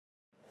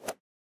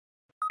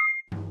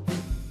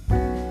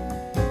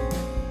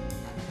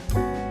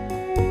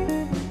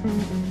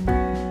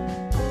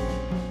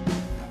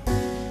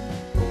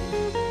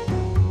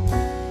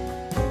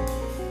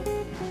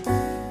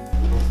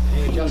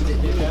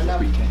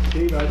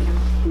Dave,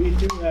 we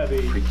do have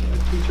a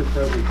teacher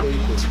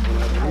presentation, and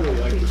I'd really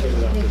like to get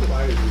it up as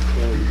high as we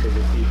can so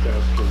the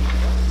details can.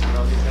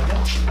 No.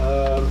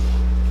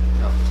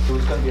 So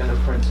it's going to be under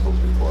principal's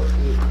report.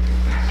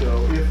 So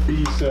if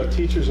these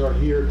teachers are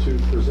here to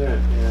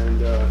present, and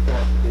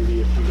thought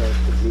maybe if you guys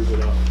could move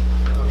it up.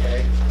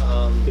 Okay.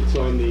 It's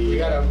on the. We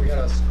got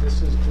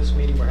this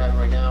meeting we're having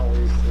right now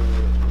is the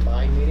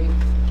combined meeting.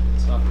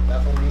 It's not the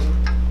Bethel meeting.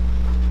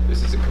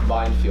 This is a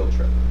combined field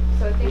trip.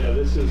 So I think Yeah,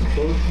 this is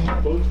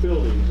both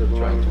buildings are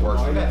going to work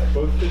combine.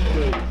 Both buildings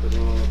are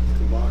going to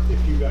combine.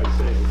 If you guys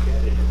say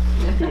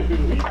okay,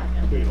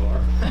 we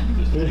are.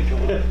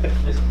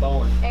 It's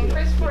Bowen. And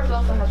Chris Ford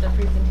also has a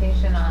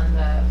presentation on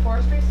the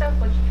forestry stuff,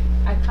 which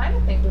I kind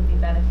of think would be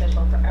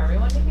beneficial for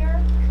everyone to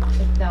hear.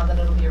 Now that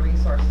it'll be a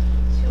resource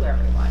to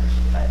everyone,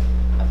 but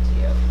up to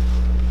you.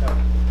 Okay.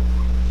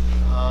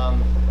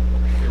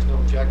 If there's no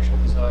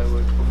objections, I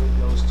would move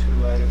those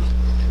two items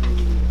to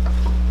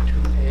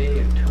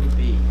 2A and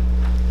 2B.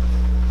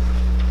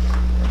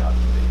 Or not to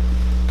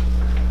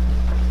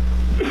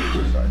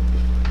be. Sorry.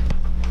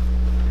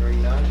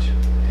 Hearing none.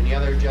 Any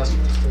other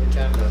adjustments to the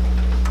agenda?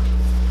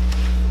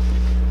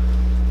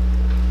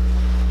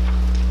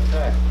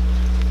 Okay.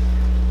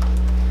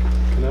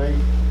 Can I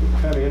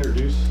kind of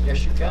introduce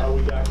Yes, you can. how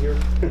we got here?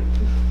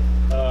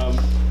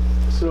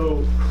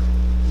 So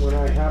when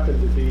I happened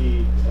to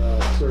be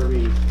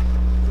serving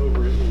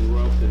over in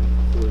Royalton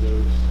for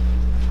those,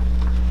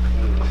 I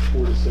don't know,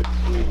 4 to 6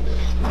 weeks,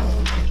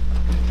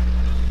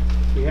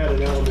 we had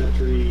an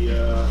elementary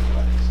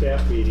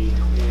staff meeting,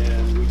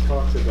 and we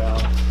talked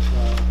about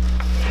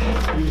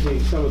using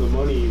some of the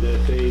money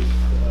that they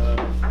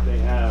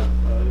have,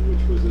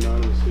 which was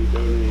anonymously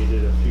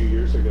donated a few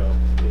years ago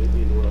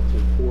in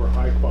Royalton, for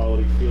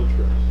high-quality field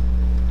trips.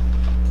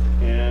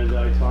 And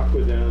I talked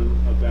with them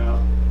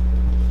about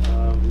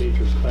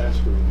Nature's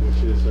Classroom,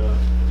 which is a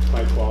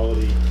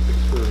high-quality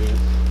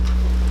experience.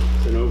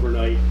 It's an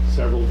overnight,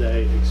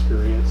 several-day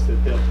experience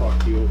that they'll talk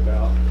to you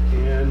about.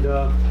 And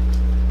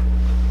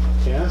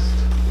asked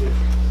if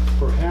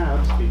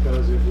perhaps,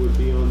 because it would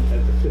be on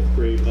at the 5th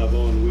grade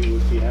level and we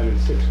would be having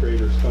 6th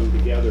graders come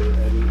together,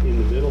 and in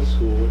the middle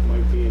school it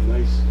might be a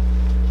nice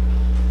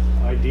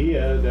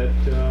idea that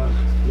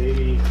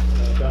maybe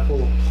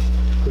Bethel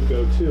could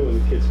go too,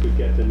 and the kids could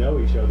get to know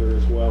each other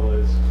as well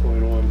as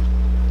going on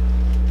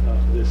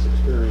this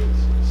experience.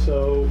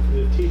 So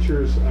the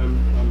teachers, I'm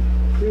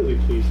really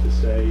pleased to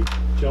say,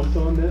 jumped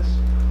on this,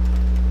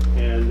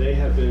 and they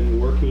have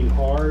been working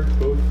hard,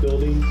 both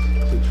buildings,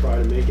 to try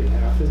to make it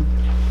happen.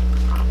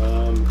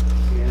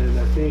 And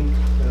I think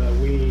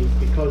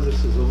because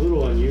this is a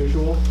little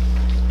unusual,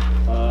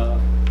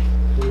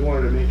 we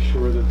wanted to make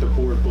sure that the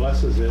board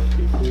blesses it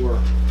before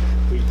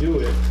we do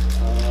it,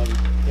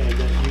 and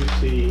that you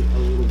see a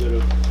little bit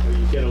of, or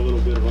you get a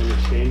little bit of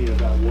understanding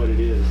about what it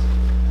is.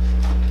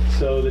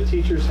 So the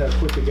teachers have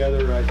put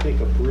together, I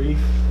think, a brief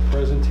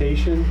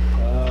presentation,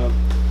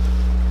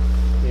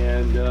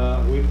 and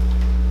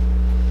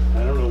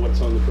I don't know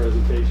what's on the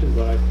presentation,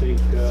 but I think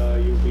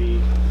you'll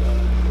be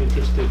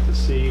interested to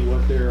see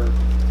what they're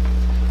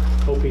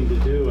hoping to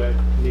do at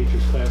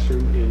Nature's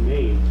Classroom in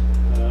Maine.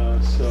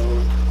 So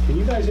can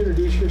you guys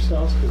introduce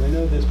yourselves? Because I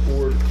know this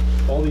board,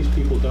 all these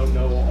people don't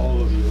know all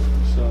of you.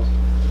 So.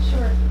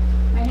 Sure.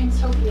 My name's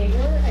Hope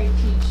Yeager. I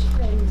teach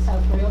in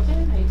South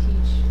Royalton. I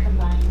teach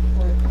combined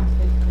 4th and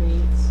 5th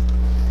grades.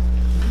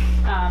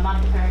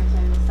 Monica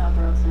Farrington, South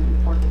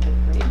Royalton, 4th and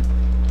 5th grade.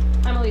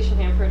 I'm Alicia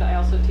Hanford. I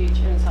also teach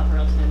in South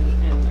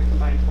Royalton in a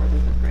combined 4th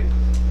and 5th grade.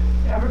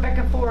 I'm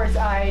Rebecca Forrest.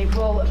 I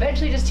will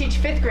eventually just teach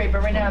 5th grade,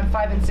 but right now I'm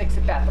 5 and 6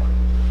 at Bethel.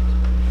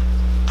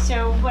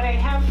 So what I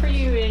have for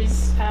you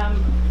is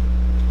some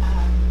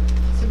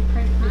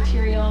print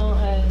material,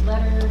 a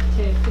letter to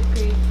 5th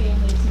grade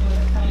families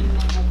notifying them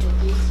of the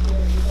dates we're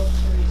able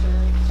to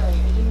reserve. Sorry, I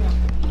didn't have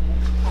to read a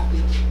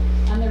copy.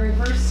 On the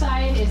reverse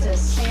side is a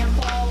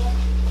sample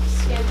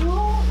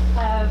schedule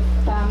of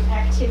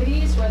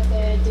activities, what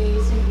the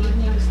days and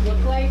evenings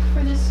look like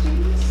for the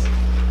students.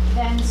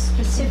 Then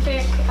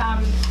specific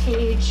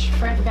page,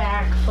 front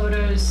back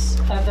photos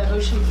of the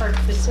Ocean Park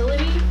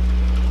facility.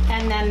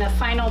 And then the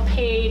final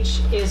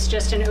page is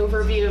just an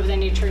overview of the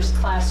Nature's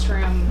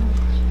Classroom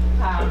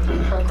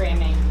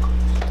programming.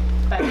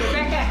 But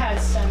Rebecca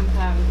has some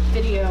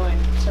video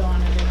and so on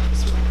of it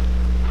as well.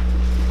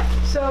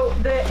 So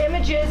the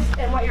images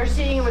and what you're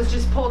seeing was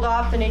just pulled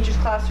off the Nature's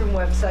Classroom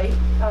website.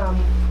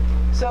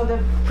 So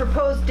the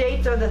proposed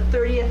dates are the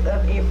 30th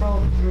of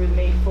April through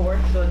May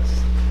 4th. So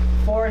it's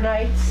 4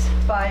 nights,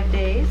 5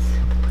 days.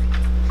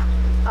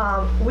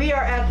 We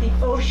are at the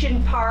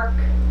Ocean Park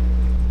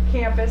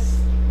campus,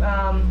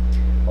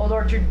 Old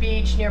Orchard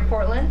Beach near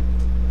Portland.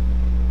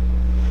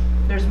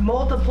 There's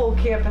multiple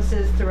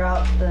campuses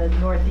throughout the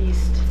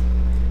Northeast.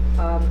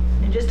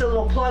 And just a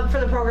little plug for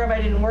the program.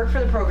 I didn't work for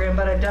the program,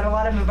 but I've done a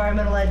lot of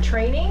environmental ed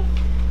training.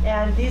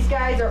 And these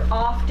guys are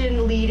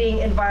often leading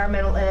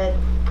environmental ed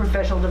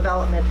professional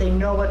development. They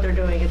know what they're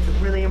doing. It's a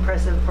really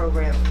impressive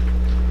program.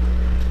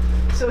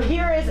 So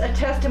here is a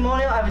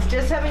testimonial. I was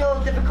just having a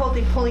little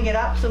difficulty pulling it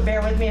up, so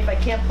bear with me. If I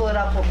can't pull it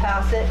up, we'll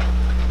pass it.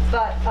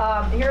 But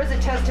here's a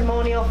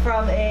testimonial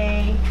from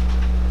a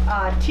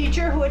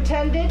teacher who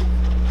attended.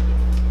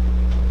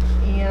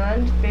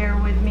 And bear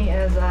with me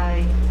as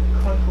I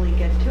quickly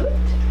get to it.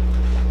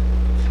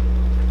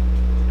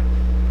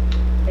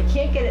 I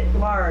can't get it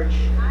large.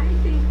 I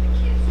think the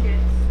kids get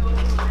so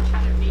much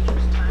out of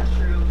nature's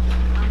classroom.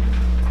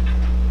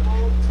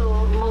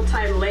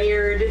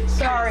 Multi-layered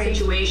kind of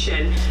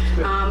situation.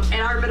 In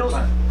our middle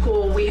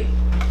school, we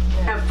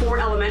have 4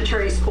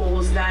 elementary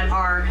schools that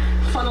are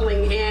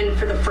funneling in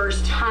for the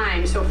first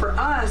time. So for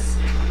us,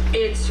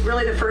 it's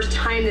really the first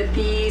time that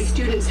these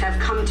students have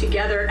come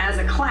together as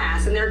a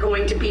class, and they're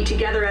going to be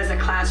together as a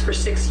class for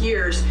 6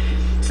 years.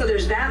 So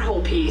there's that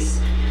whole piece.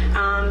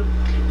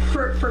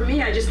 For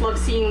me, I just love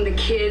seeing the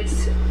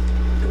kids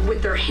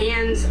with their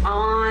hands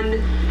on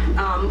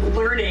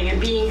learning and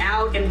being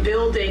out and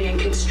building and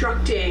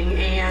constructing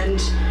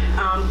and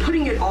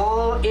putting it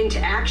all into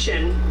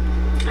action.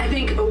 I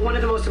think one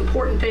of the most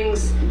important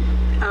things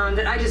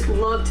that I just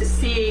love to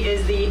see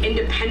is the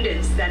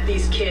independence that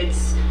these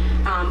kids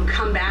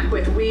come back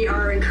with. We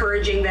are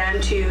encouraging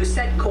them to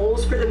set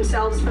goals for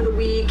themselves for the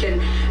week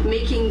and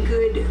making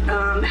good,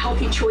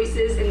 healthy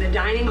choices in the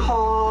dining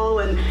hall.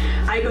 And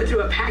I go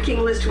through a packing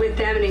list with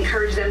them and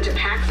encourage them to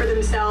pack for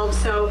themselves.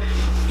 So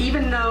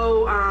even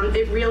though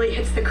it really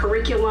hits the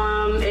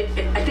curriculum,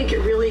 I think it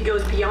really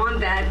goes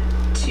beyond that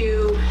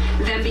to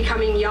them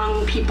becoming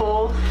young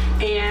people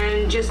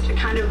and just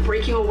kind of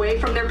breaking away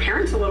from their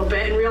parents a little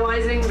bit and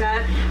realizing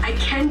that I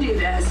can do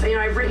this. You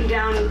know, I've written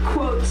down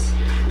quotes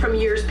from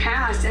years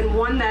past, and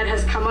one that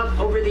has come up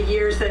over the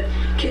years that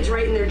kids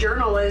write in their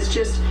journal is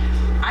just,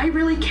 I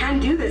really can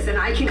do this, and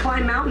I can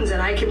climb mountains,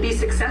 and I can be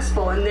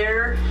successful. And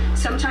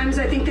sometimes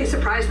I think they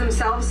surprise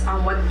themselves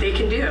on what they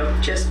can do,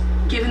 just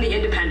given the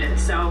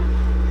independence. So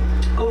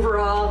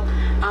overall,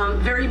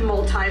 very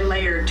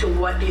multi-layered to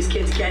what these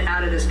kids get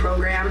out of this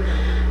program.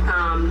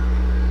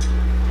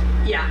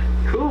 Yeah.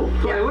 Cool.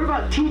 Yeah. What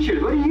about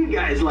teachers? What do you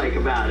guys like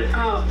about it?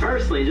 Oh.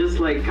 Personally, just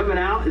like coming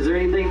out, is there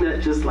anything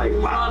that just like,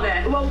 wow? Love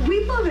it. Well,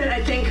 we love it,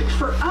 I think,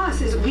 for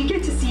us, is we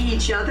get to see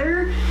each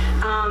other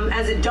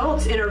as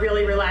adults in a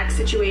really relaxed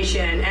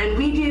situation. And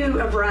we do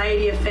a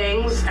variety of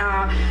things.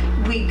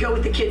 We go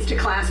with the kids to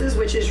classes,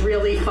 which is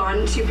really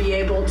fun to be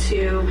able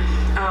to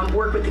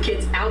work with the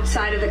kids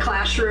outside of the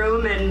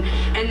classroom. And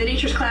the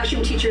Nature's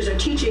Classroom teachers are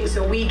teaching,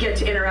 so we get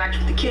to interact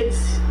with the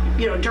kids,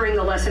 you know, during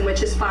the lesson,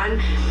 which is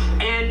fun.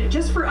 And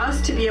just for us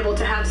to be able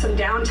to have some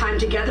downtime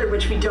together,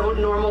 which we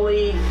don't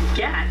normally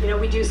get. You know,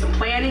 we do some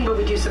planning, but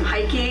we do some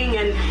hiking,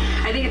 and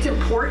I think it's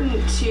important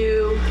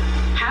to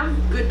have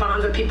good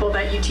bonds with people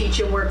that you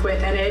teach and work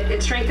with, and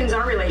it strengthens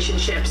our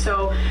relationship.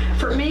 So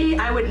for me,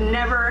 I would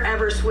never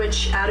ever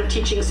switch out of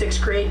teaching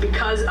 6th grade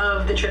because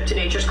of the trip to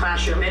Nature's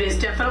Classroom. It is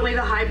definitely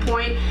the high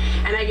point,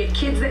 and I get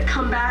kids that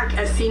come back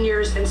as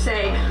seniors and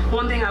say,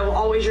 one thing I will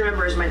always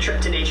remember is my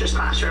trip to Nature's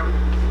Classroom.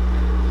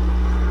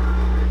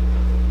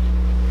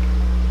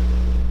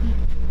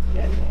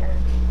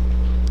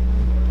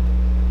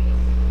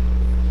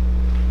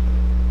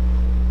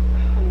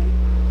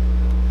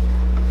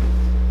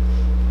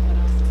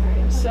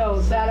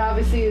 So that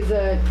obviously is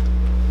a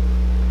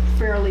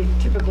fairly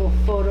typical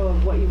photo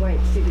of what you might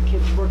see the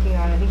kids working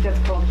on. I think that's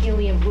called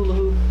helium hula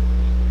hoop.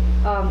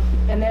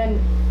 And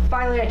then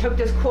finally, I took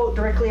this quote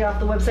directly off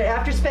the website.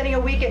 After spending a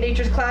week at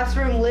Nature's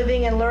Classroom,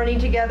 living and learning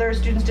together,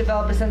 students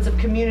develop a sense of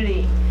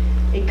community,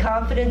 a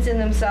confidence in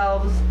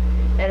themselves,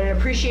 and an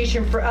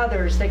appreciation for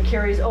others that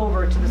carries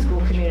over to the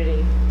school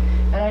community.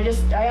 And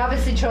I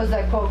obviously chose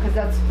that quote because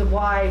that's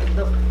why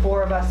the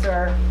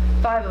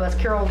 5 of us,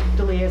 Carol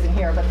DeLea isn't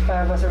here, but the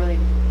 5 of us are really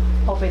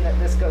hoping that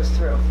this goes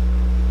through.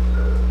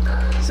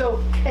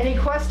 So any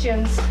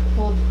questions,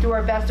 we'll do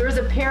our best. There is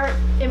a parent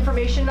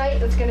information night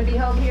that's going to be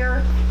held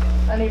here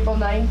on April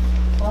 9th.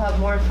 We'll have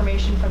more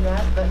information from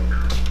that.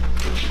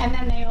 And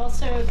then they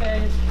also,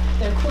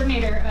 the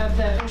coordinator of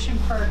the Ocean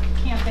Park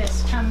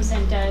campus comes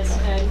and does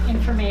an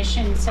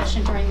information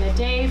session during the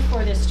day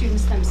for the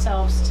students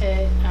themselves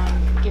to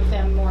give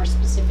them more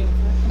specific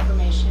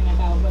information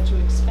about what to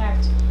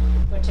expect,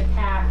 what to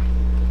pack,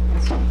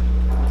 and so on.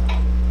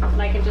 And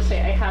I can just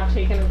say I have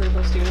taken a group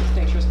of students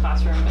to Nature's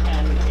Classroom,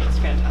 and it's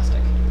fantastic.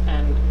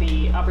 And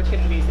the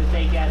opportunities that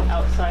they get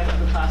outside of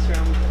the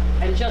classroom,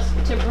 and just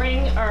to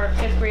bring our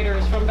 5th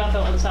graders from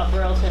Bethel and South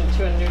Royalton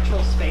to a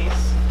neutral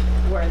space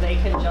where they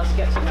can just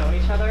get to know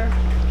each other,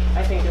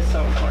 I think is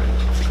so important.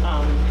 And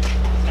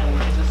I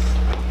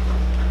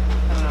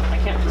don't know, I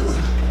can't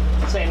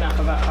just say enough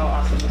about how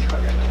awesome this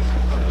program is.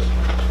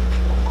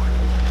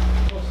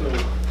 Also,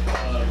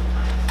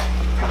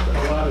 a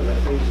lot of the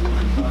things we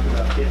can talk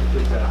about, getting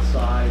kids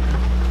outside,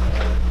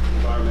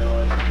 environmental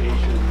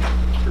education,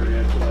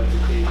 experiential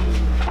education,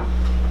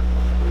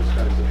 those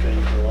kinds of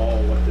things are all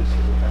what this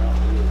is about,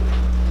 really.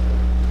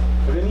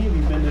 Have any of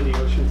you been to the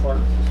Ocean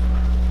Park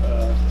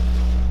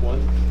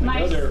one?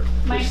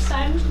 My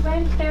son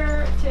went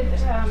there to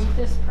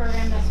this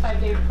program, this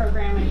 5-day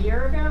program, a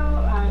year ago.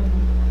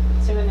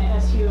 So in the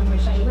SU in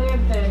which I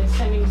live, the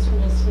sending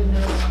schools to the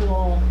middle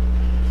school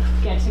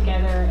get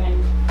together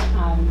and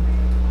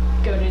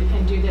go to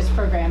and do this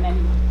program,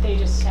 and they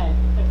just had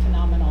a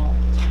phenomenal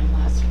time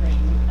last spring.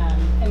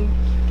 And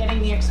getting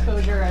the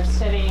exposure of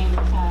studying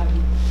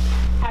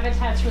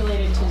habitats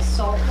related to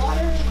salt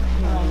water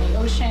on the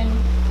ocean,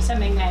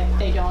 something that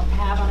they don't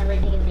have on a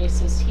regular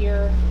basis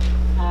here.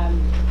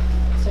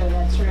 So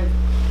that's sort of,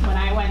 when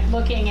I went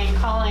looking and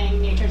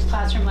calling Nature's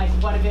Classroom, like,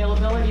 what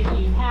availability do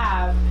you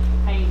have?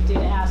 I did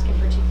ask in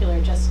particular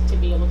just to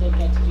be able to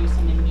get to do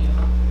something new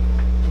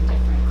and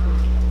different for the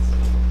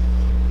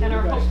kids. And You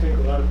our guys take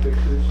a lot of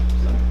pictures.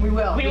 We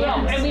will. We will,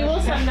 and we will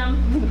send them.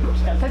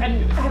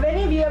 Have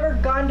any of you ever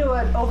gone to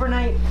an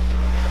overnight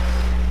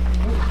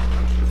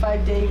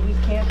 5-day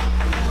week camp?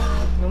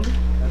 No?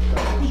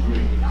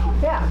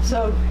 Yeah,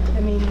 so, I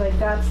mean, like,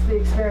 that's the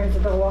experience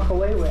that they'll walk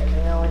away with, you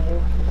know,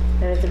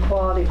 and it's a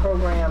quality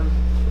program,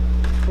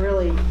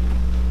 really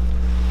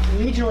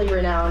regionally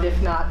renowned, if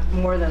not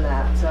more than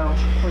that. So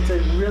it's a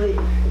really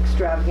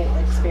extravagant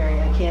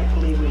experience. I can't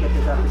believe we get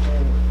this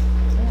opportunity.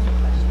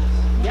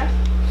 Yeah.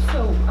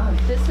 So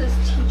this is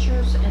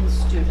teachers and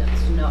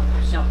students. No,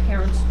 now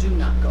parents do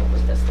not go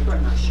with this. They do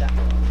not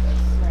chaperone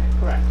this.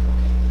 Correct.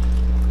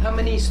 How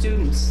many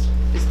students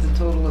is the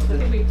total of I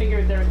think the, we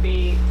figured there would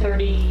be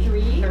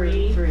 33.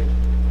 33.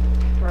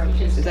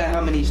 Right. is that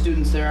how many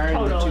students there are in the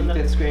Total in two the-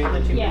 fifth grade? in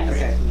the two Yes.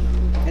 Okay.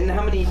 And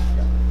how many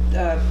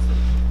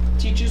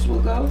teachers will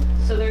go?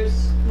 So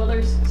there's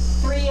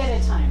 3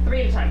 at a time.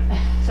 3 at a time.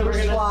 So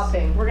We're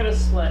swapping. We're gonna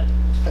split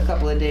A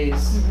couple of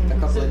days, a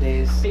couple of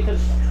days.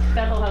 because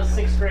Bethel has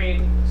 6th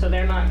grade, so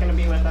they're not gonna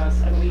be with us,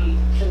 and we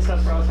in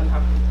South Royalton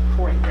have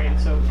 4th grade,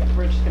 so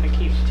we're just gonna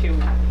keep 2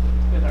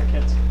 with our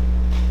kids.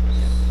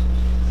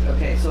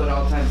 Okay, so at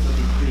all times there'll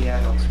be 3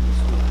 adults from the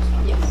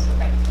school. Yes,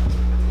 right.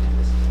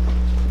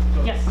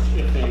 Yes.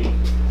 If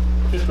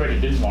a fifth grader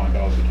didn't want to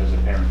go because the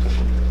parents of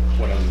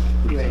whatever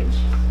reasons,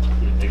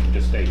 they could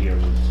just stay here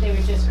with, They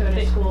would just go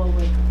to school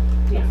with,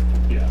 yeah.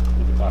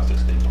 with the class that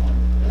stayed behind.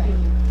 Right.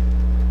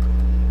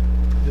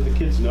 Do the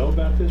kids know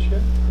about this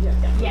yet?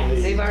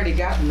 Yes. They've already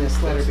gotten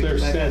this letter What's their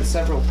because I've had sense?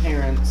 several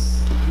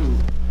parents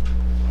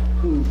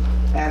who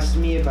asked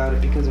me about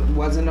it because it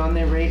wasn't on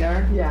their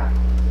radar. Yeah.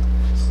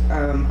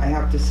 I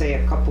have to say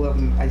a couple of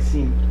them,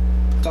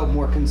 felt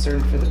more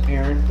concerned for the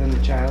parent than the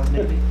child,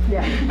 maybe.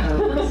 Yeah.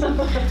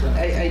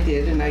 I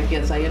did, and I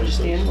guess I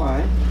understand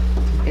why,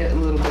 a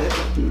little bit.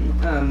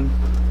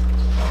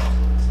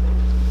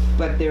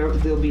 But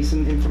there'll be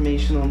some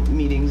informational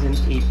meetings in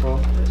April.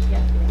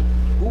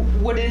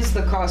 What is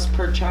the cost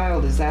per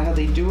child? Is that how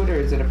they do it, or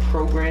is it a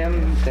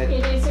program that?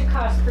 It is a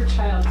cost per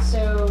child,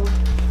 so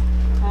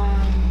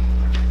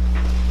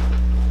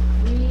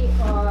we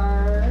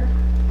are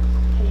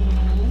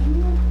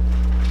paying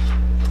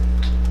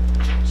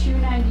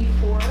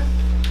 $294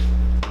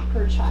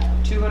 per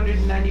child.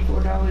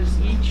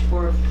 $294 each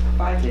for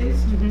 5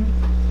 days?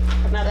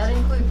 That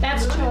includes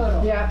That's food?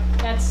 total. Yeah.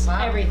 That's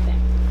Wow.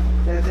 everything.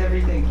 That's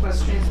everything,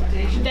 plus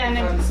transportation? Then,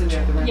 Because obviously we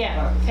have to rent the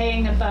yeah, bus.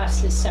 paying the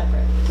bus is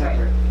separate.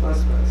 Separate, plus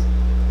bus.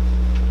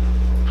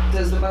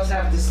 Does the bus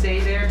have to stay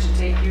there to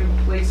take you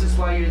places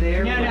while you're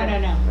there? No, no, no,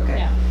 no, Okay.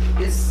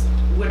 no.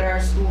 Would our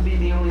school be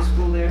the only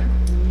school there?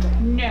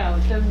 No,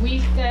 the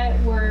week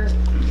that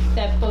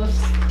both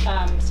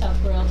South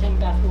Royalton and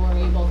Bethel were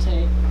able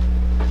to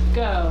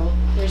go,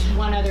 there's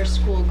one other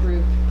school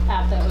group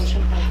at the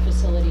Ocean Park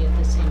facility at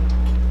the same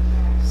time.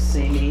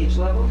 Same age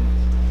level?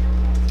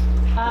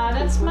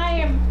 That's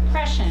my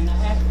impression.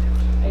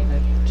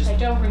 I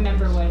don't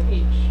remember what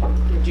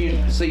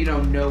age. So you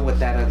don't know where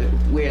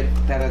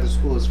that other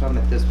school is from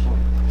at this point?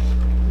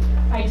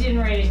 I didn't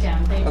write it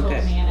down. They told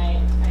Okay. me, and I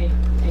didn't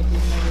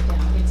write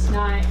it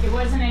down. It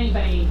wasn't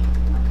anybody,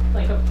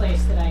 like a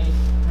place that I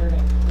heard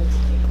of.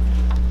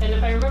 And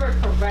if I remember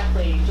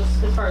correctly,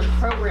 just as far as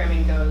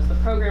programming goes, the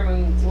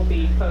programming will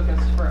be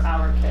focused for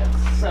our kids.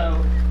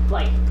 So,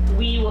 like,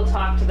 we will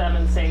talk to them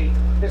and say,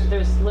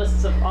 there's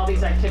lists of all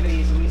these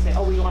activities, and we say,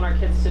 oh, we want our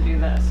kids to do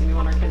this, and we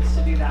want our kids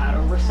to do that,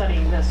 or we're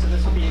studying this, so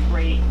this would be a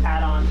great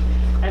add-on.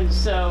 And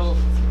so,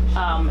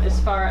 as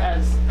far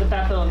as the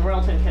Bethel and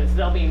Royalton kids,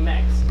 they'll be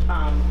mixed.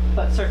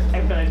 But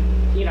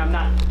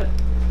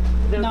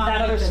Not that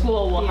like other the-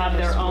 school will the have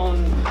other their school.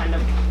 own kind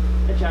of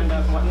agenda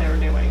of what they're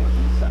doing.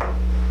 So,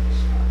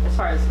 as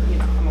far as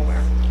I'm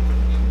aware.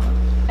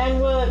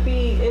 And will it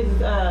be,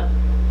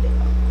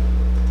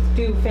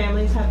 do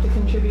families have to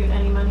contribute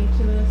any money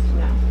to this?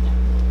 No.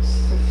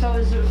 So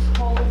is this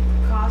whole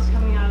cost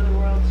coming out of the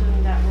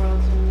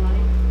Royalton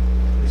money?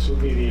 This will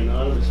be the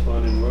anonymous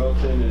fund in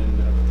Royalton,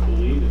 and I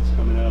believe it's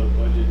coming out of the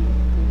budget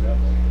in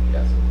Bethel.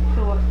 Yes.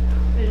 So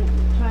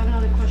I have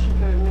another question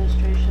for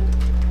administration.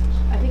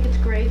 I think it's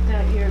great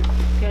that you're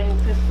getting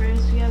 5th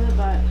graders together,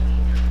 but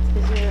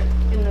is there,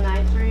 in the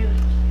 9th grade,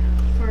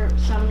 for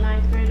some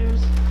 9th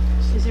graders,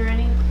 is there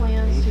any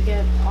plans to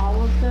get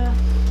all of the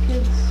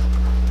kids,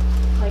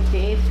 like the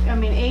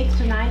 8th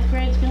to 9th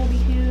grade is gonna be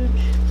huge,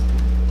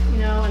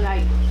 and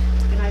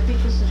I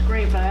think this is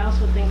great, but I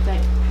also think that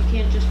you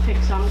can't just pick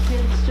some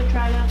kids to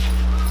try to,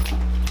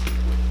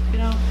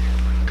 know?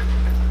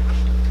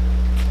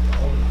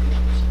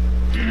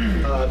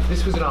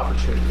 This was an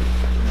opportunity.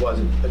 It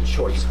wasn't a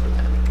choice for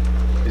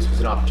them. This was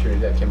an opportunity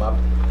that came up.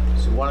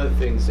 So one of the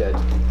things that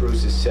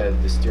Bruce has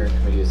said, the steering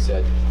committee has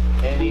said,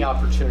 any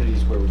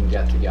opportunities where we can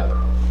get together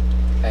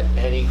at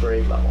any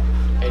grade level,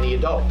 any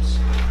adults,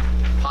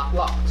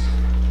 potlucks.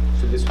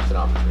 So this was an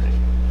opportunity.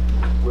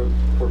 We're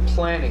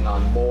planning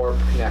on more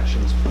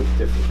connections with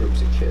different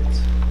groups of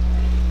kids.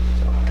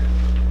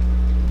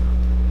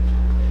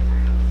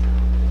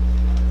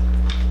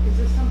 Is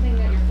this something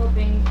that you're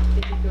hoping,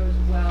 if it goes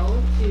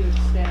well, to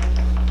extend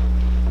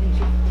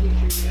into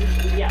future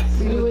years? Yes.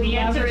 We would The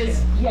answer love to.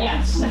 is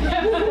yes.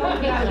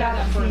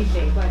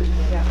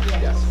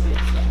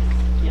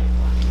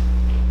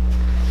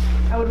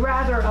 I would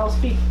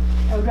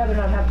rather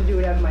not have to do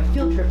it out of my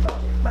field trip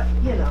budget, but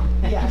you know,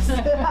 yes.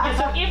 Yeah,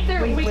 so if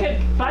there, we could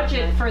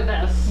budget for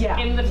this Yeah,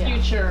 in the yeah.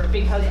 future,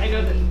 because I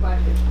know that.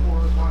 Budget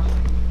for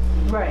Washington.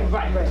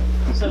 Right.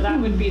 So that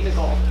would be the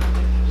goal.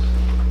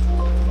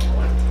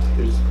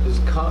 There's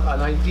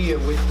an idea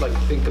with, like,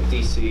 think of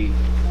DC,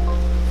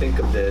 think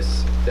of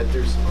this, that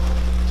there's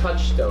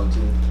touchstones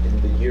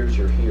in the years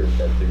you're here,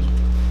 that there's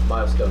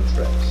milestone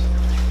trips.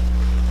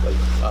 Like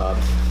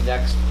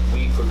next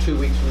week or 2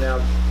 weeks from now,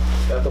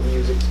 Bethel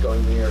Music's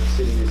going to New York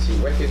City to see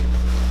Wicked.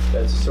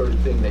 That's the sort of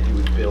thing that you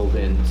would build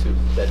into,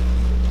 that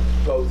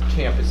both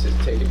campuses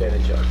take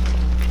advantage of.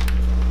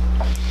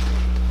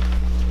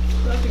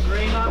 That's a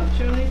great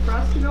opportunity for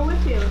us to go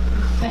with you.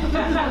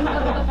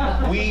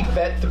 We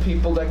vet the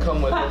people that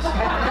come with us.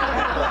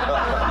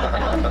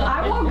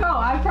 I won't go,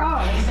 I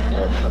promise.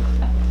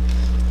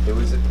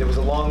 There was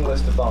a long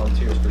list of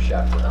volunteers for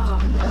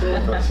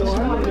chaperones. So I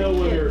don't know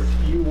whether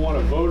you want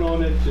to vote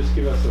on it, just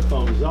give us a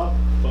thumbs up,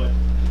 but,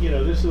 you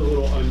know, this is a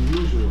little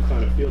unusual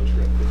kind of field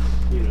trip.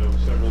 It's, you know,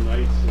 several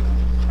nights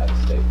Out of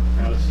state.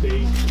 out of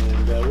state,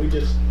 and we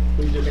just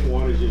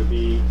wanted you to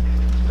be.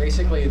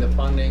 Basically, the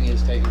funding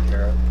is taken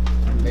care of.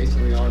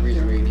 Basically, the only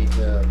reason we need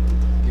to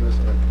give us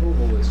an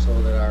approval is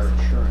so that our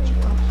insurance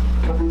works.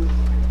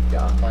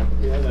 Yeah, I'm fine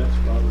with Yeah, that's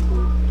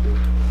probably.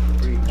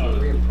 If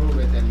we approve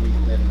it, then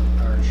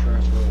our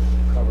insurance will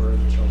cover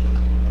the children,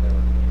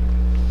 whatever.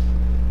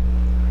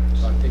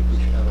 So I think we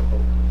should have a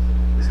vote.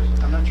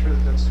 I'm not sure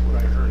that that's what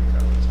I heard.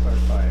 Let's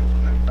clarify. I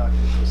thought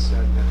it just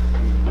said that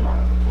the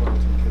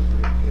Royalton kids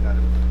would get paid out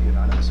of the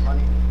anonymous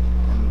money,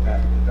 and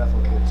that the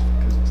Bethel kids,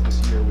 because it's this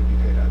year, would be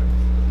paid out of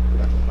the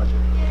Bethel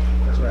budget.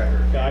 That's what I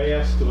heard. I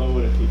asked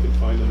Lowen if he could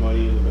find the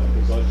money in the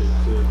Bethel budget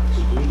to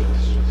do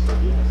this, and he said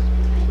yes.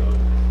 So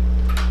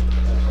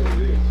that's what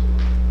it is.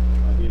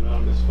 The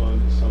anonymous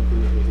fund is something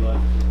that was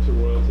left to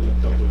Royalton a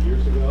couple of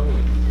years ago,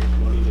 and there's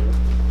money there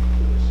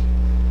for this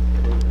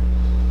program.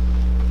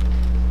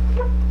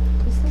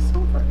 Is this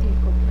over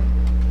April break?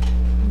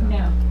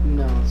 No,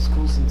 No,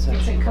 school's in it's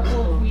session. a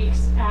couple of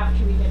weeks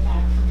after we get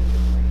back from the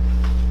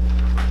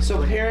break.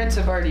 So parents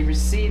have already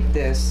received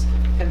this.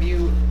 Have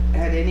you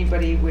had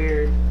anybody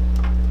where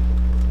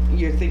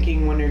you're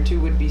thinking one or two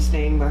would be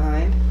staying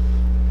behind?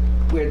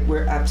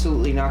 We're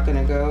absolutely not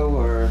gonna go,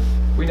 or?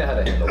 We know how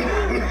to handle it.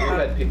 We've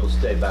had people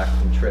stay back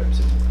from trips,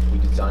 and we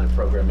designed a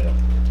program in a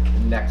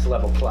next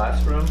level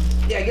classroom.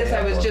 Yeah, I guess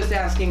I was just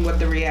asking what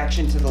the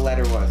reaction to the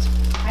letter was.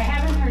 I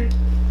haven't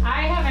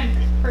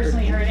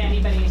personally heard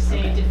anybody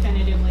say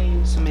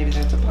definitively, So maybe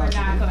that's a we're positive.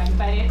 not going,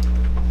 but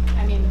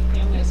I mean, the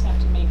families have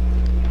to make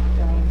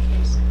their own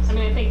choices. I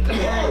mean, I think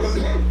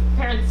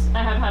parents,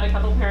 I have had a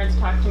couple parents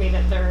talk to me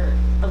that they're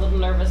a little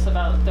nervous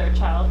about their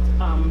child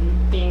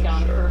being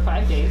gone for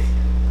 5 days.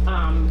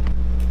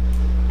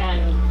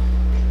 And,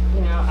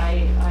 you know,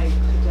 I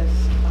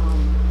just,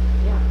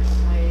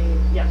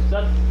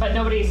 but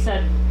nobody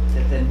said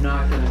That they're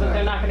not gonna that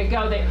they're go. not gonna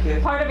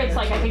go. Part of it's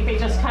like, I think they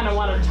just kind of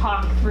want to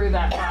talk through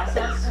that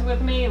process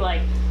with me.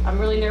 Like, I'm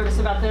really nervous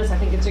about this. I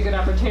think it's a good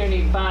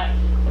opportunity,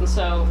 and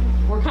so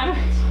we're kind of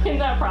in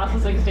that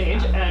processing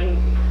stage, and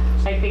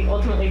I think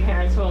ultimately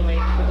parents will make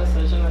the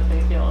decision that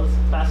they feel is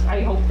best.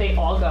 I hope they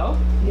all go.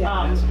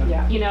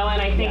 Yeah. You know,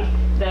 and I think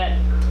that,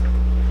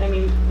 I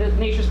mean, the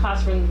Nature's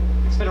Classroom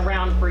has been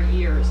around for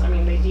years. I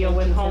mean, they deal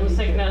with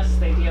homesickness,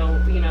 they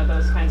deal, you know,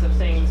 those kinds of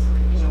things.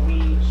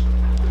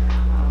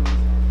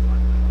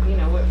 You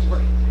know,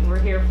 we're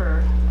here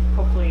for,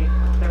 hopefully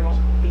there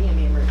won't be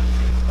any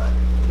emergencies, but.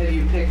 Have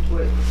you picked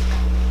what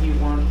you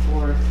want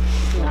for?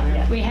 Not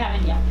yet. We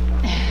haven't yet.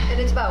 And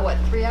it's about, what,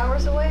 3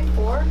 hours away?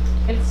 4?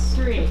 It's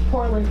 3.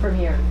 Portland from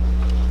here.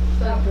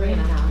 About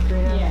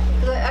 3.5. Yeah.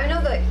 'Cause I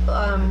know that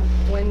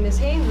when Ms.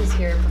 Haynes was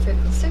here for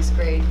 5th and 6th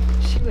grade,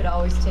 she would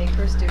always take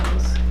her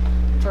students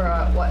for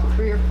a,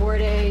 3 or 4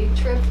 day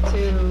trip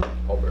to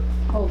Holbrook.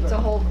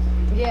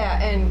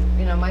 yeah, and,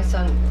 you know, my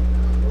son,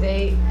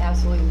 they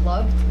absolutely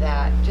loved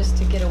that, just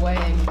to get away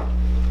and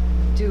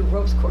do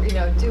ropes, you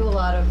know, do a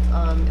lot of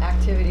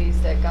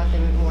activities that got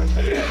them more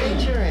into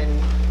nature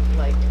and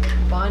like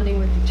bonding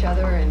with each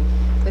other,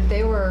 but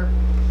they were,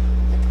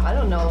 I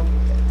don't know,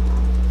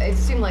 it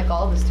seemed like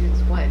all the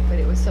students went, but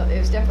it was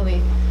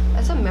definitely,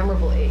 that's a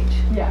memorable age.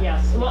 Yeah.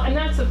 Yes, well, and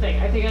that's the thing.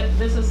 I think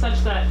this is such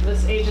that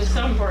this age is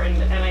so important,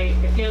 and I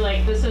feel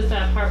like this is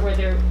that part where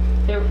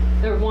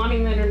they're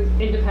wanting their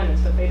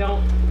independence, but they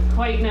don't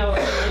quite know.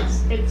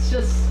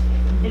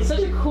 It's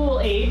such a cool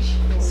age.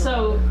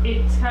 So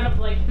it's kind of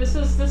like this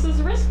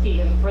is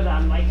risky for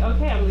them. Like,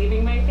 okay, I'm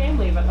leaving my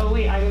family, but oh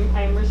wait,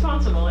 I'm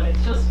responsible, and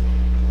it's just.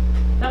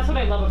 That's what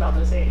I love about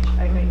this age,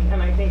 I think, and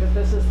I think that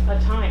this is a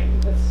time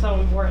that's so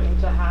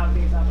important to have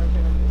these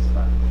opportunities.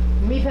 But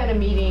We've had a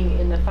meeting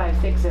in the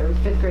 5th, 6th, or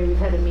 5th grade. We've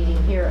had a meeting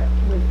here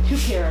with 2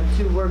 parents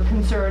who were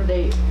concerned.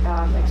 They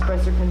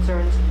expressed their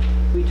concerns.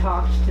 We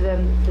talked to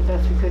them the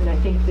best we could, and I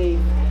think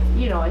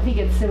I think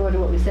it's similar to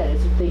what we said.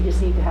 It's they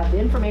just need to have the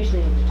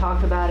information. They need to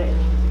talk about it, and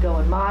they need to go.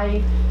 And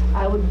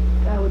I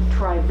would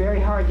try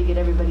very hard to get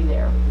everybody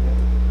there.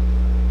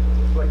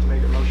 I'd like to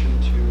make a motion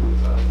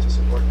to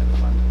support and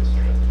fund this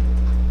trip.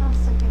 I'll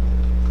second.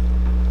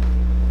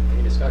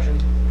 Any discussion?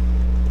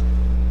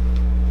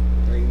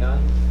 Hearing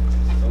none.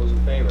 Those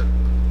in favor?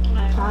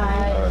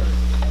 Aye.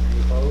 Any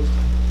opposed?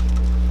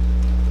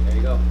 There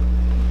you go.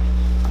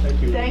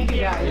 Thank you. Thank you,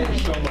 guys. Thank you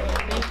so much.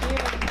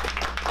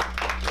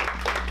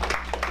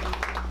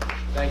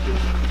 Thank you.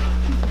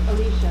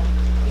 Alicia,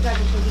 you guys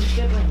are supposed to be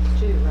siblings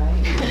too, right?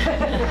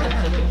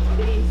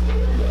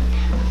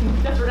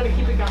 yes, we're gonna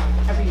keep it going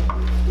every year.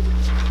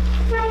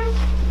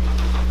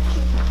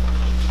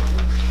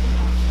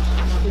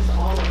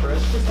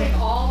 Just take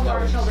all of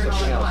our children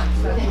all at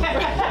once.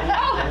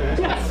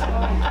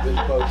 This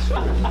boat's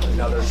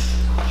another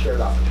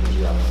shared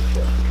opportunity on the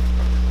ship.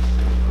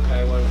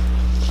 Okay,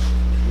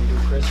 we do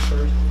Chris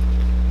first?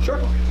 Sure.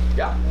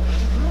 Yeah.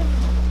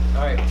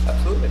 All right,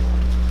 absolutely.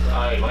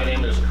 Hi, my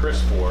name is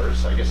Chris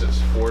Fors. I guess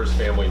it's Fors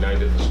Family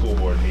Night at the school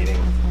board meeting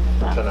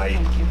tonight.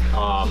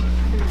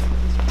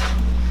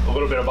 A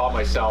little bit about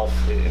myself,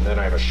 and then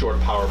I have a short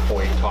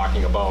PowerPoint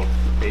talking about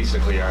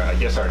basically, our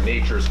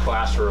Nature's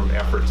Classroom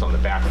efforts on the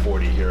back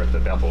 40 here at the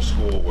Bethel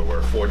School, where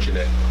we're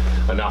fortunate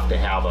enough to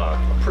have a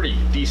pretty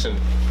decent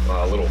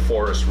little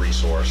forest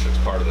resource that's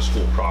part of the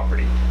school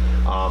property.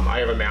 I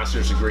have a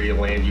master's degree in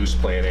land use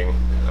planning,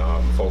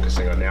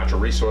 focusing on natural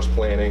resource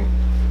planning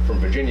from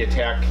Virginia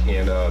Tech,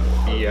 and a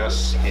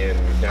BS in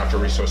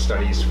natural resource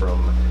studies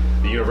from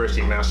the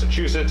University of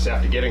Massachusetts.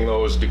 After getting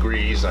those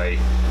degrees, I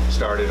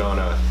started on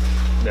a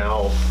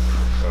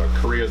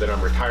career that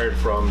I'm retired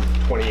from,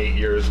 28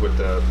 years with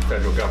the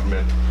federal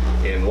government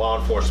in law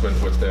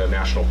enforcement with the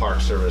National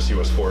Park Service,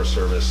 U.S. Forest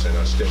Service, and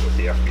a stint with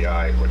the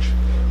FBI, which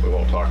we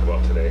won't talk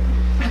about today.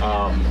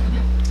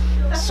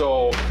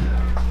 So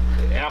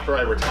after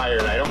I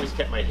retired, I always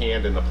kept my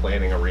hand in the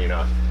planning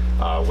arena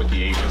with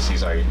the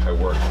agencies I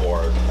work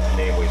for,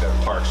 namely the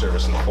Park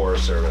Service and the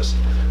Forest Service.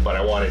 But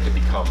I wanted to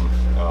become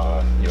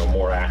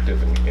more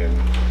active and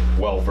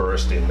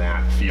well-versed in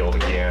that field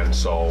again.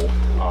 So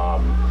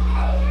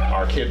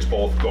our kids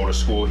both go to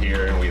school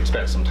here, and we had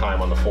spent some time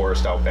on the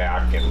forest out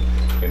back,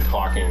 and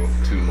talking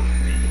to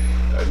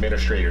the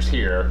administrators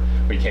here,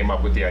 we came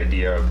up with the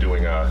idea of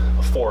doing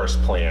a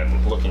forest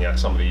plan, looking at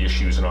some of the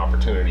issues and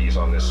opportunities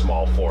on this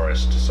small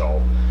forest.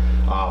 So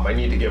I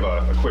need to give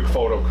a quick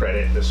photo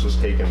credit. This was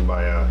taken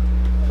by a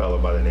fellow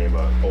by the name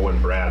of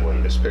Owen Bradley,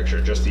 this picture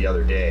just the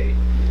other day.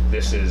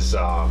 This is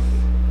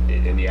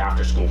in the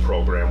after-school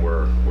program.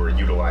 We're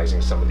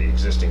utilizing some of the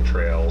existing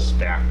trails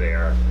back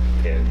there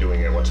and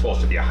doing what's supposed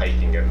to be a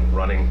hiking and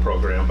running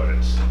program, but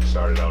it's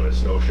started out as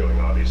snowshoeing,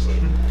 obviously.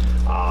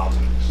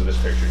 So this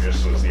picture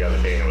just was the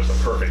other day, and it was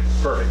a perfect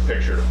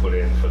picture to put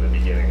in for the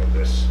beginning of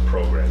this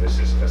program. This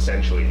is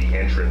essentially the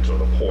entrance or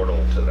the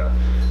portal to the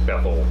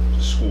Bethel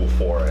School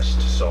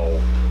Forest. So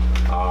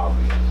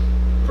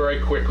very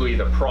quickly,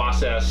 the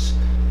process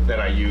that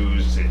I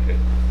use,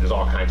 there's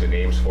all kinds of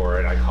names for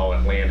it. I call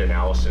it land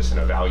analysis and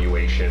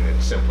evaluation.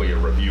 It's simply a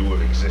review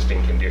of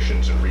existing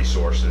conditions and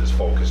resources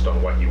focused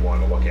on what you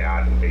want to look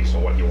at and based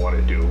on what you want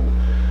to do.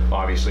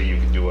 Obviously, you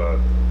could do a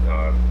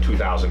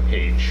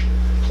 2,000-page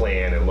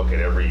plan and look at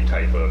every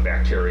type of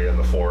bacteria in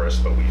the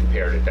forest, but we've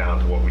pared it down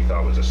to what we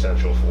thought was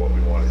essential for what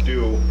we want to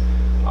do.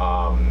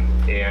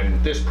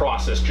 And this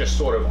process just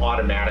sort of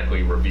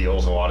automatically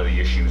reveals a lot of the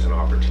issues and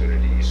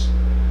opportunities.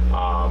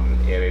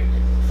 And it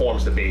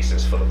forms the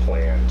basis for the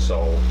plan.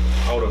 So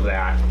out of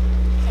that,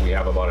 we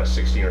have about a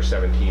 16 or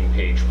 17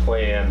 page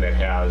plan that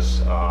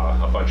has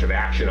a bunch of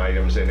action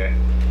items in it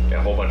and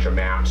a whole bunch of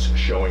maps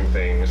showing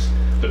things.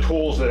 The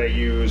tools that I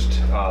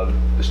used,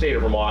 the state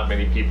of Vermont,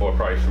 many people are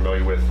probably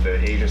familiar with,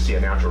 the Agency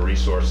of Natural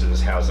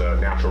Resources has a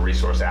natural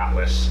resource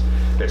atlas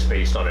that's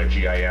based on a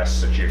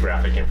GIS, a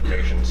Geographic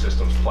Information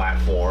Systems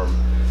platform,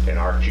 an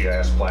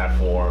ArcGIS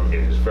platform.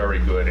 It is very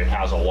good. It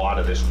has a lot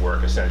of this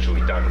work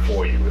essentially done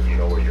for you if you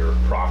know where your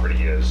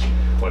property is.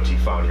 Once you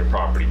found your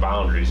property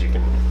boundaries, you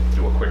can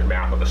do a quick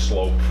map of the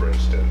slope, for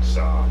instance.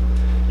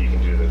 You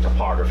can do the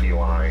topography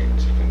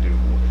lines. You can do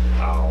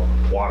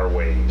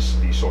waterways,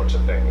 these sorts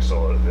of things.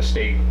 So the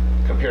state,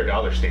 compared to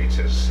other states,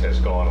 has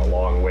gone a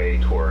long way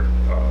toward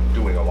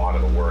doing a lot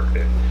of the work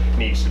that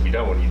needs to be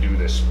done when you do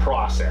this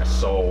process.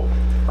 So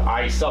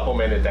I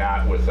supplemented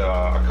that with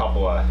a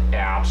couple of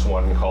apps,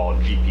 one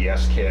called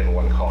GPS Kit and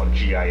one called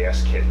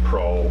GIS Kit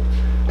Pro.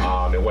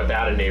 And what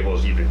that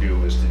enables you to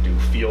do is to do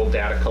field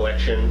data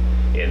collection,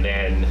 and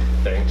then,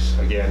 thanks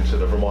again to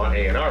the Vermont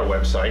A&R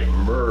website,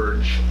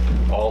 merge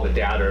all the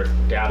data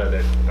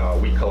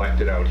that we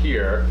collected out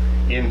here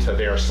into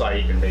their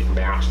site and make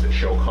maps that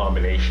show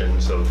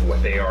combinations of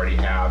what they already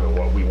have and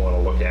what we want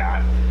to look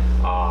at.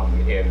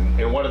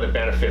 And one of the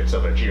benefits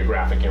of a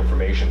geographic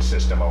information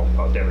system,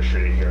 I'll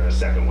demonstrate it here in a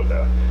second with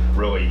a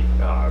really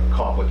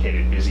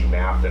complicated, busy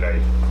map that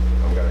I'm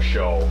going to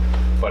show.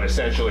 But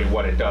essentially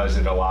what it does,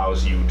 it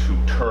allows you to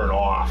turn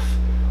off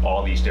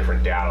all these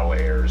different data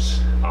layers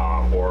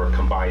or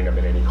combine them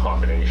in any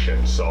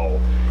combination.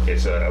 So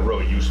it's a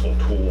really useful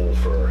tool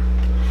for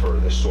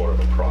this sort of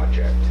a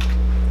project.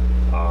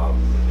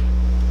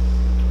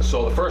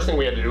 So the first thing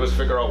we had to do was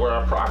figure out where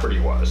our property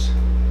was.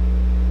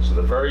 So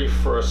the very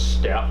first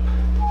step,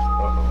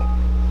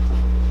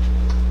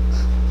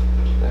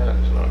 that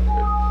is not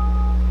good.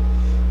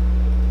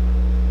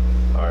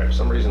 All right, for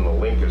some reason the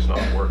link is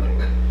not working.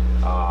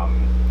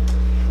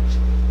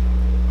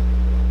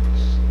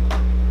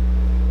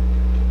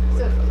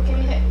 So can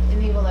you hit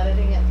enable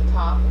editing at the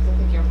top? Because I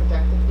think you're in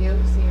projected view.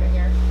 See right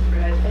here?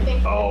 Red. I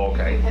think. Oh,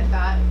 okay. You can hit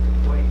that.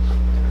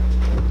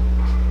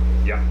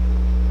 Yep.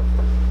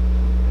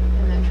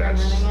 And then try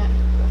running it.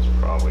 That's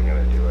probably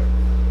going to do it.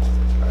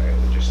 All right,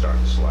 we'll just start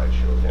the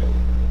slideshow again.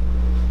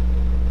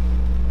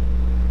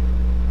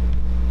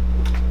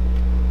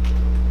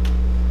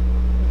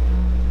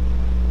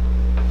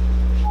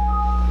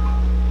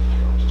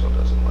 Still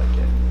doesn't like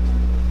it.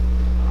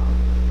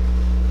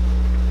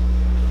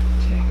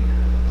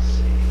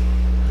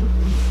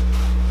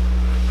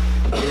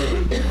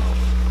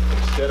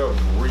 Instead of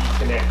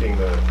reconnecting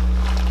the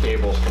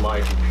cables to my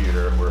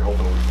computer, we're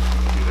hoping we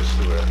can do this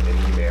through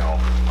an email.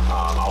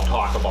 I'll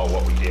talk about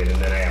what we did, and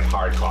then I have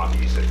hard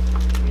copies that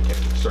we can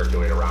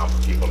circulate around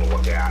for people to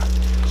look at.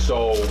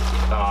 So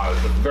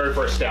the very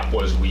first step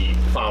was we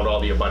found all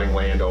the abutting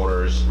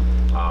landowners,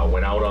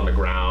 went out on the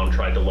ground,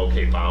 tried to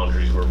locate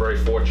boundaries. We're very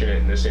fortunate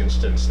in this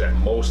instance that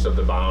most of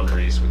the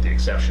boundaries, with the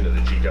exception of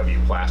the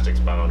GW Plastics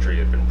boundary,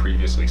 had been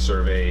previously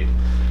surveyed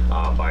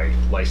by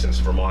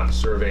licensed Vermont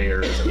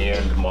surveyors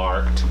and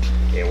marked,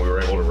 and we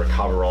were able to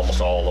recover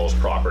almost all of those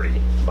property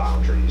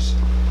boundaries.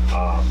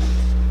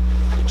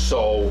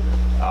 So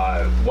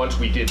once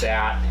we did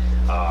that,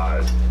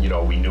 you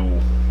know, we knew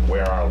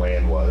where our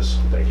land was.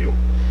 Thank you.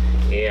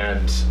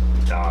 And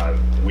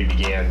we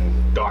began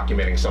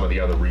documenting some of the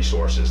other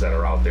resources that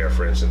are out there,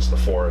 for instance, the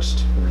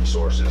forest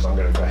resources. I'm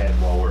going to go ahead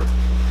while we're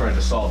trying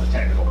to solve the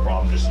technical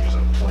problem, just use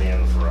a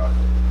plan for a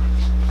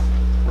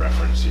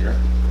reference here.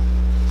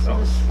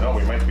 Oh, no,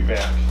 we might be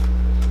back.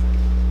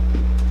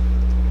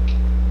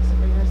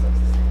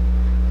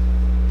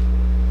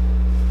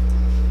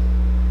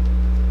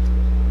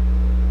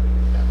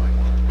 That might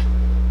work.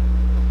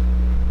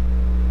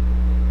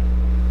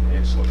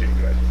 It's looking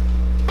good.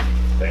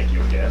 Thank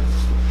you again.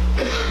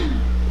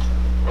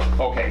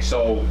 Okay,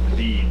 so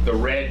the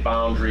red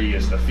boundary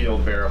is the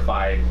field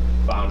verified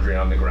boundary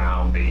on the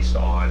ground based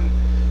on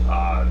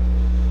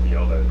you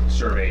know, the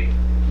survey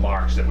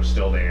marks that were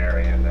still there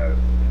and the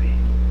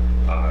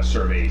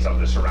surveys of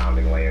the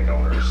surrounding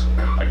landowners.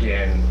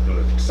 Again,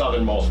 the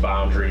southernmost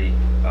boundary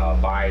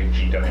by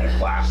GW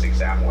Plastics,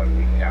 that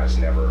one has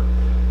never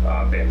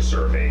been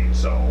surveyed,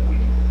 so we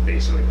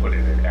basically put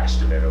in an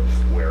estimate of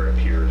where it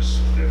appears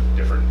the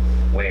different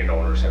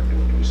landowners have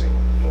been using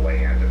the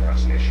land, and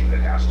that's an issue that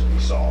has to be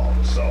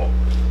solved. So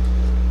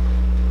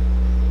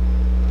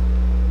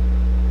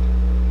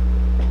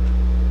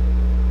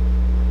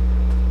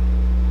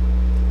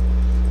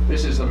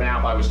this is the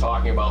map I was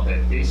talking about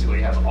that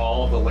basically has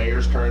all of the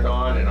layers turned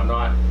on, and I'm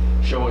not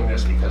showing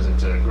this because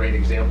it's a great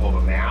example of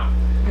a map.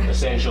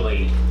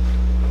 Essentially,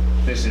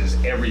 this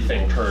is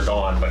everything turned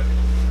on, but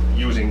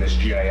using this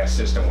GIS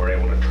system, we're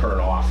able to turn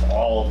off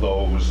all of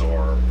those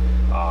or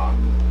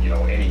you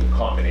know, any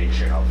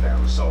combination of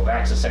them. So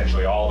that's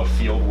essentially all the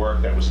field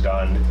work that was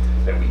done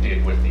that we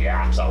did with the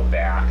apps out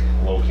back,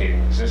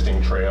 locating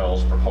existing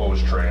trails,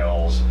 proposed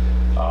trails,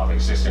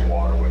 existing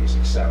waterways,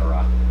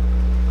 etc.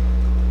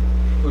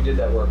 Who did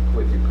that work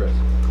with you, Chris?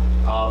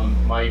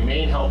 My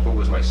main helper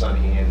was my son,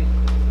 Andy.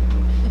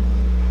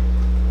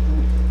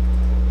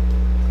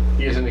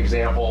 Here's an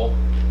example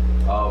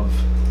of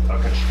a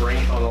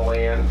constraint on the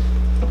land,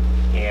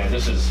 and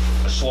this is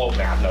a slope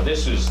map. Now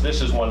this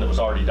is one that was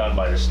already done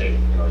by the state.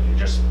 You know, you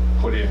just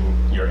put in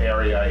your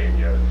area and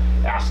you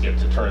ask it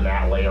to turn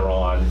that layer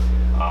on.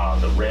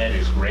 The red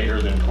is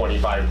greater than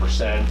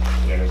 25%,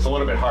 and it's a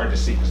little bit hard to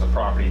see because the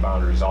property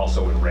boundary is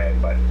also in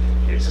red, but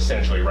it's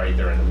essentially right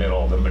there in the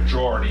middle. The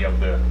majority of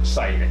the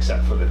site,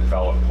 except for the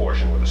developed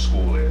portion where the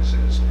school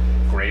is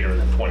greater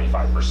than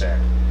 25%.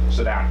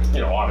 So that,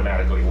 you know,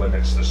 automatically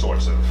limits the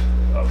sorts of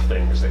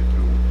things that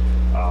you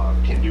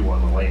can do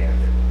on the land.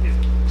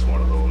 It's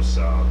one of those those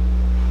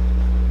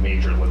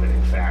major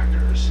limiting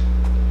factors.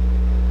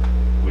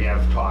 We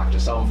have talked to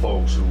some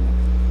folks who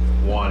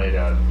wanted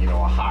a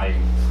high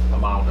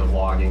amount of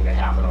logging to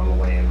happen on the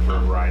land for a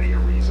variety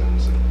of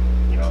reasons, and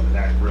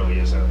that really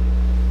is a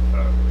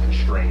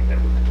constraint that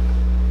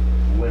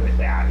would limit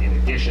that, in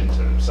addition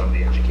to some of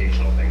the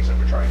educational things that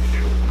we're trying to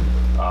do.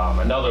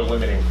 Another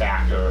limiting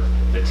factor,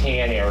 the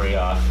tan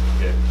area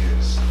that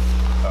is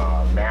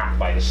mapped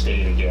by the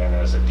state again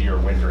as a deer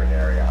wintering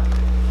area.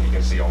 You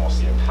can see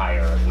almost the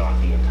entire, if not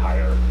the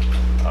entire,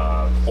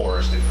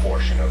 forested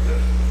portion of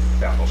the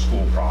Bethel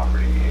school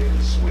property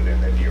is within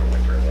the deer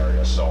wintering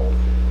area. So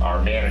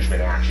our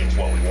management actions,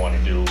 what we want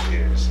to do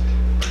is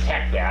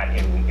protect that.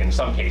 In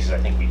some cases, I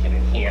think we can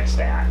enhance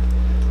that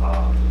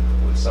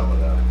with some of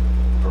the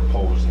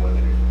proposed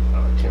limited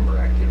timber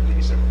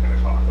activities that we're going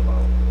to talk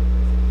about.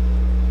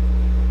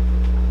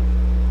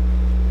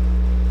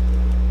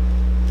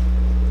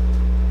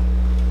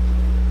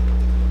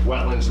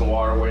 Wetlands and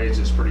waterways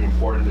is pretty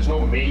important. There's no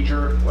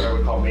major, what I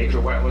would call major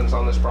wetlands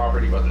on this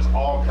property, but there's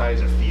all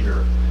kinds of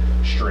feeder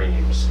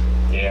streams.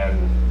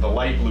 And the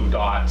light blue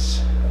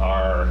dots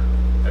are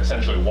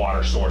essentially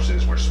water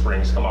sources where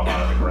springs come up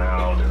out of the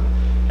ground.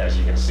 And as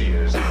you can see,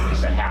 there's at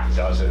least a half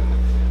dozen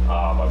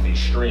of these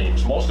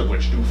streams, most of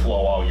which do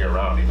flow all year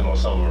round, even though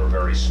some of them are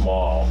very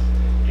small.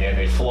 And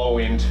they flow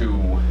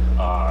into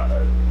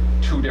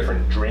two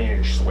different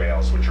drainage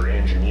swales, which are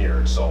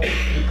engineered. So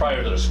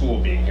prior to the school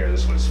being here,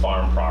 this was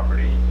farm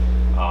property,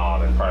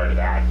 and prior to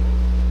that,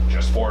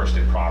 just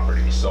forested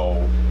property.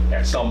 So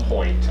at some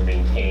point, to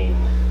maintain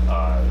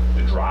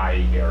the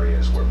dry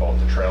areas where both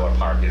the trailer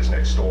park is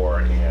next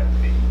door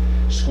and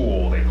the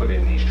school, they put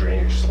in these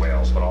drainage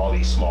swales, but all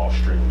these small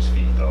streams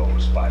feed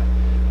those. But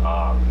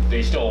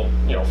they still,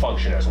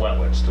 function as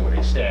wetlands to an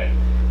extent,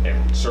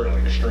 and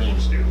certainly the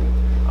streams do.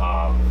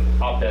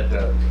 Up at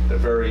the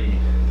very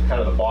kind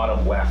of the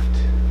bottom left,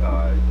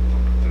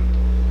 the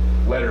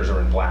letters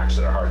are in black,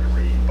 so they're hard to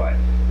read, but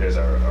there's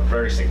a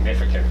very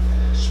significant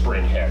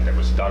spring head that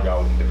was dug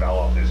out and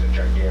developed. There's a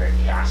gigantic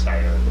cast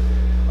iron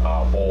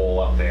bowl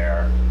up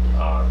there.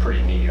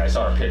 Pretty neat. I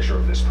saw a picture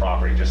of this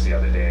property just the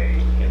other day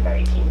in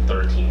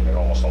 1913, and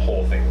almost the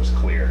whole thing was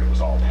cleared. It was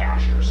all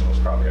pasture, so it was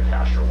probably a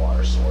pasture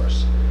water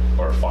source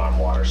or a farm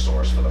water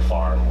source for the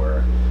farm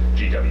where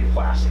GW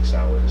Plastics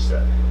now is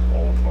that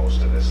owned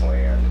most of this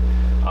land.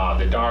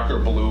 The darker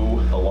blue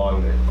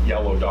along the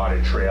yellow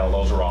dotted trail,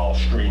 those are all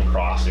stream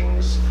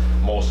crossings,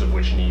 most of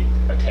which need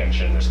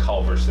attention. There's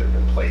culverts that have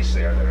been placed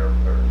there that are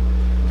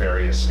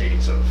various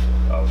states of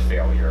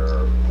failure,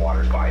 or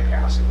water's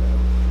bypassing them.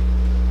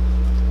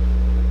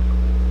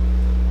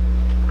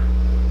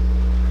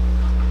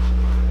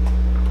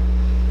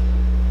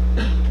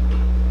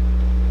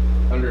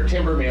 Under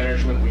timber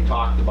management, we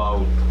talked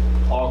about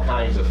all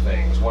kinds of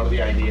things. One of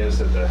the ideas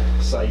that the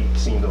site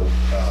seemed to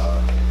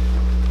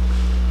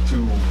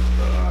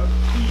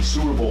be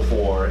suitable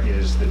for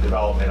is the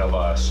development of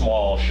a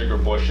small sugar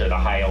bush at a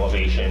high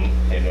elevation,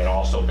 and then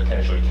also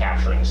potentially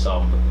capturing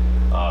some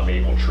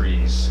maple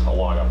trees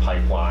along a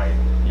pipeline,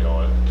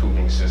 a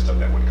tubing system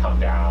that would come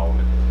down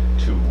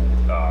to,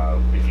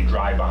 if you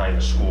drive behind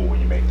the school where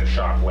you make the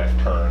sharp left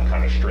turn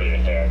kind of straight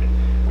ahead,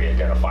 we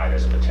identified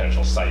as a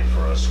potential site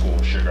for a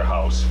school sugar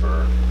house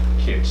for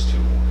kids to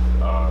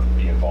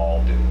be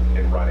involved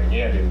in running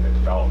and in the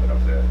development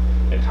of the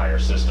entire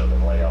system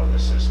and layout of the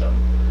system.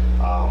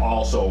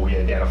 Also, we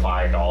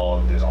identified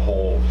there's a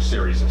whole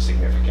series of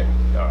significant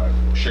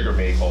sugar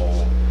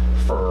maple,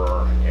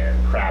 fir,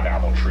 and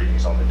crabapple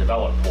trees on the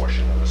developed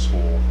portion of the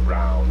school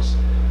grounds.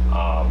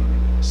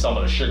 Some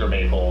of the sugar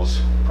maples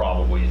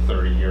probably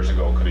 30 years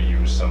ago could have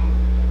used some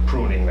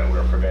pruning that would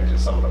have prevented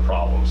some of the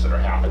problems that are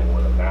happening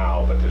with them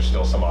now, but there's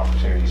still some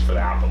opportunities for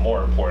that. But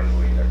more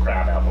importantly, the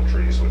crabapple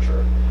trees, which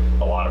are,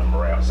 a lot of them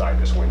are outside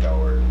this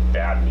window, are in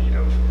bad need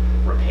of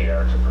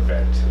repair to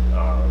prevent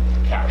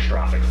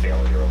catastrophic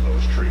failure of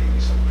those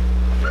trees.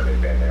 And,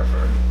 they've been there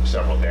for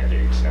several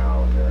decades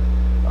now, and they're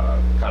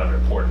kind of an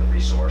important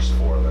resource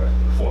for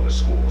the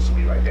school. So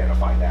we've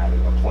identified that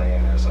in the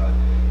plan as an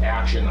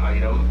action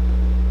item.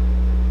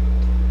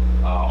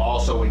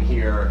 Also in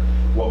here,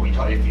 what we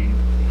talk, if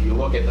you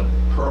look at the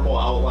purple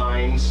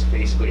outlines,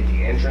 basically at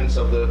the entrance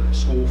of the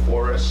school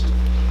forest,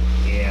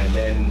 and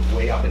then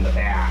way up in the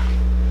back,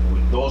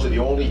 those are the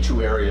only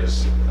two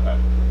areas.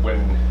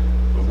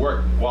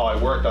 While I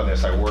worked on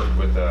this, I worked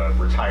with the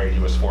retired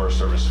U.S. Forest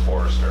Service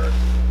forester,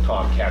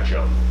 Tom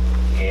Ketchum,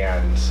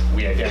 and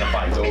we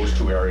identified those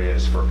two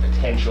areas for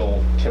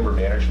potential timber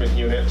management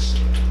units,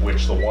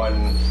 which the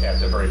one at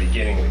the very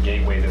beginning, the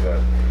gateway to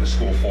the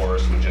school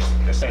forest, would just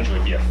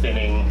essentially be a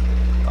thinning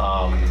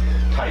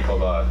type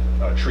of a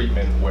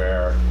treatment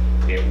where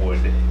it would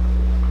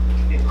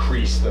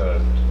increase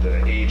the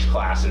age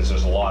classes.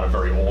 There's a lot of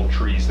very old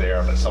trees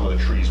there, but some of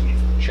the trees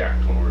we've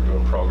checked when we were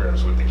doing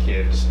programs with the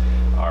kids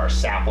are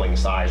sapling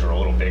size or a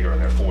little bigger,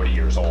 and they're 40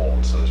 years years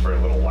old, so there's very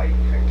little light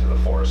getting to the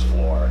forest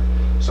floor.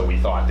 So we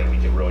thought that we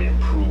could really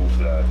improve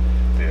the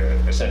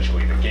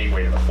essentially the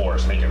gateway to the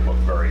forest, make it look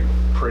very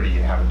pretty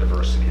and have a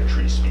diversity of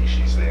tree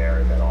species there,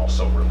 and then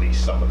also release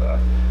some of the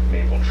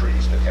maple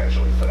trees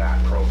potentially for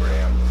that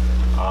program.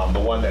 The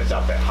one that's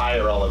up at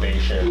higher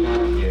elevation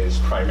is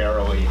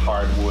primarily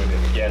hardwood,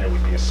 and again, it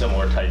would be a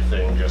similar type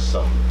thing, just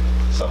some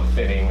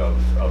thinning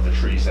of the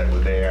trees that were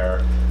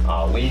there,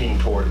 leaning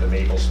toward the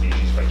maple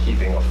species, but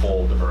keeping a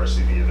full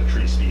diversity of the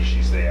tree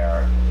species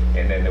there.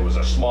 And then there was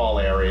a small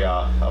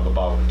area of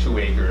about 2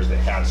 acres that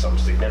had some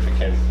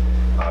significant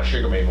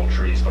sugar maple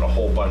trees, but a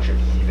whole bunch of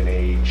even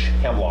age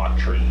hemlock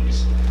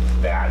trees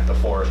that the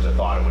forester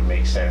thought it would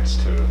make sense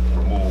to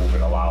remove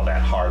and allow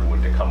that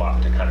hardwood to come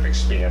up to kind of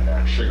expand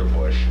that sugar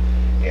bush.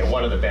 And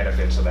one of the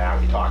benefits of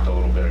that, we talked a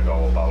little bit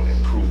ago about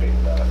improving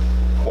the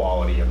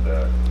quality of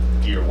the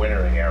deer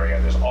wintering area.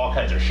 There's all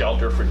kinds of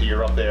shelter for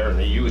deer up there, and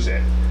they use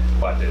it,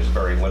 but there's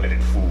very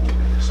limited food.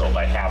 So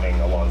by having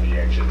along the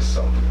edges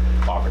some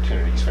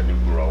opportunities for new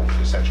growth,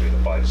 essentially the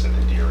buds that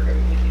the deer are going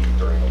to need to eat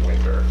during the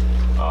winter,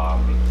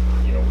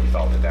 you know, we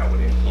felt that that would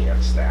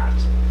enhance that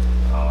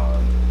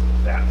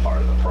that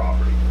part of the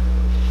property.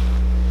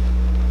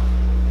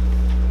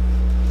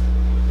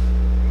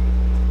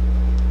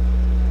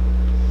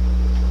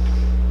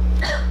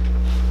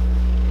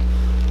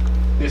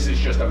 This is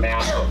just a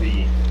map of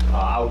the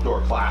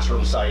outdoor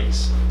classroom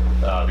sites.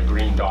 The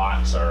green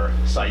dots are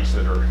sites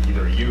that are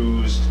either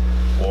used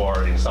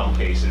or in some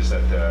cases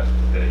that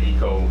the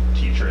eco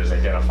teacher has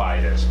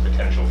identified as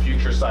potential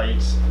future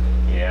sites,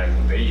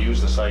 and they use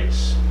the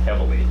sites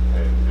heavily.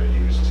 They're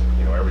used,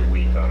 you know, every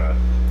week on a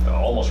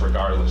almost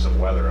regardless of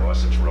weather,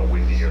 unless it's real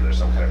windy or there's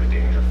some kind of a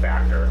danger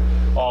factor.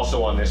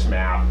 Also on this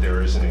map,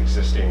 there is an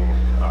existing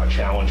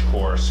challenge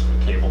course,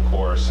 cable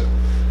course, and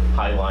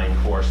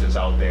highline course that's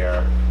out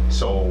there.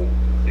 So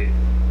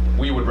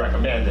we would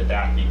recommend that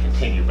that be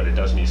continued, but it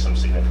does need some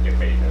significant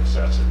maintenance.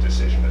 That's a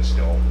decision that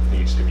still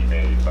needs to be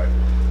made. But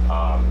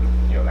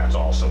you know, that's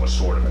also a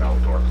sort of an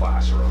outdoor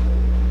classroom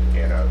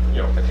and a,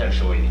 you know,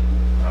 potentially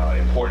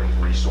important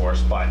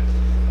resource. But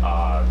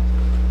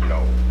you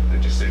know, the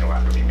decision will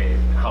have to be made.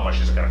 How much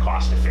is it going to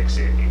cost to fix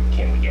it? And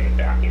can we get it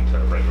back into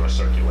regular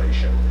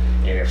circulation?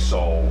 And if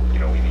so, you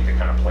know, we need to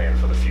kind of plan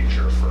for the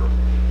future for,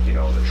 you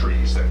know, the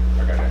trees that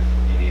are going to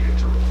be needed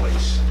to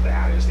replace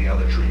that as the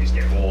other trees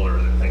get older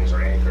that things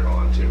are anchored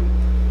onto.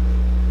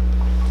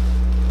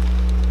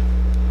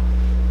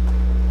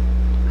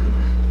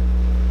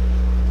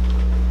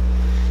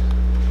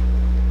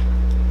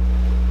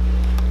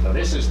 Now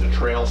this is the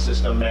trail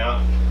system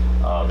map.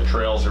 The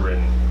trails are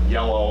in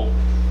yellow,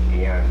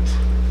 and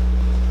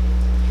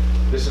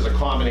this is a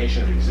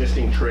combination of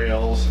existing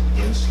trails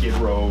and skid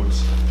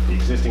roads. The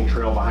existing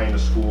trail behind the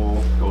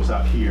school goes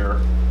up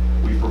here.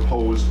 We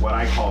proposed what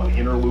I call an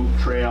inner loop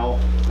trail.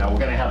 Now we're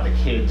going to have the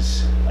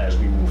kids, as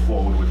we move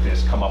forward with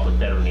this, come up with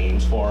better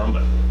names for them,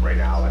 but right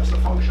now that's the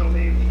functional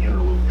name, the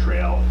inner loop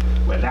trail.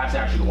 Well, that's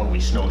actually the one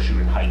we snowshoed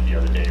and hiked the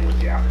other day with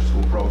the after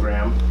school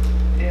program,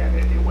 and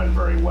it went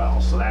very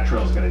well. So that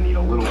trail is going to need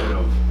a little bit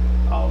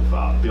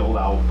of build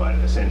out, but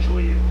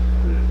essentially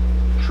the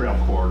trail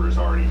corridor is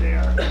already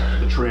there.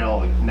 The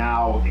trail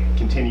now it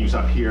continues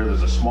up here.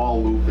 There's a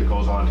small loop that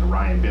goes on to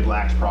Ryan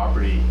Bidlack's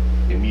property.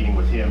 In meeting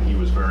with him, he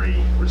was very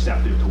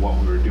receptive to what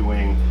we were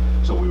doing,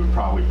 so we would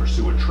probably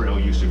pursue a trail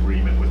use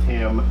agreement with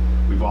him.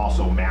 We've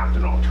also mapped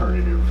an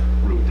alternative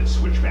route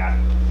that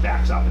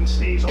backs up and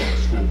stays on the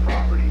school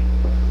property.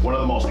 One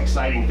of the most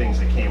exciting things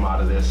that came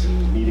out of this,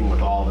 in meeting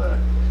with all the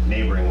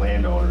neighboring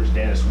landowners,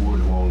 Dennis Wood,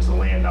 who owns the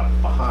land up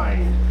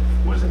behind,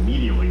 was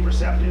immediately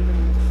receptive,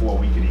 and before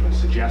we could even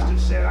suggest it,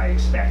 said, I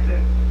expect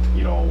that,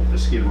 you know, the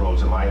skid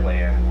roads in my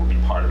land will be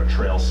part of a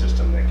trail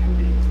system that can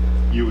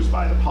be used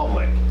by the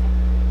public.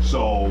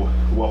 So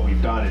what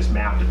we've done is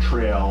mapped a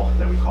trail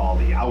that we call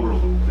the outer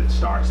loop that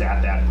starts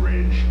at that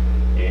bridge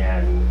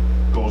and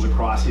goes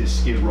across his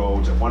skid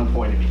roads. At one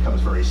point it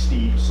becomes very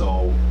steep,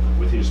 so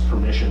with his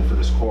permission for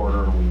this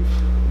corridor,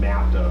 we've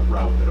mapped a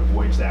route that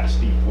avoids that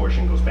steep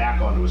portion, goes back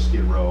onto a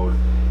skid road,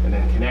 and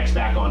then connects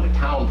back onto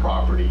town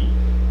property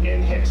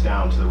and heads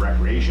down to the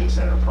recreation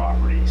center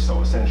property.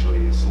 So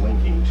essentially it's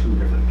linking two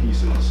different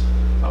pieces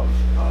of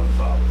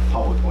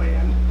public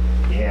land.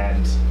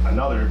 And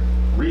another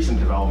recent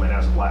development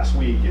as of last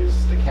week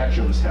is the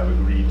Ketchums have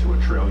agreed to a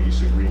trail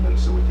use agreement,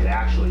 so we could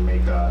actually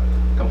make a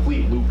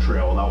complete loop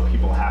trail without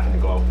people having to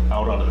go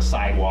out onto the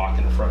sidewalk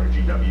in front of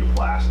GW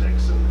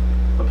Plastics and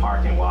the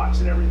parking lots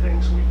and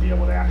everything. So we'd be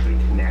able to actually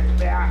connect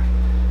back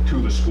to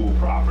the school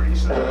property.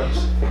 So that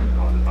was,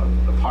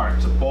 on the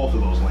parts of both of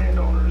those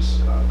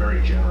landowners,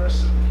 very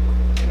generous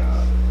and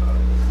a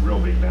real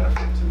big benefit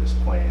to this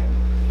plan.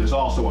 There's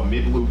also a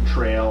mid-loop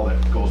trail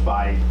that goes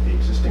by the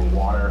existing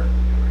water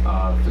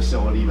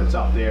facility that's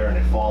up there, and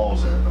it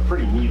follows a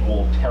pretty neat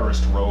old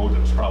terraced road that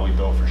was probably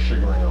built for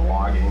sugaring or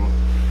logging.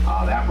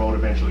 That road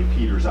eventually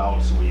peters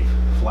out, so we've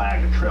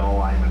flagged a trail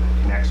alignment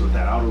that connects with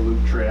that outer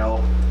loop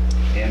trail.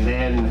 And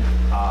then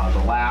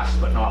the last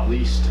but not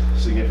least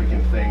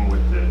significant thing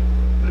with the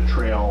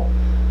trail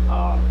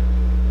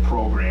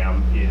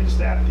program is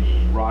that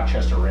the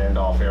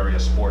Rochester-Randolph Area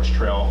Sports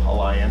Trail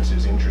Alliance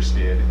is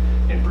interested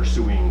in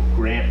pursuing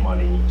grant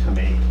money to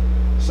make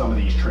some of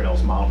these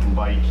trails mountain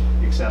bike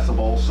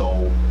accessible.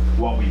 So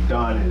what we've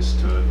done is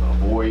to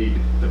avoid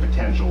the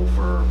potential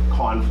for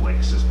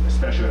conflicts,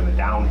 especially on the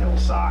downhill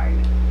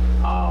side,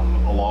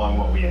 along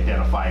what we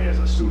identified as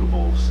a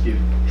suitable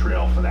skid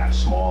trail for that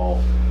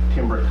small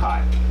timber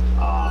cut.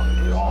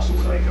 It also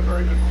would make a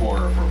very good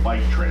corridor for a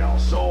bike trail.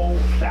 So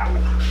that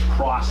would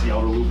cross the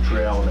outer loop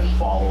trail and then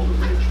follow the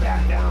ridge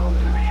back down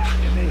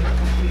and make a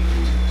complete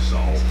loop. So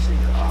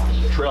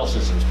trail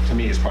systems, to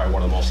me, is probably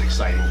one of the most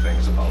exciting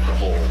things about the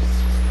whole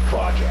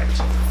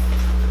project.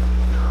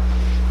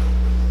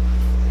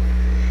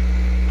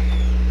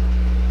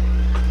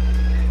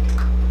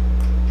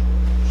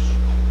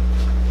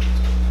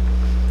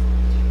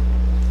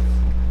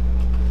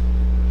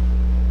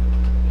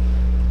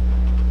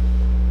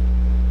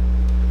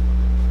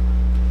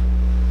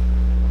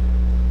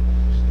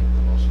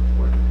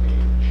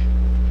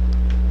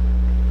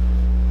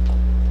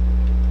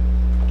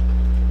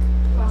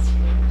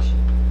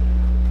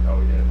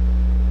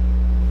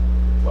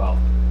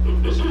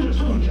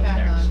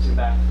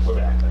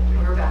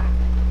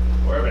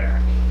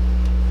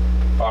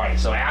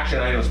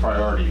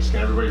 Priorities.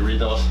 Can everybody read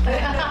those?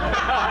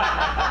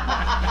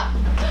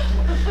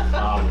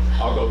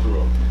 I'll go through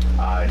them.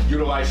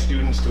 Utilize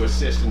students to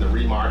assist in the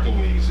remarking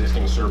of the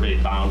existing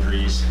surveyed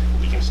boundaries.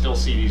 We can still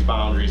see these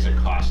boundaries. It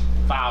costs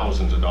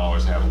thousands of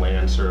dollars to have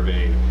land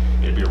surveyed.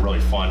 It'd be a really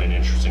fun and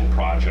interesting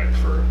project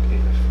for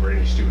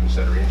any students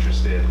that are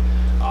interested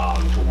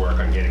to work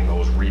on getting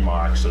those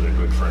remarked so they're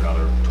good for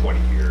another 20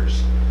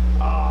 years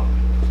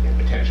and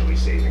potentially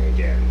saving,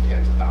 again,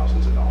 tens of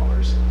thousands of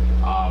dollars.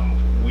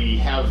 We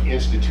have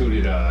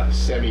instituted a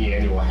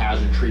semi-annual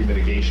hazard tree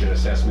mitigation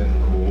assessment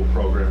and removal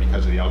program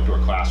because of the outdoor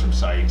classroom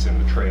sites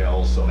and the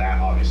trails. So that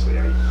obviously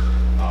I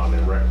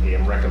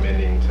am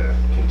recommending to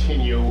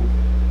continue.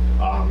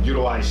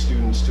 Utilize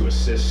students to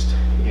assist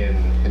in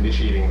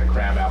initiating the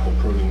crabapple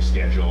pruning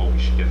schedule. We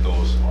should get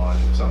those on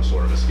some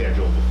sort of a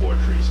schedule before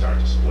trees start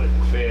to split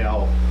and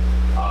fail.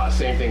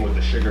 Same thing with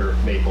the sugar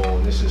maple,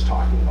 and this is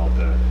talking about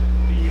the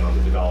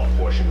developed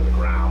portion of the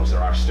grounds. There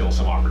are still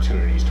some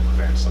opportunities to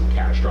prevent some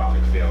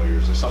catastrophic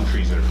failures. There's some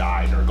trees that have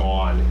died and are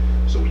gone,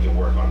 so we can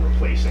work on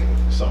replacing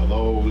some of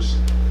those.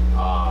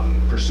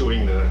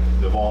 Pursuing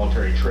the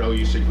voluntary trail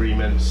use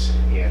agreements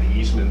and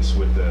easements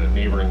with the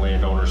neighboring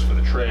landowners for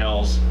the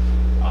trails.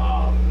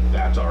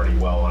 That's already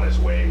well on its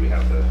way. We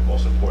have the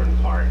most important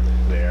part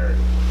there,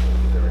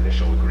 their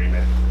initial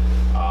agreement.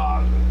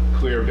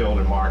 Clear, build,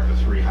 and mark the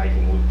 3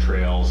 hiking loop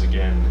trails,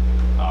 again,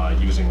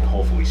 using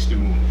hopefully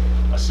student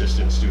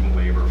assistance, student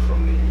labor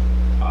from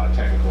the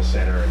technical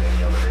center and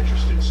any other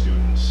interested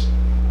students.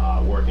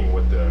 Working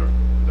with the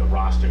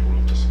roster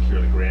group to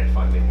secure the grant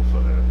funding for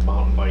the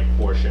mountain bike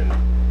portion.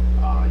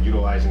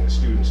 Utilizing the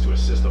students to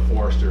assist the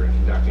forester in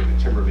conducting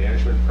the timber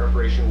management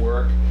preparation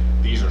work.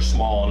 These are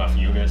small enough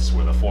units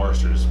where the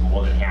forester is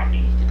more than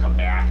happy to come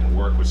back and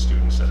work with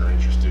students that are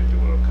interested, do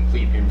a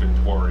complete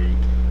inventory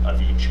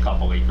of each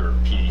couple acre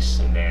piece,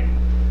 and then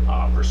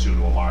pursue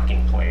a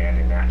marking plan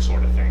and that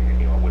sort of thing.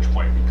 And, at which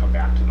point we come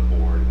back to the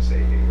board and say,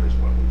 hey, here's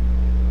what we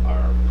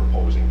are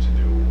proposing to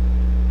do.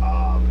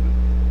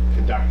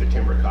 Conduct the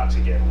timber cuts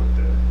again with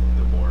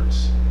the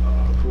board's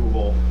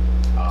approval.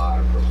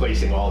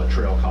 Replacing all the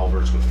trail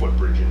culverts with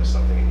footbridges,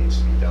 something that needs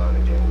to be done,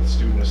 again, with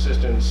student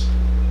assistance.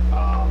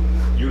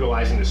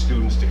 Utilizing the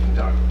students to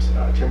conduct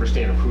timber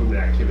stand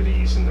improvement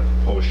activities in the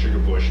proposed sugar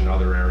bush and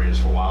other areas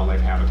for wildlife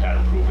habitat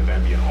improvement.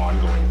 That'd be an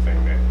ongoing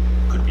thing that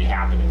could be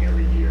happening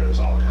every year. There's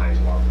all kinds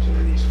of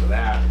opportunities for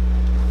that.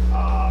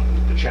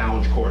 The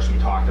challenge course we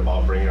talked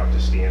about, bring it up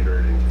to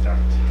standard and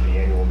conduct the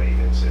annual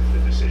maintenance if the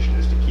decision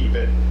is to keep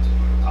it.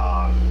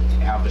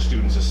 Have the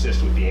students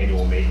assist with the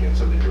annual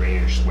maintenance of the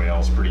drainage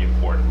swales, pretty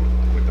important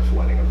with the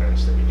flooding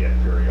events that we get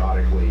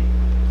periodically.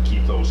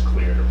 Keep those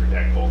clear to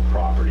protect both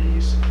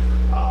properties.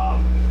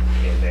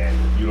 And then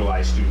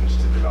utilize students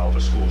to develop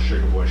a school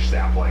sugar bush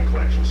sapline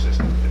collection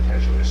system,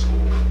 potentially a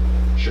school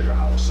sugar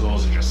house. So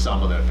those are just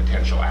some of the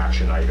potential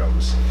action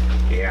items.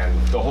 And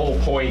the whole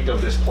point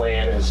of this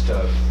plan is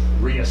to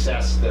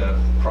reassess the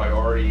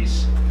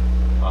priorities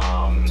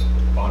on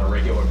a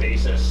regular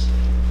basis.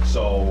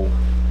 So,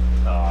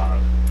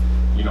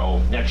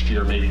 next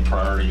year maybe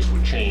priorities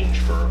would change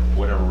for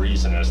whatever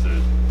reason as the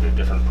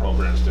different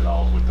programs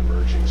develop with the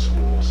merging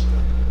schools.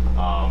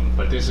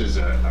 But this is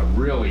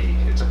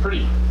it's a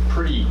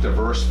pretty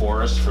diverse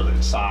forest for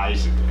the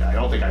size. I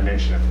don't think I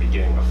mentioned at the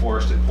beginning, the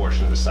forested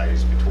portion of the site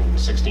is between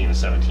 16 and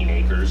 17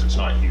 acres. It's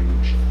not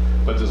huge,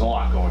 but there's a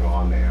lot going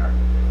on there.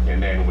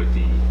 And then with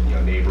the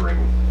neighboring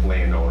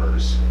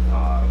landowners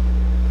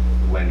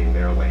lending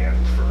their land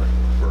for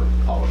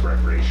public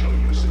recreational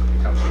use, it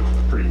becomes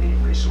a pretty neat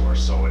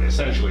resource. So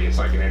essentially it's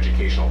like an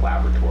educational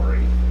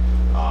laboratory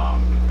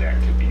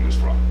that could be used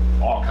for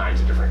all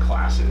kinds of different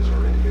classes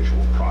or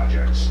individual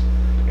projects.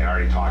 And I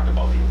already talked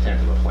about the intent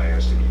of the plan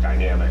is to be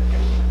dynamic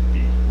and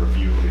be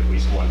reviewed at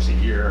least once a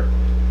year.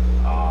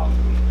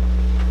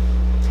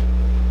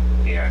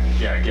 And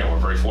yeah, again, we're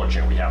very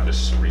fortunate we have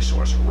this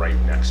resource right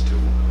next to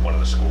one of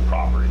the school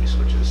properties,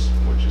 which is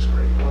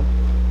great.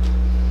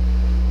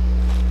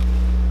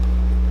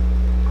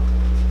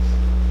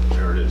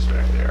 There it is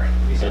back there.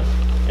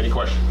 Any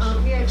questions?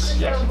 Yeah,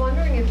 Chris, I was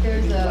wondering if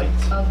there's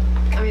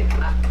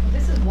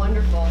this is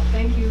wonderful.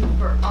 Thank you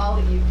for all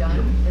that you've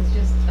done. It's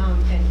just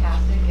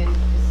fantastic, and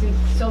it seems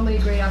so many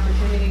great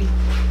opportunities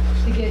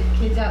to get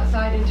kids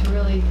outside and to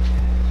really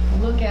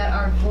look at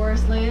our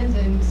forest lands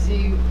and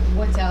see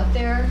what's out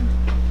there.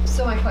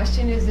 So my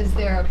question is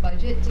there a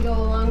budget to go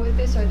along with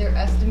this? Are there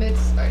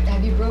estimates?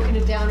 Have you broken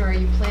it down, or are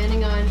you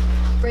planning on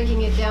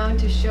breaking it down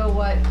to show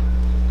what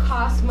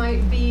costs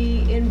might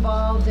be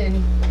involved?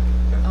 And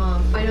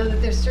I know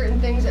that there's certain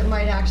things that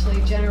might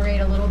actually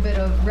generate a little bit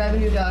of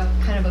revenue to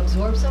kind of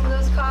absorb some of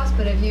those costs,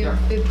 but have you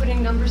been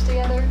putting numbers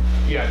together?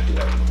 Yeah,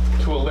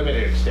 to a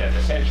limited extent.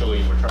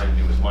 Essentially, we're trying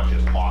to do as much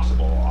as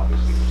possible,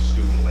 obviously, with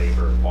student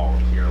labor,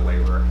 volunteer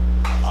labor,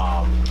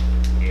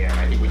 and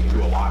I think we can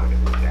do a lot of it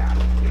with that,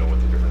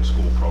 with the different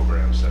school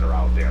programs that are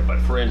out there. But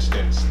for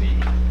instance,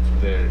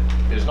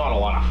 there's not a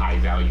lot of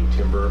high-value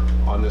timber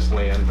on this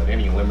land, but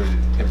any limited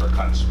timber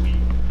cuts we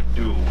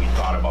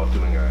thought about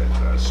doing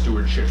a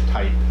stewardship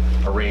type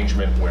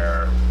arrangement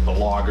where the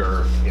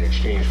logger, in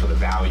exchange for the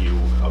value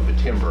of the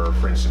timber,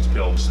 for instance,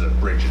 builds the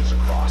bridges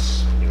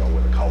across,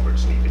 where the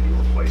culverts need to be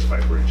replaced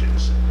by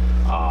bridges,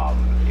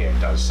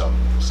 and does some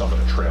of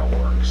the trail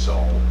work. So,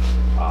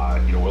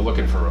 we're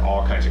looking for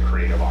all kinds of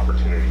creative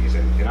opportunities,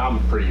 and I'm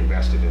pretty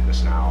invested in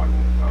this now, and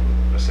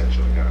I'm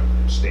essentially going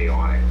to stay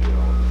on it, and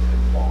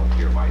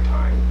volunteer my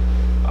time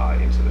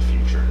into the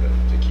future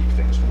to keep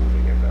things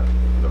moving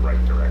in the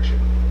right direction.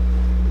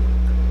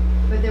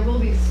 But there will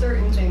be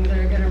certain things that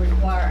are going to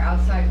require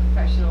outside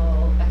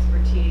professional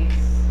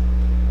expertise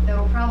that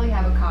will probably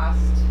have a cost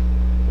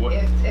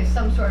if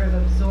some sort of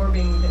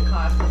absorbing the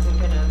cost isn't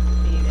going to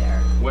be there.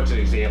 What's an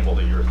example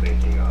that you're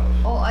thinking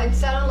of? Oh, it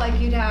sounded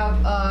like you'd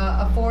have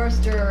a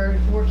forester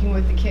working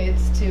with the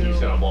kids to... He's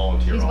going to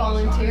volunteer. He's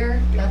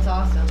volunteer? Yeah. That's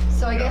awesome.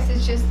 So I guess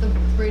it's just the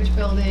bridge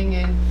building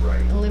and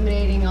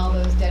eliminating all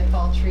those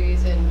deadfall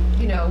trees and,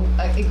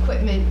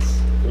 equipment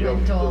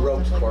rental, the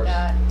ropes stuff like course.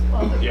 That.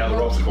 Well, the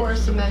ropes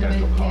course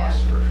amendment,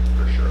 cost for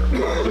sure.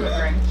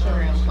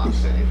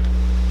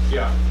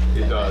 Yeah,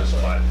 it does,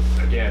 but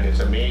again, it's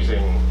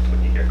amazing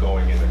when you get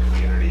going in the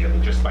community. I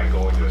mean, just by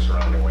going to the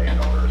surrounding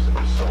landowners, and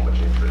there's so much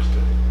interest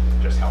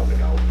in just helping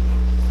out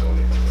and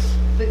donating.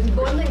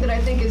 But one thing that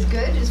I think is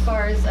good as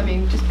far as,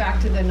 just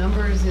back to the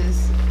numbers,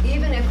 is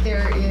even if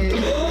there is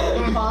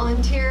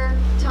volunteer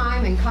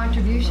time and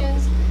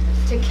contributions,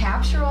 to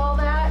capture all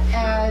that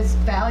as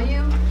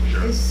value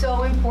is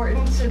so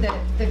important so that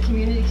the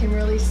community can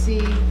really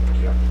see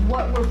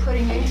what we're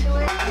putting into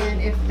it,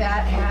 and if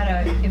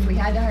we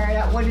had to hire it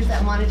out, what is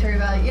that monetary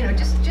value?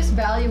 Just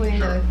valuing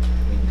the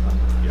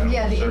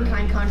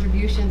in-kind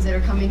contributions that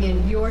are coming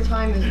in. Your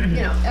time is,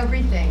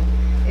 everything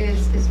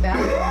is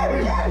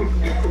valuable.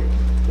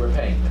 We're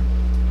paying them.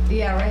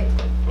 Yeah, right.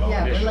 Well,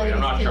 initially,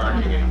 I'm not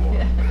charging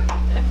anymore.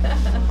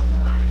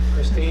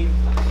 Christine?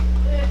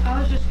 I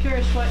was just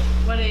curious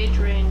what age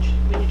range,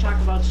 when you talk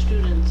about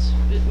students,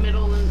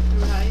 middle and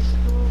through high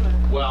school? Or?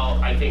 Well,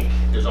 I think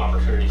there's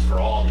opportunities for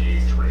all the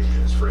age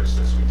ranges. For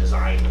instance, we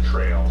designed the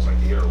trails, like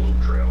the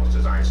Interloop Trail is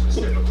designed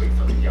specifically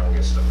for the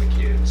youngest of the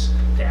kids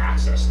to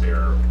access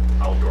their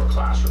outdoor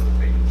classroom that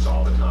they use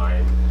all the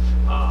time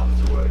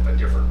through a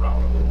different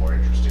route, a little more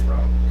interesting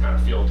route. Kind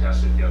of field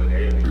tested the other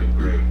day and they did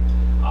great.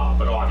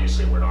 But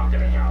obviously we're not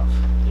going to have,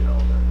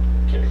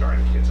 the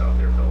kindergarten kids out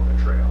there building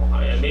a trail.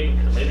 And maybe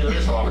there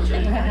is some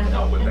opportunity to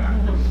help with that.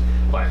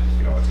 But,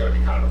 it's got to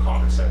be kind of a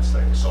common sense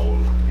thing. So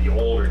the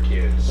older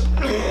kids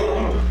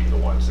would be the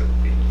ones that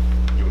would be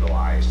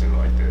utilized, and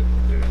like the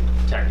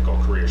technical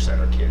career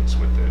center kids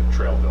with the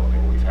trail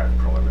building. We've had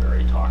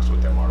preliminary talks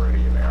with them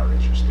already, and they are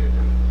interested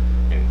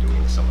in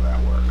doing some of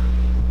that work.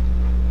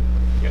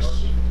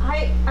 Yes?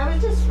 I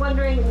was just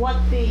wondering what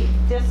the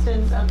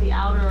distance of the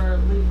outer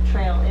loop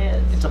trail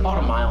is. It's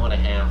about a mile and a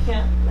half.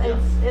 Yeah,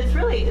 it's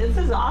really, this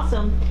is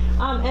awesome.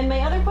 And my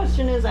other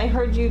question is, I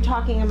heard you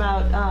talking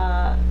about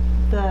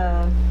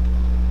the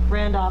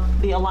Randolph,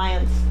 the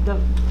Alliance,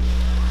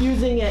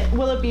 using it.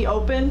 Will it be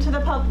open to the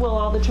public? Will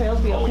all the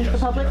trails be open to the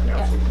public? Yeah,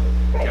 absolutely.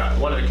 Yeah,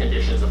 one of the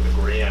conditions of the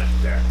grant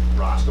that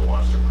Roscoe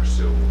wants to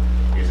pursue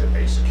is that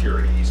they secure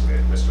an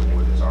easement. Mr.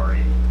 Wood has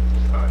already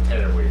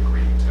tentatively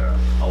agreed to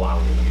allow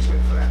an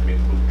easement for that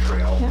mid-loop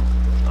trail. Yeah.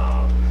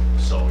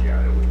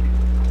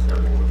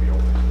 Everything would be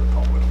open to the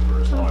public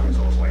for as long as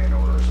those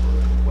landowners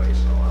were in place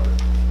and allowed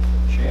it.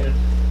 Shannon?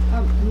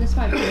 And this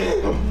might be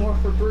more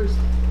for Bruce.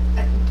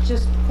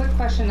 Just quick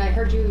question. I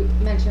heard you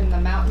mention the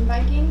mountain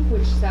biking,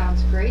 which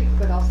sounds great,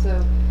 but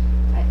also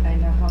I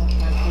know how my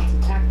kids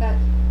attack that.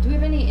 Do we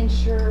have any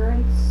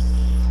insurance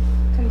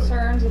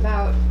concerns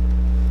about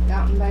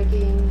mountain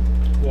biking?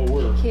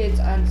 Well, kids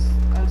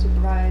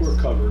unsupervised?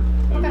 We're covered.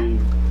 Okay.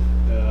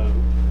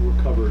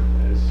 We're covered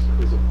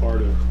as a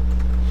part of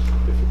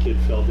if a kid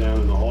fell down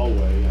in the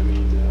hallway.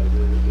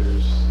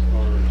 There's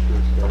our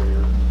insurance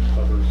carrier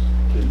covers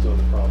kids on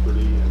the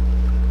property, and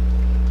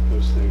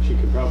those things. You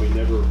can probably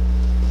never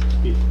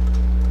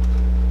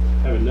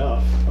have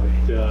enough, but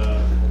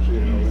you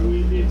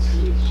know,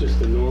 it's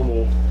just a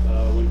normal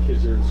when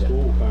kids are in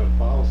school kind of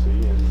policy,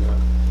 and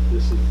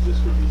this would be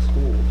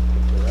school if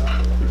they're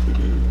out there.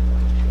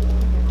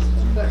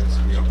 But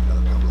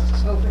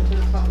open to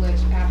the public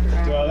after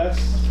hours. Well,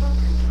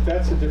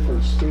 that's a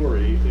different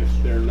story if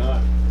they're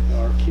not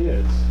our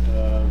kids.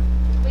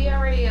 We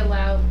already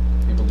allow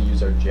People to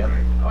use our gym.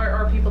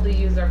 or people to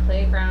use our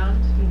playground.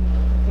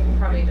 I think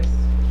probably just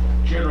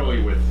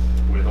Generally with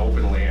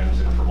open lands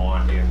in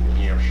Vermont and New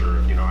Hampshire,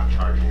 if you're not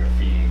charging a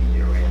fee,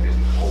 you know, and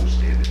isn't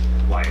posted,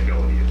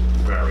 liability is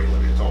very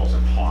limited. It's almost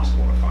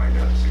impossible to find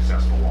a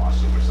successful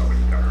lawsuit where somebody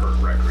got hurt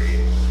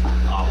recreating.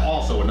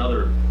 Also,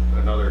 another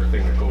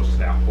thing that goes to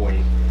that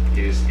point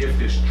is if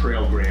this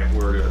trail grant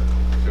were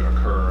to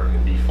occur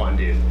and be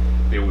funded,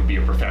 there would be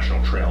a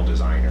professional trail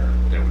designer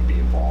that would be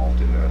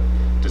involved in the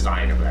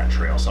design of that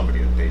trail, somebody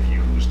that they've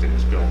used and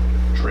has built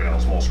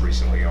trails most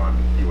recently on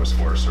U.S.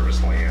 Forest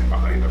Service land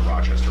behind the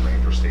Rochester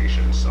Ranger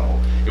Station. So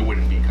it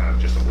wouldn't be kind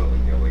of just a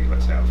willy-nilly,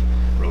 let's have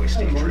really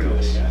steep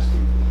trails.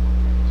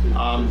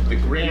 The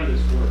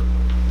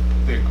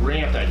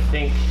grant, I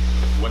think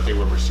what they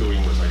were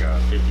pursuing was like a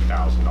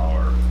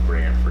 $50,000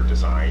 grant for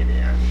design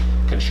and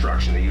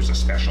construction. They use a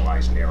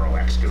specialized narrow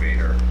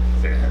excavator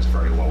that has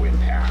very low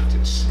impact.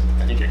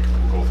 I think it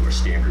can go through a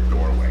standard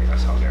doorway.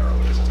 That's how narrow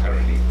it is. It's kind of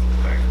a neat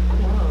thing.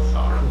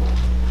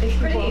 It's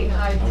pretty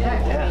high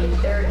tech. I mean,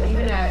 they're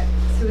even at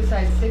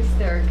Suicide 6.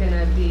 They're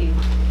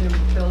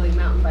building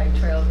mountain bike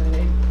trails, and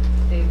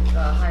they've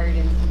hired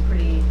in some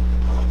pretty,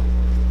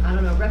 I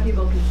don't know,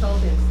 reputable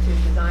consultants to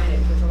design it.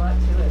 There's a lot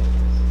to it.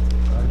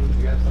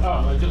 I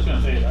was just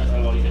gonna say, I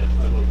like it.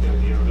 I like the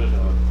idea of it. I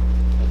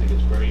think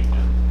it's great,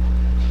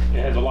 and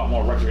it has a lot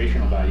more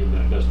recreational value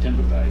than it does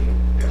timber value.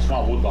 A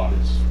small wood lot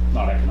is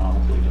not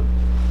economically to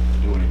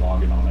do any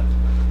logging on it.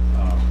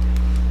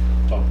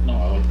 So no,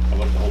 I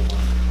like the whole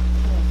plan.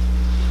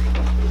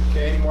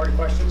 Okay, any more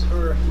questions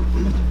for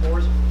Mr.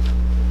 Forrest?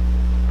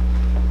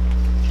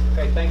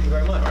 Okay, thank you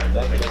very much.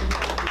 Thank you.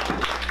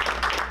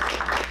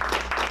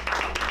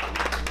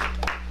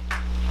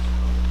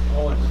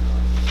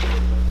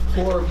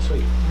 For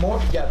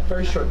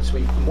very short and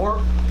sweet.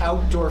 More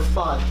outdoor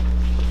fun.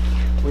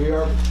 We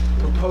are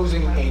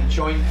proposing a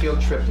joint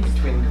field trip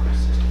between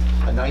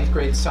a 9th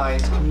grade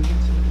science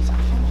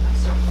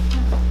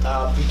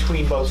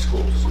between both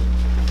schools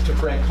to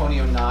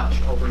Franconia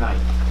Notch overnight,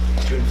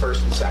 June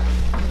 1st and 2nd.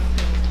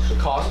 The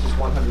cost is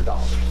 $100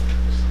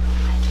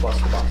 plus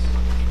the bus.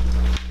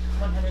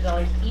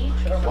 $100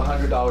 each or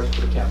 $100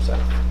 for the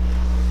campsite.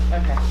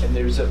 Okay. And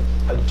there's a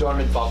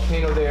dormant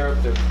volcano there.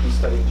 We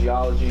study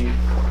geology,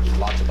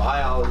 lots of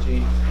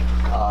biology.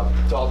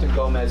 Dalton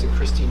Gomez and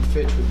Christine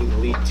Fitch would be the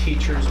lead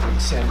teachers.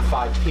 We'd send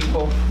 5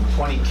 people,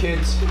 20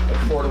 kids, a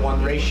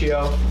 4-to-1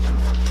 ratio,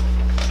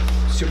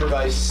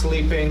 supervised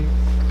sleeping,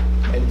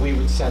 and we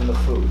would send the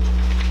food.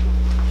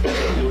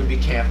 We would be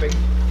camping,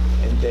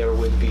 and there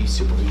would be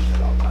supervision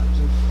at all times.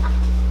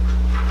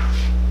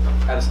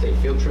 Out-of-state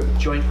field trip,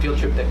 joint field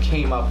trip that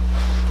came up,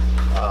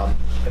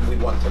 and we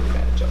want to take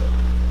advantage of it.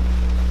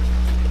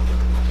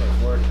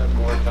 Okay,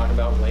 more talk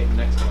about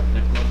next month,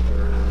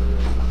 or?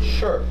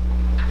 Sure.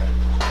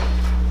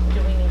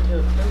 do we need to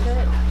approve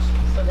it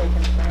so they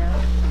can plan?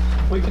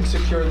 We can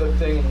secure the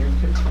thing and you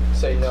can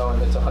say no,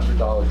 and it's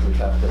 $100 we'd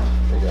have to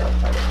figure out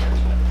how to manage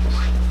it.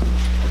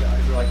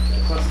 I'd like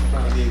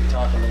to maybe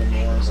talk a little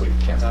more, so we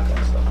can't talk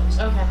about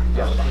stuff. Okay.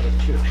 Yeah.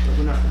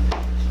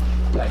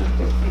 Thank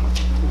you.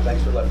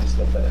 Thanks for letting me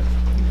slip that in.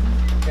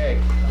 Okay.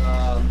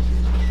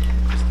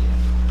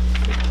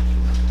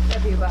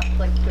 That'd be about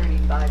like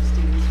 35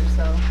 students or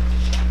so.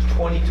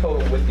 20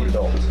 total with the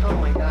adults. Oh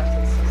my gosh,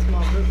 that's a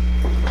small group.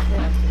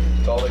 Yeah.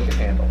 It's all they can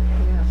handle.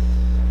 Yeah.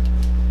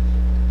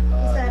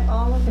 Is that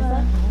all of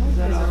that?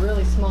 There's a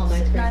really small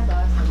ninth grade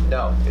class.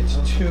 No, it's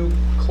 2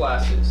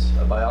 classes,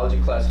 a biology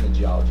class and a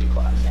geology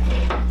class.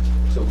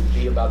 So it would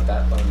be about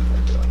that learning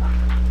we're doing.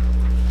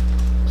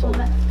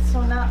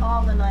 So not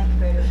all the ninth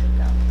graders would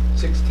go?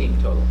 16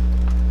 total.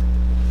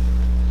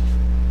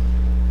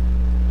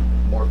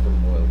 More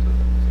from Royalton.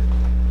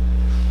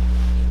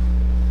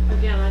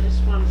 Again, I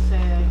just want to say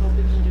I hope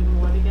we can do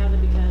more together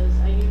because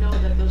you know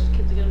that those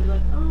kids are going to be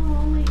like, oh,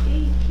 only 8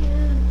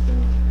 kids.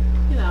 And,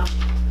 you know,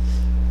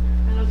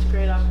 I know it's a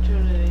great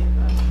opportunity,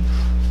 but.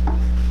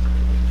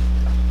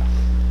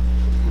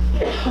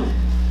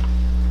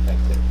 Thank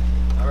you.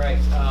 All right,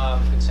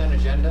 consent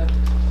agenda.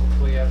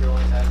 Hopefully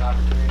everyone's had an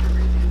opportunity to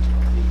read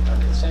the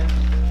consent.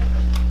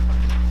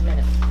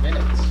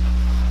 Minutes. I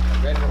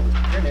read what was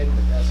printed,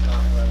 but that's not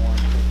what I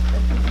wanted to do.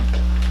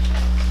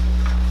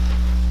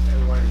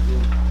 Everyone who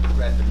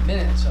read the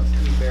minutes of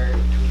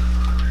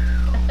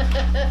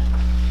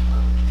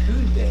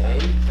Tuesday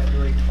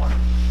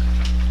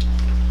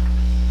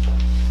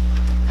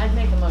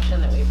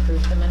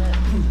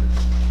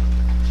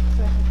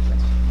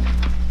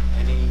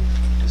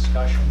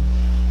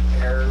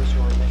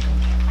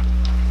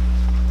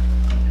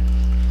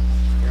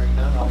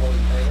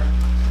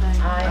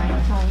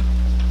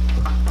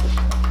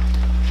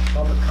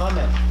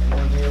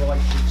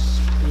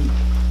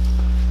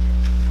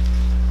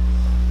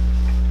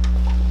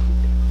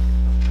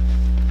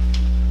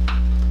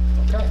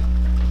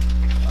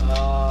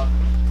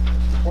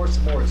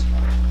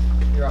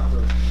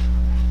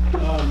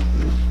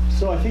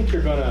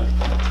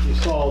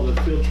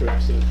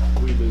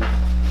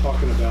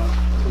talking about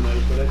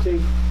tonight, but I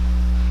think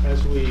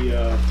as we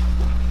are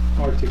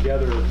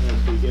together,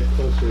 as we get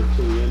closer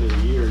to the end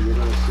of the year, you're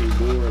going to see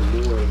more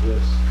and more of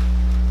this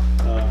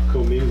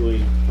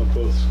commingling of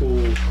both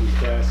schools and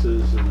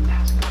classes and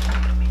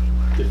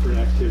different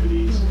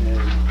activities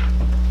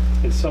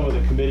and some of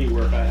the committee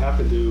work. I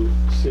happened to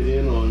sit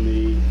in on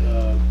the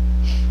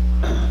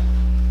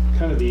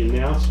kind of the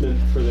announcement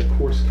for the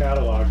course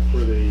catalog for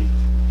the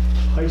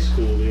high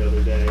school the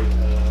other day,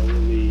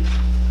 when the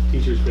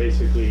teachers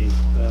basically,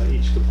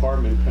 each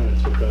department kind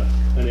of took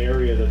an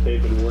area that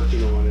they've been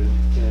working on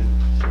and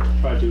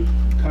tried to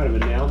kind of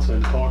announce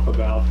and talk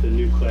about the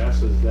new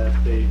classes that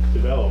they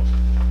developed.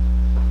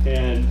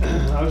 And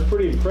I was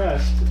pretty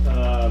impressed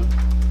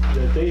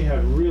that they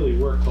have really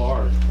worked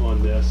hard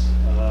on this.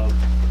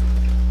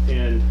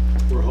 And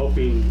we're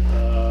hoping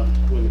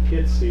when the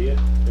kids see it,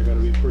 they're going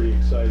to be pretty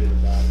excited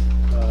about it.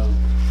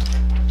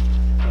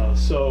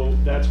 So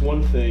that's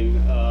one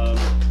thing.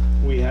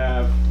 We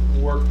have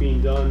work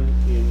being done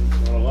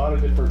on a lot of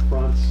different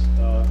fronts.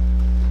 I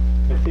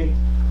think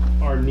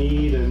our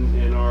need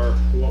and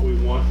what we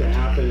want to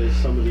happen is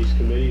some of these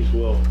committees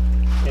will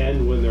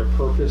end when their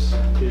purpose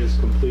is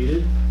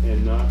completed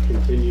and not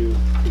continue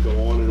to go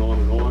on and on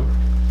and on.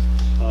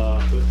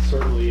 But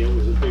certainly it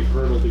was a big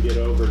hurdle to get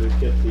over to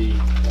get the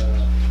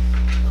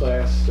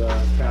class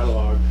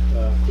catalog,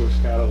 course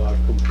catalog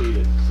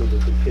completed so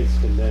that the kids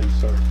can then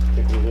start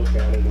taking a look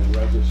at it and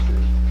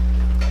registering.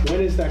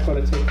 When is that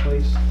going to take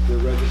place, the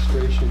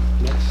registration?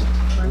 Next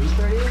March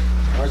 30th?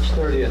 March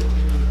 30th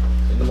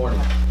in the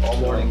morning, all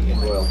morning in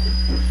Royalton.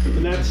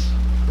 And that's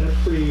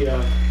pretty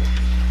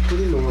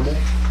normal that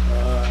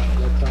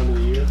time of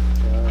the year.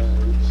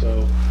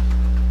 So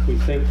we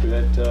think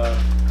that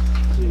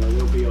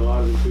there'll be a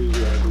lot of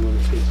enthusiasm when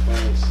the kids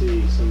finally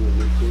see some of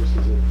the new courses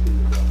that have been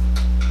developed.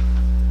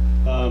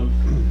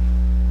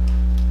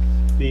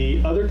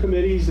 The other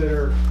committees that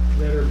are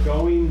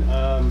going,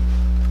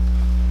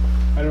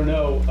 I don't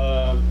know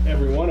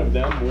every one of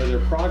them where their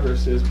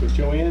progress is, but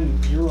Joanne,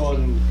 you're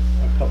on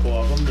a couple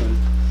of them. And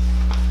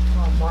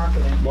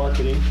marketing.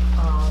 Marketing.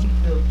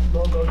 The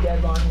logo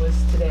deadline was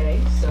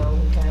today, so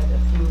we had a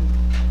few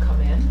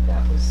come in.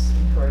 That was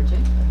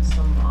encouraging, and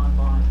some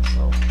online.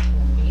 So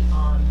we'll meet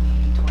on the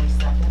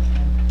 22nd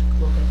and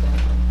look at them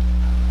and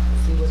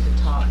see what the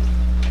top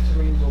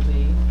 3 will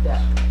be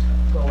that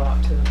go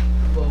out to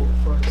vote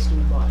for the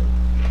student body.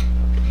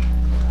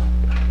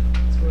 And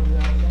that's where we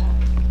are with that.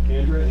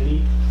 Andrea, I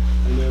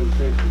know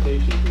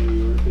transportation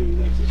committee or anything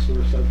that's a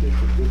sore subject.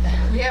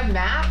 We have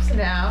maps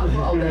now.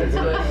 Oh, that's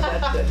good.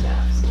 That's good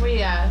maps.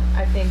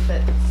 I think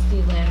that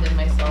Steve Land and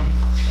myself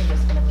are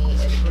just going to meet.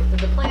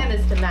 The plan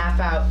is to map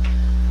out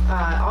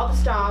all the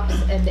stops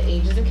and the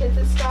ages of kids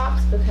at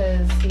stops,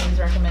 because Steve is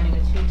recommending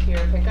a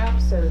 2-tier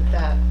pickup, so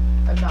that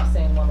I'm not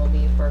saying one will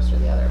be first or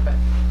the other, but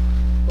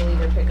we'll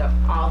either pick up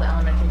all the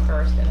elementary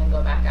first and then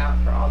go back out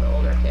for all the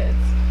older kids,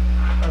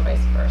 or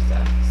vice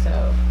versa.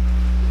 So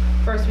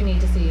first we need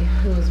to see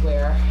who is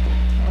where,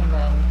 and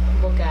then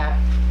look at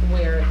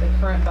where the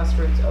current bus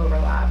routes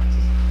overlap to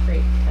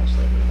create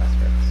potentially new bus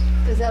routes.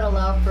 Does that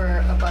allow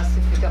for a bus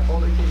to pick up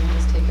older kids and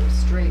just take them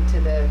straight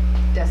to the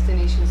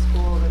destination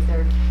school that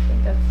they're? I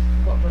think that's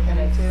what we're going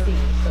to see,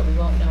 but we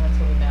won't know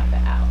until we map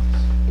it out.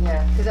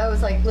 Yeah, because I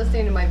was like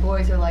listening to my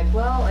boys. They're like,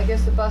 well, I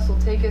guess the bus will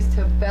take us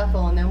to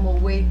Bethel, and then we'll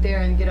wait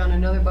there and get on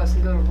another bus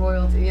and go to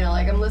Royalton. You know,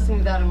 like I'm listening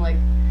to that. I'm like,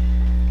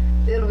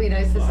 it'll be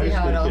nice to see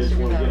how it all figures out. High school kids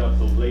want to get up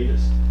the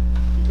latest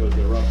because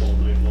they're up all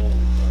night long.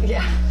 Right?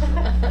 Yeah.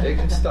 They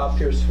can stop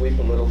here, sweep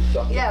a little,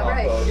 dump the yeah,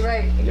 right, compost,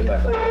 right. and get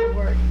back. Put it to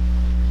work.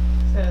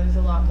 So there's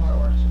a lot more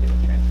work to do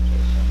with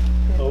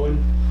transportation.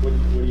 Owen, what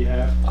do you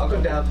have? I'll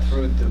go down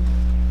through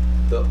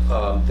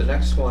the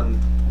next one.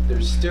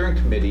 There's steering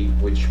committee,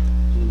 which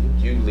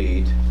you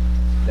lead.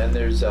 Then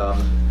there's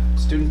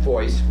student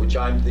voice, which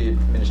I'm the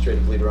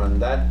administrative leader on.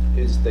 That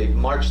is the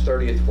March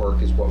 30th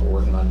work is what we're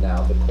working on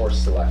now, the course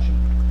selection.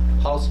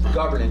 House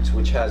governance,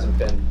 which hasn't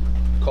been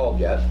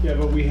called yet. Yeah,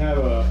 but we have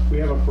a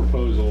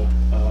proposal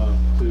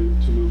to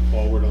move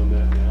forward on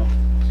that now.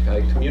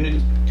 Okay,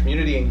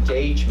 community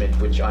engagement,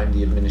 which I'm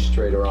the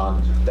administrator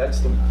on. That's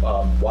the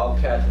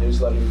Wildcat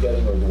newsletter you're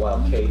getting, or the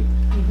Wildcat,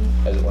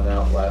 as it went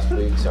out last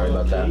week. Sorry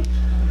about that.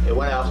 It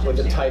went out with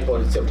a typo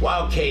and it said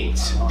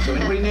Wildcates. So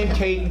anybody named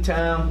Kate in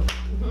town,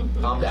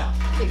 calm down.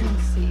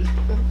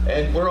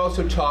 And we're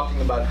also talking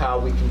about how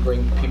we can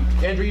bring people.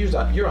 Andrew,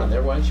 you're on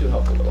there. Why don't you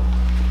help a little?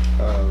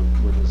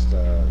 We're just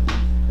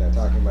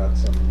talking about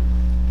some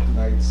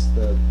nights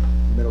the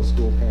middle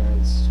school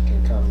parents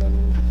can come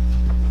and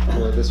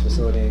tour this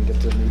facility and get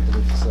to meet the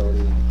new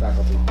facility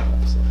faculty.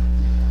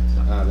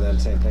 And then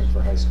same thing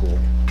for high school.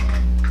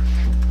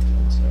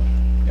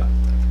 Yeah.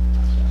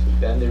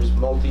 Then there's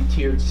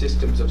multi-tiered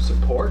systems of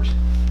support.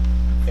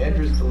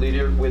 Andrew's the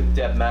leader with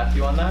Deb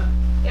Matthew on that.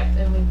 Yep,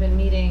 and we've been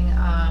meeting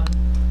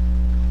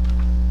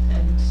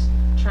and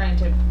trying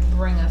to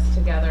bring us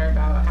together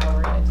about how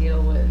we're going to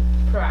deal with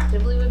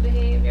proactively with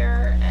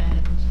behavior and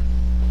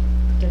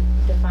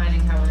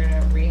defining how we're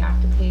going to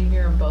react to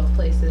behavior in both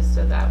places,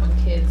 so that when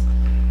kids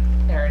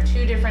they're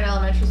 2 different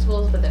elementary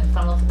schools, but then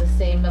funneled to the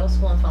same middle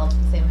school and funneled to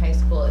the same high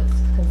school. It's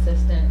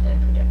consistent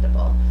and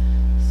predictable.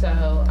 So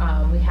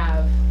we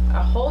have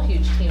a whole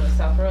huge team of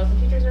South Royalton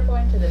teachers are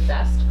going to the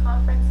BEST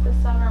conference this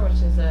summer,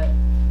 which is a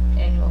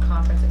annual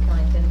conference at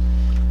Killington,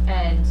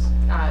 and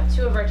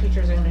 2 of our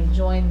teachers are going to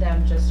join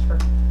them just for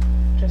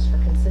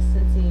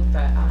consistency,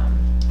 but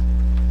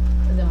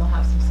and then we'll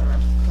have some summer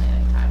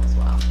planning time as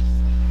well.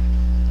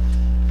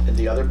 And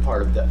the other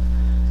part of that,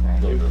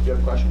 do you have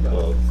a question?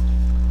 Well,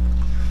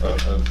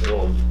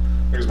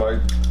 I guess my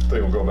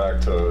thing will go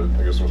back to,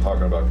 I guess we're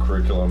talking about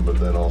curriculum, but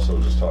then also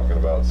just talking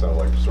about, sound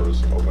like sort of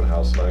some open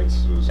house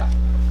nights.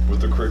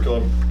 With the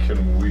curriculum,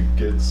 can we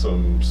get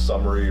some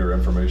summary or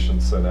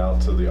information sent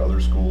out to the other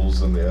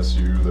schools in the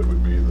SU that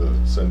would be the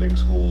sending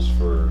schools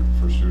for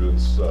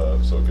students?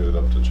 So get it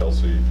up to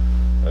Chelsea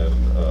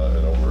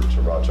and over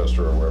to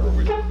Rochester or wherever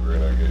we're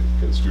going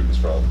to get students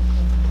from.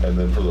 And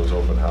then for those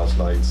open house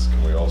nights,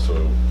 can we also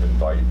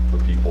invite the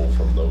people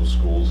from those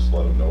schools,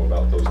 let them know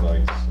about those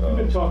nights? We've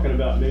been talking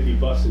about maybe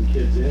busing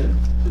kids in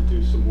to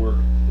do some work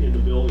in the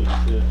building,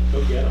 to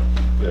go get them.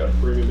 Yeah.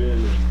 Bring them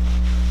in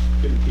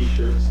and get them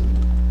t-shirts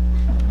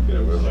and get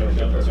them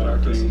signed up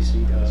about things.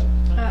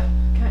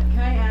 Can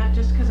I add,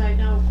 just because I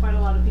know quite a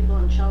lot of people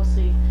in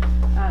Chelsea,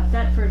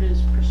 Thetford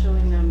is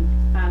pursuing them.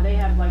 They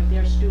have like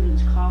their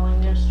students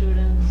calling their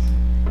students,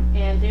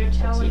 and they're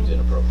telling. That seems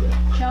inappropriate.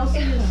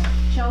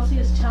 Chelsea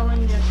is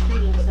telling their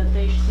students that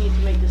they need to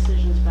make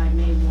decisions by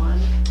May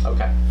 1.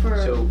 Okay,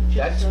 so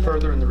that's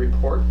further in the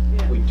report.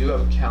 Yeah. We do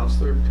have a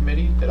counselor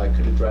committee that I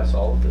could address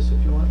all of this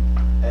if you want,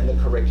 and the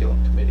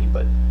curriculum committee,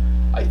 but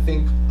I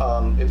think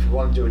if you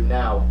want to do it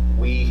now,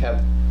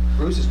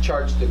 Bruce has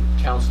charged the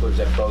counselors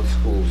at both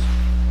schools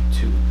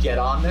to get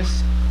on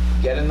this,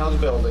 get in those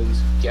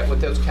buildings, get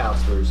with those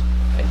counselors,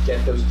 and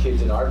get those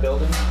kids in our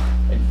building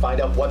and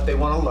find out what they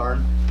want to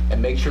learn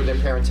and make sure their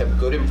parents have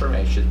good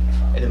information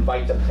and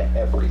invite them to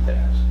everything.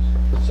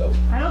 So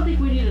I don't think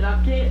we need an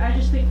update. I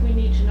just think we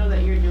need to know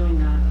that you're doing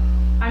that.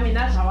 I mean,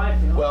 that's how I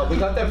feel. well, we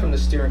got that from the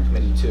steering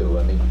committee too.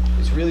 I mean,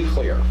 it's really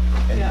clear.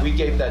 And Yeah. we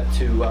gave that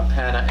to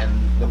Hannah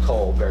and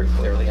Nicole very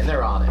clearly, and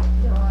they're on it.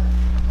 They're on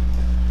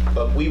it.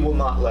 But we will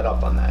not let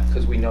up on that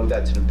because we know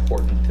that's an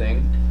important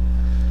thing.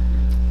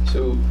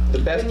 So the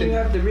best When you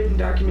have the written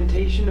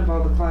documentation of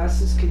all the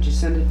classes, could you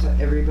send it to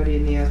everybody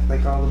in the,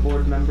 like all the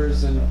board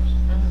members, and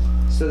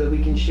so that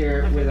we can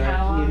share it with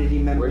our community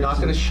members? We're not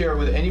going to share it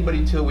with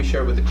anybody till we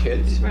share it with the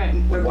kids. Right.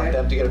 We want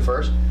them to get it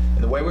first.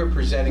 And the way we're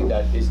presenting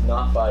that is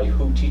not by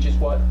who teaches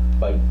what,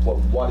 by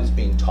what is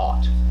being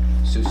taught.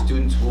 So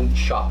students won't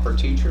shop for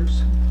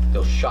teachers.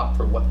 They'll shop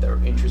for what they're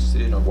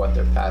interested in or what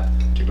their path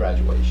to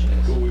graduation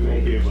is. But we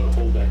won't be able to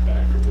hold that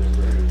back from them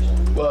very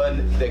long. Well,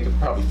 and they could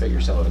probably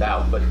figure some of it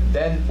out. But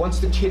then, once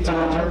the kids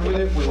are concerned with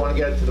it, we want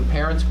to get it to the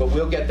parents, but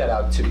we'll get that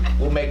out too.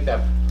 We'll get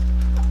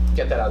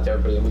that out to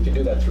everybody, and we can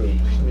do that through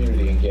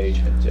community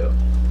engagement too.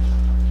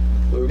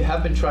 We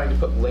have been trying to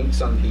put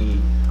links on the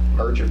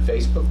merger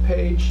Facebook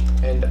page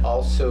and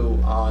also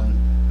on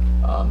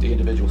the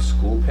individual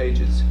school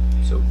pages.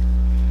 So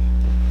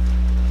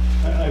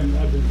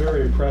I've been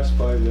very impressed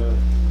by the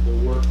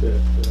work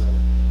that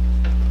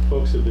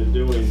folks have been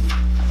doing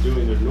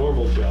their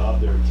normal job,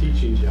 their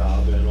teaching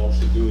job, and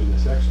also doing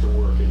this extra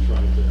work and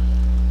trying to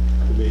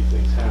make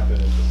things happen at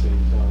the same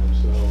time.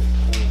 So,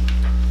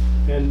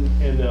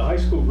 and the high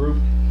school group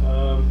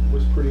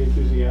was pretty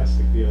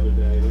enthusiastic the other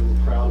day. They were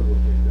proud of what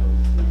they've done.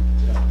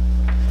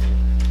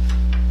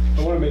 I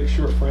want to make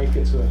sure Frank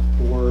gets a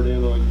word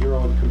in on your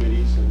own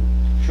committees and.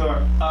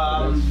 Sure.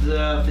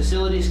 The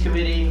facilities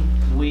committee,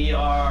 we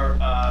are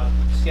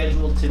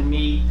scheduled to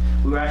meet.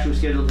 We were actually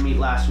scheduled to meet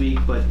last week,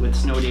 but with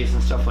snow days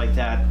and stuff like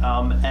that.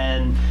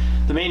 And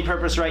the main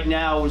purpose right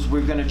now is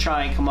we're going to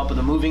try and come up with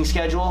a moving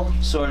schedule,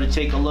 sort of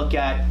take a look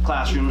at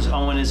classrooms.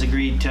 Owen has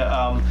agreed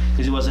to,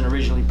 because he wasn't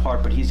originally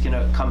part, but he's going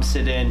to come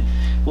sit in.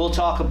 We'll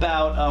talk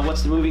about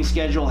what's the moving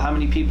schedule, how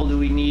many people do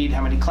we need,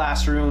 how many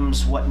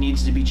classrooms, what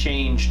needs to be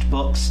changed,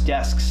 books,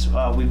 desks.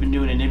 We've been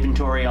doing an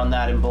inventory on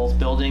that in both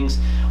buildings.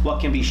 What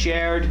can be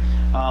shared,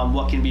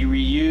 what can be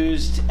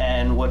reused,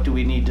 and what do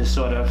we need to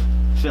sort of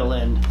fill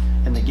in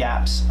the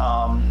gaps.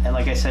 And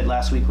like I said,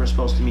 last week we're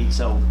supposed to meet,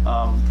 so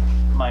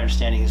my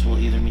understanding is we'll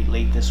either meet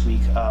late this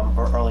week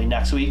or early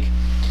next week.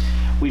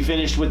 We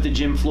finished with the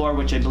gym floor,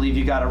 which I believe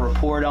you got a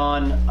report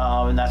on,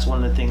 and that's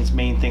one of the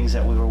main things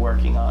that we were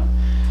working on.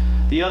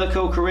 The other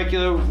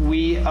co-curricular,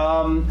 we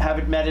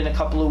haven't met in a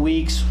couple of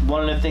weeks.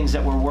 One of the things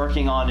that we're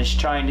working on is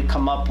trying to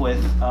come up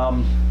with,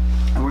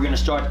 and we're going to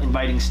start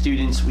inviting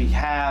students. We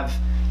have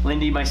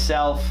Lindy,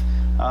 myself,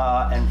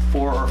 and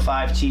 4 or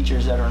 5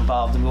 teachers that are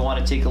involved, and we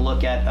want to take a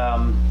look at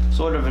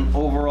sort of an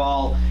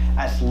overall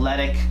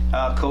athletic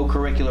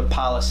co-curricular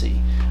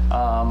policy,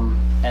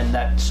 and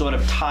that sort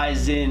of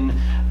ties in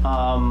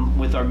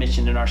with our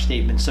mission and our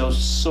statement. So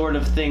sort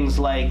of things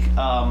like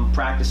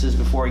practices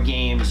before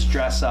games,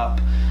 dress up,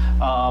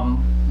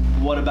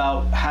 What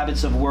about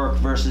habits of work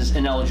versus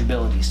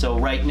ineligibility? So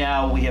right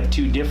now we have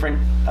two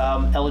different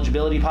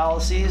eligibility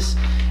policies,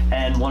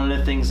 and one of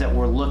the things that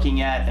we're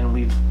looking at, and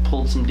we've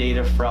pulled some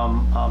data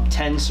from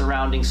 10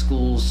 surrounding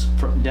schools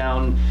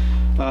down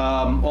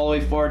all the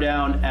way far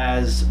down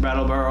as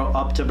Brattleboro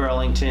up to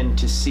Burlington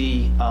to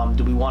see,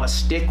 do we want to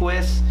stick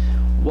with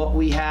what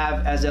we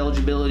have as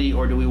eligibility,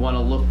 or do we want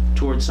to look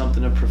towards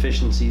something of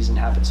proficiencies and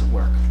habits of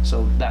work?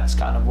 So that's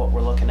kind of what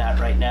we're looking at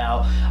right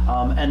now.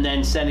 And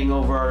then sending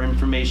over our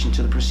information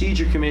to the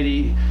procedure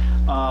committee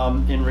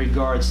in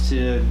regards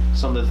to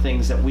some of the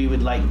things that we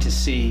would like to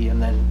see,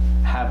 and then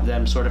have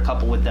them sort of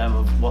couple with them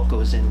of what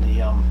goes in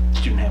the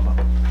student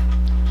handbook.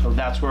 So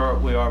that's where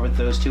we are with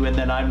those two. And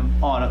then I'm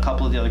on a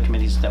couple of the other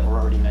committees that were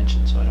already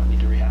mentioned, so I don't need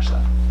to rehash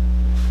that.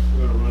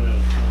 We're gonna run out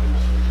of time.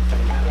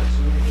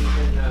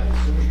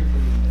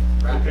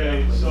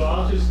 Okay, so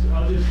I'll just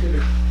hit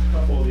a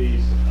couple of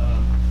these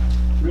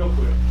real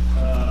quick.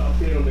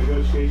 Update on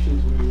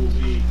negotiations. We will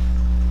be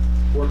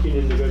working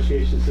in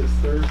negotiations this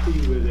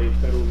Thursday with a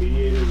federal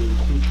mediator and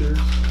teachers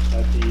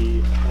at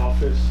the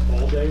office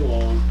all day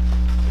long,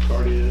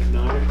 starting at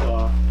 9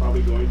 o'clock,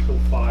 probably going till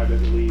 5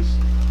 at least.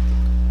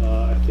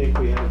 I think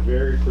we had a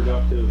very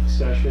productive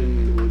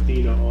session with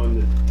Dina on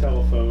the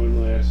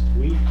telephone last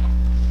week.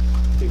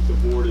 I think the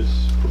board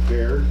is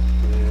prepared,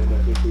 and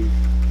I think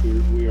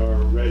we are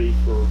ready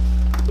for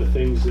the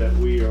things that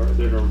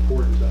are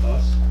important to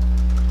us,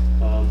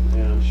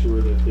 and I'm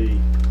sure that the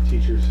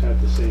teachers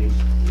have the same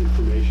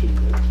information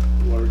that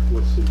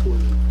what's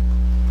important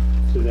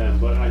to them.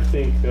 But I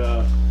think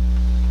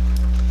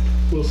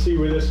we'll see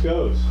where this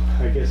goes.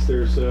 I guess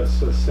there's a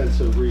sense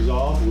of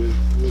resolve with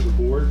the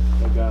board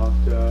about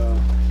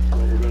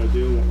what we're going to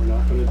do and what we're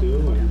not going to do,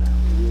 and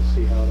we'll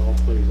see how it all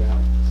plays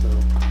out. So,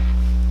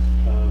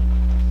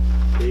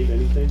 Dave,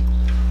 anything?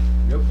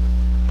 Nope.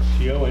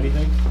 Gio,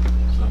 anything?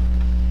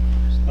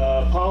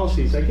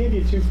 Policies. I gave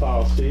you two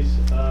policies.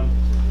 And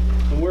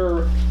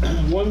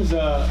one's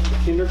a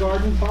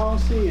kindergarten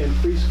policy and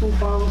preschool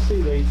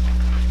policy.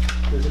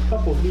 There's a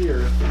couple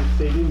here if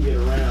they didn't get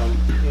around.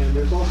 And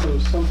there's also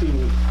something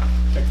with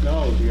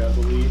technology, I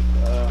believe,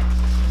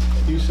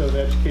 use of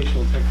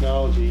educational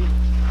technology.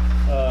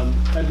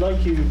 I'd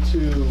like you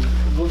to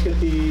look at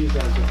these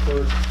as a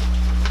first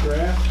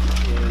draft,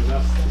 and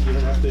you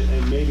don't have to,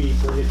 and maybe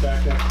bring it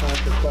back next time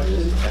for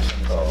questions.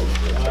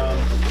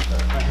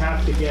 I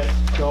have to get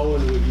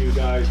going with you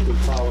guys with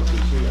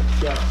policies.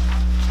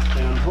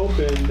 And I'm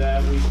hoping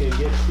that we can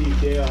get Steve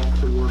Dale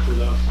to work with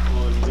us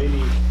on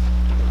maybe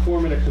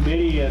forming a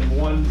committee and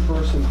one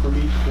person from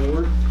each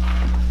board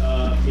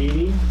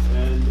meeting.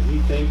 And he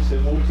thinks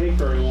it won't take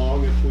very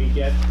long if we'll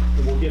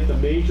get the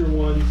major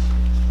ones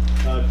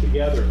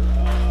together.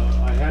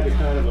 I had to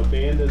kind of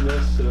abandon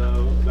this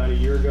about a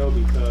year ago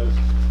because,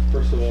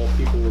 first of all,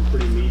 people were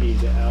pretty meeting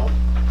out,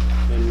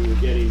 and we were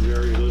getting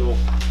very little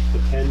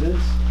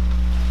attendance.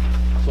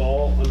 It's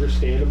all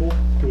understandable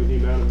with the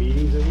amount of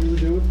meetings that we were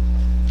doing,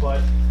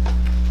 but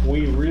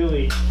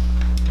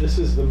this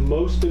is the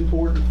most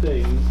important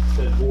thing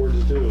that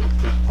boards do, is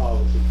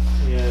policy.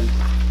 And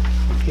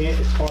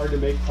it's hard to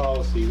make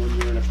policy when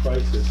you're in a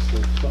crisis,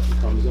 if something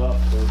comes up,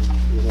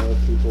 and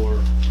people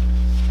are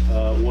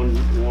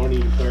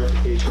wanting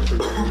clarification from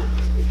you.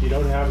 If you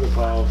don't have the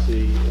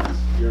policy,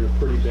 you're in a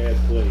pretty bad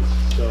place.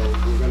 So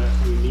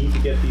we need to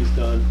get these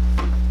done,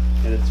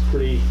 and it's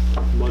pretty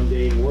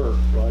mundane work,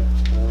 but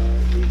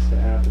it needs to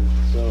happen.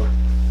 So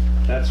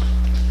that's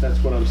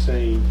what I'm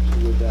saying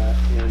with that.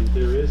 And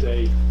there is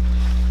a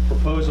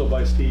proposal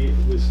by Steve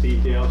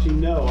Dale. As you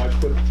know, I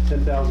put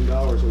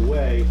 $10,000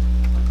 away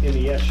in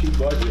the SU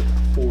budget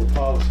for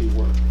policy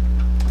work.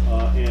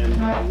 And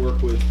I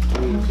work with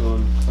boards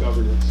on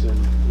governance and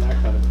that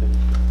kind of thing.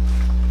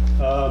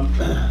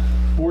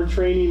 Board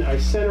training, I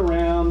sent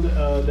around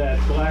that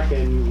black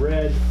and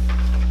red,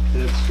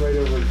 and it's right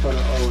over in front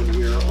of Owen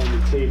here on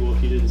the table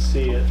if you didn't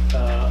see it,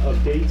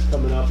 of dates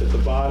coming up at the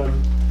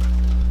bottom.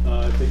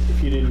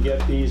 If you didn't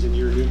get these and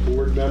you're a new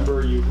board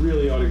member, you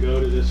really ought to go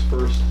to this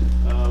first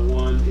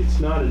one. It's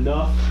not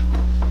enough,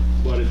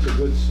 but it's a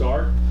good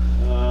start,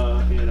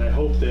 and I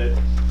hope that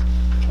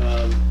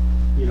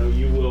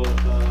you will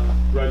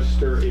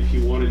register. If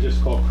you want to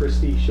just call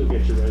Christy, she'll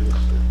get you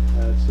registered.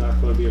 It's not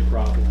going to be a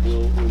problem.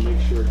 We'll make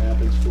sure it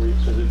happens for you,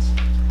 because it's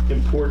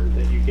important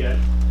that you get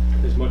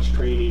as much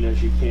training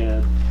as you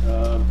can.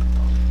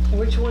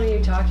 Which one are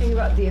you talking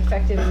about? The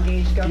effective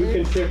engaged governance?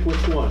 You can pick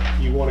which one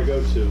you want to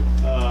go to.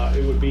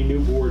 It would be new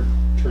board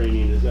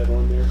training. Is that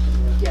on there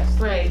somewhere? Yes.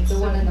 Right. The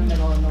one in the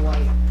middle in the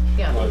white.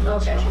 Yeah.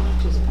 Okay.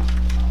 Just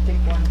pick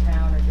one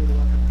town or do the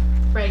one.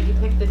 Right, you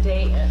pick the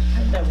date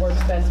that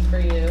works best for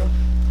you,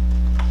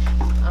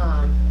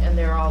 and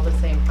they're all the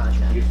same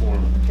content.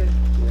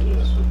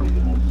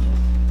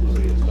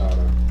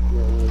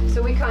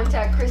 So we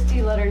contact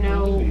Christy, let her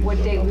know what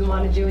date we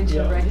want to do, and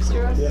she'll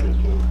register us? Yeah.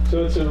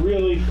 So it's a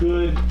really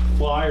good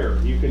flyer.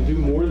 You can do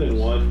more than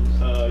one.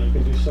 You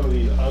can do some of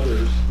these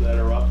others that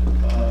are up,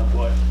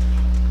 but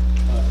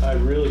I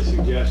really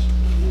suggest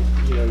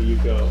you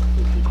go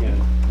if you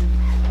can.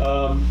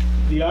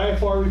 the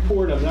IFR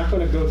report, I'm not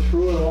going to go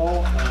through it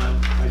all.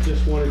 I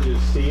just wanted you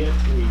to see it.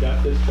 We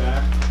got this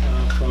back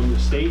from the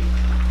state.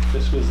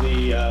 This was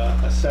the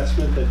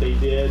assessment that they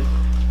did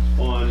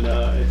on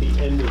at the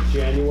end of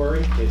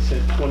January. They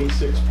sent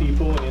 26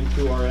 people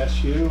into our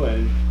SU,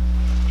 and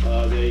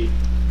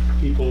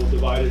people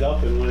divided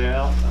up and went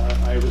out.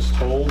 I was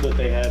told that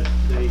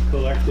they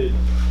collected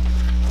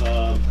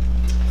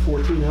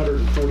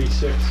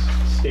 1,446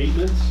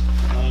 statements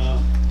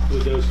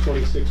with those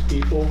 26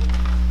 people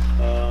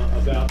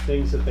about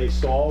things that they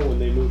saw when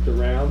they moved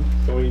around,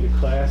 going to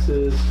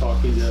classes,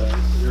 talking to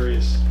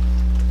various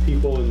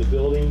people in the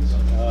buildings.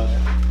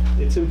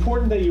 It's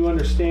important that you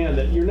understand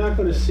that you're not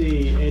going to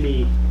see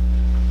any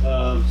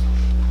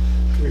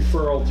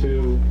referral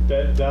to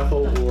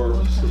Bethel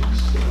or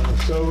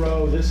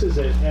SORO. This is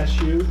an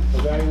SU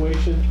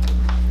evaluation.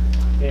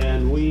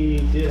 And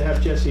we did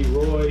have Jesse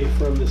Roy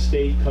from the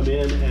state come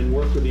in and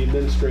work with the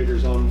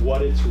administrators on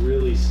what it's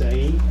really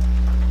saying.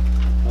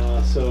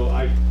 So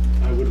I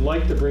would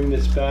like to bring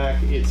this back.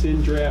 It's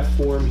in draft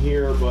form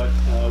here, but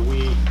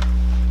we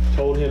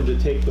told him to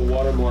take the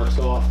watermarks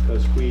off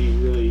because we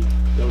really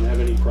don't have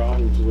any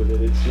problems with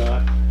it. It's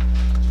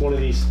one of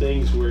these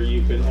things where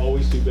you can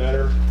always do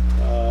better.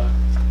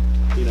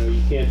 You know,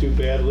 you can't do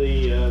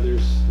badly.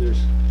 There's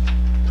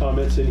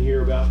comments in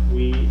here about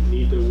we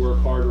need to work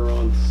harder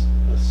on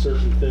a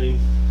certain thing,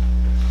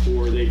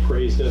 or they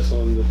praised us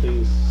on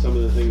some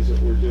of the things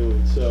that we're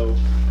doing. So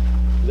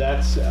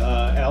that's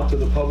out to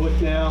the public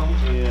now,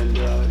 and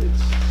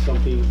it's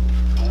something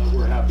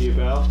we're happy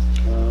about.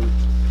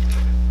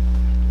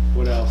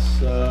 What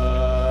else?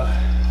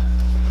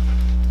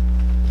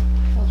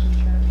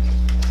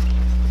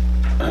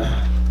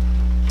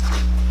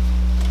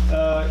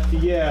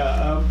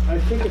 I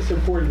think it's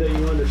important that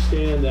you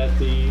understand that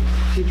the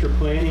future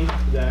planning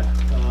that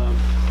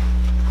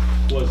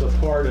was a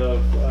part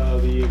of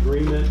the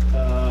agreement,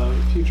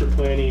 future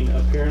planning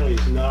apparently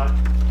is not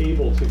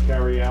able to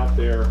carry out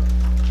their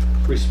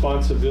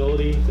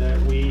responsibility that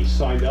we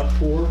signed up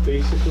for,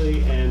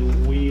 basically,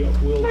 and we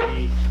will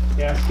be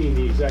asking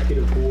the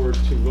executive board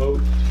to vote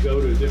to go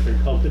to a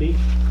different company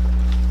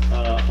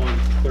on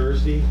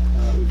Thursday.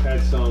 We've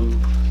had some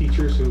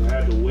teachers who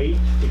had to wait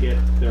to get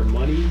their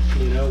money,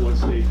 you know,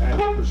 once they've had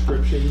the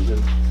prescriptions,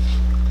 and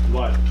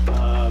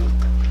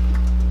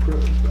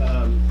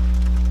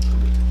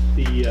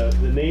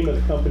the name of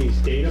the company's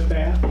data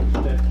path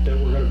that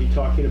we're going to be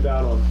talking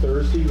about on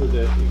Thursday with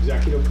the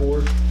executive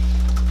board,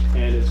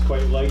 and it's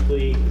quite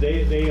likely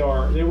they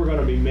were going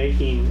to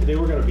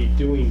be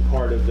doing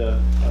part of the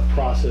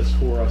process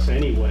for us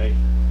anyway,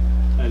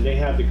 and they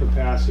have the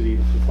capacity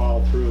to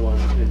follow through on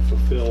and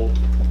fulfill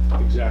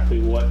exactly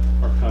what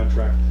our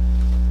contract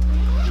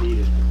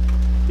needed.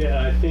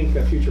 Yeah, I think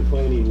future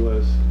planning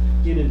was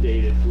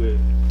inundated with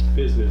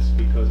business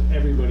because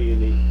everybody in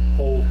the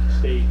whole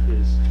state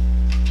is,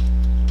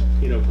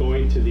 you know,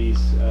 going to these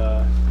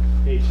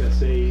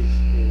HSAs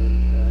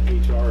and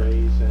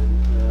HRAs, and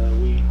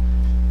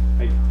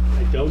I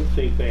don't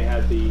think they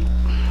had the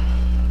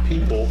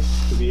people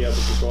to be able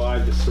to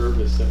provide the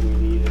service that we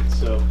needed.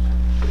 So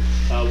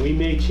we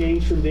may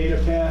change from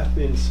DataPath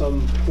at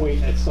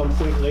some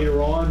point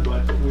later on,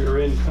 but we're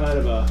in kind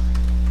of a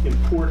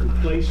important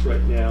place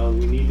right now, and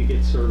we need to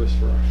get service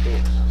for our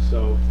folks.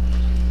 So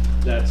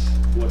that's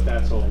what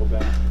that's all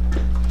about.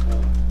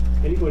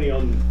 Anybody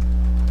on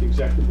the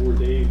executive board,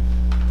 Dave,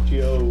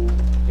 Gio,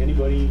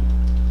 anybody,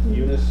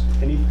 Eunice,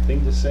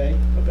 anything to say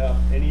about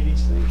any of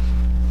these things?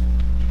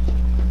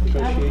 I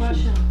have a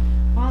question.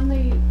 On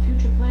the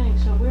future planning,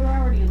 so we're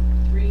already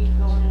 3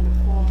 going into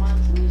 4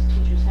 months, and these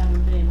teachers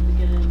haven't been able to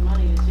get any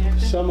money. Is there?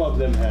 Some of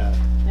them have.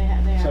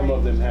 Some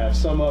of them have.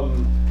 Some of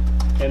them,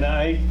 and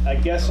I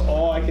guess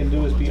all I can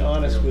do is be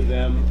honest with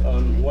them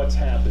on what's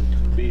happened,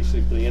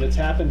 basically. And it's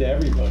happened to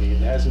everybody.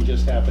 It hasn't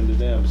just happened to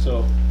them.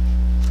 So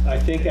I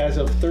think as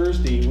of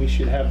Thursday, we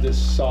should have this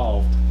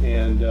solved.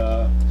 And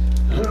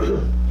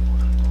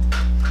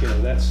you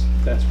know, that's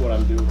what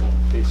I'm doing,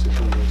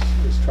 basically,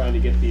 is trying to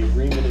get the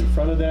agreement in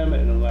front of them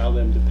and allow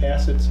them to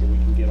pass it so we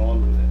can get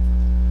on with it.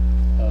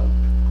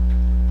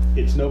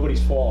 It's nobody's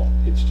fault.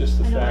 It's just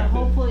the fact that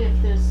hopefully if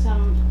there's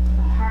some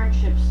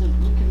hardships that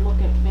we can look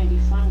at maybe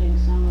funding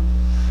some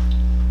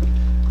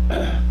of.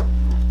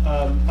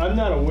 I'm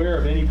not aware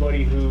of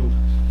anybody who,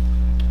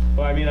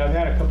 well, I mean, I've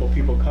had a couple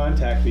people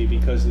contact me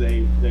because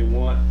they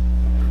want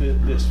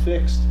this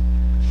fixed.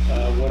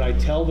 When I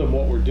tell them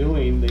what we're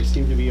doing, they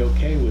seem to be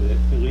okay with it,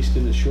 at least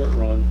in the short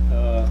run.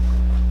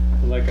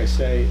 Like I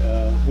say,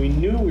 we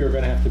knew we were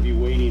going to have to be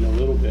waiting a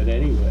little bit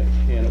anyway,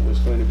 and it was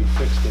going to be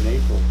fixed in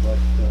April. But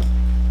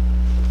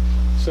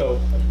so,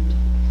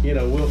 you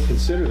know, we'll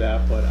consider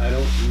that, but I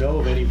don't know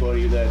of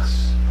anybody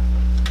that's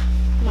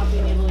not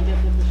being able to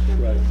get the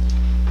prescription. Right.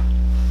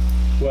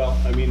 Well,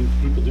 I mean,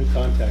 people do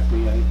contact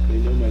me. They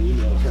know my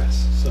email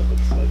address, so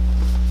it's like,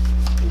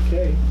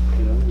 okay,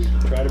 you know, we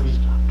try to be.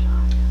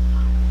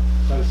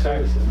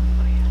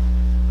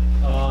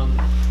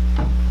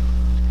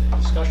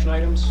 Discussion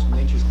items,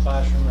 Nature's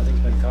Classroom, I think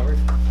has been covered.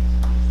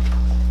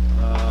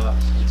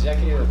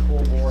 Executive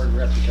full board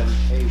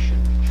representation.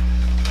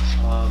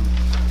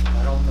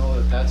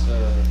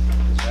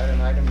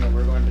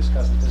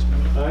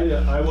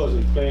 I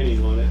wasn't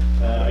planning on it.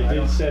 I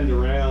did send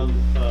around,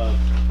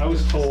 I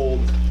was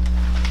told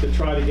to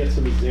try to get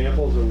some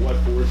examples of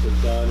what boards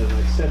have done, and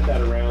I sent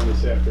that around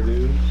this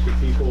afternoon to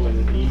people in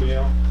an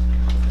email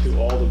to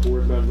all the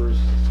board members.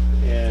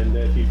 And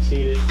if you've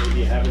seen it, maybe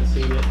you haven't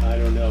seen it, I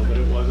don't know, but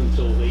it wasn't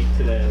until late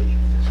today.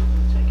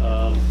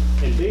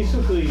 And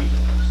basically,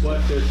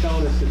 what they're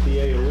telling us at the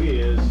AOE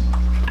is,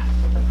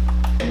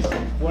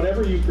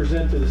 whatever you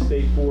present to the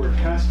state board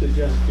has to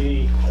just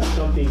be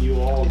something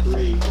you all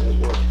agree that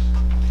works.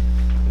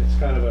 It's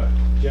kind of a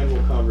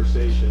general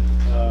conversation.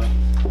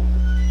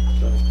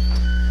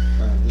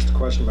 Just a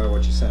question about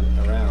what you sent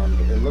around.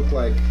 It looked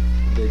like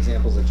the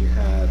examples that you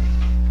had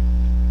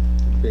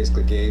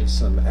basically gave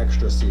some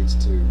extra seats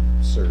to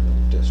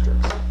certain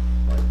districts.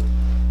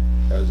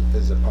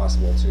 Is it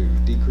possible to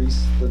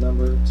decrease the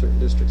number certain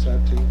districts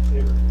have to?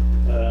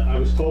 I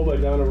was told by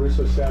Donna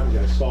Russo-Savage,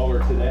 I saw her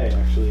today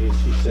actually, and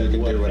she said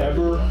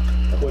whatever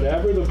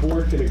the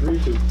board can agree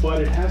to, but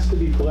it has to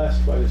be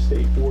blessed by the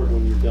state board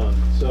when you're done.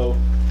 So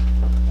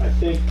I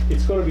think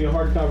it's going to be a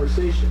hard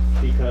conversation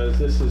because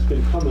this has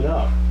been coming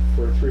up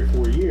for 3 or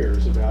 4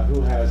 years about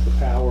who has the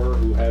power,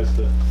 who has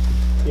the,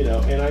 you know,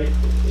 and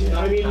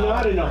I mean,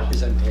 not enough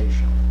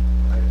representation.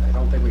 I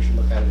don't think we should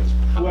look at it as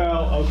power.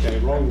 Well, okay,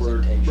 wrong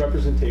word.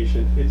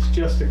 Representation. It's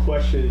just a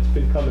question. It's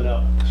been coming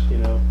up, you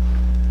know,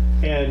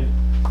 and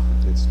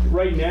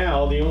right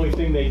now the only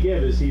thing they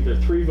give is either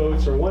 3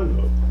 votes or 1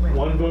 vote. Right.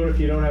 1 vote if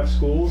you don't have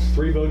schools,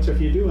 3 votes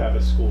if you do have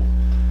a school.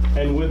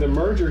 And with the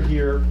merger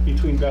here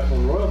between Bethel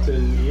and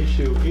Royalton, the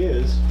issue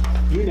is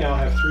you now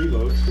have 3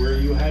 votes where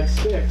you had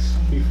 6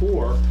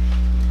 before.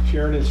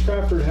 Sharon and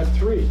Stratford have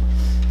 3,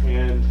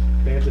 and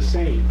they have the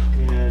same.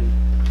 And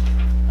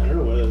I don't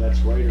know whether that's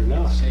right or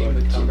not. Same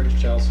with Tunbridge,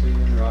 Chelsea,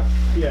 and Rock.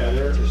 Yeah,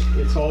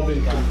 it's all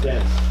been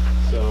condensed.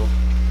 So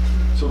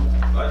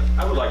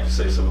I would like to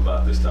say something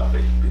about this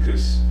topic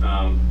because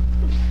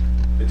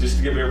just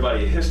to give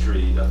everybody a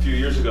history, a few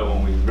years ago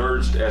when we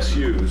merged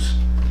SUs,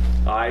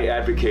 I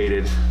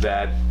advocated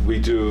that we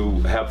do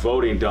have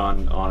voting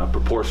done on a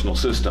proportional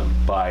system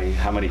by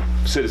how many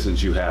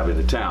citizens you have in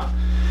the town.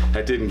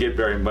 That didn't get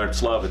very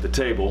much love at the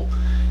table,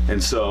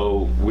 and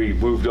so we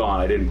moved on.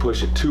 I didn't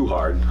push it too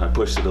hard. I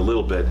pushed it a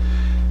little bit.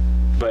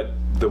 But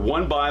the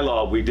one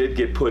bylaw we did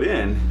get put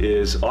in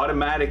is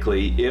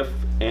automatically, if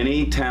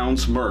any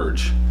towns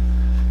merge,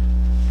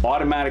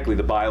 automatically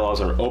the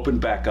bylaws are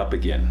opened back up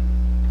again.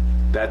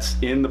 That's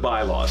in the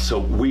bylaws.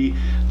 So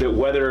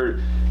whether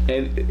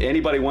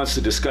anybody wants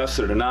to discuss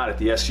it or not at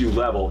the SU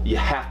level, you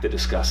have to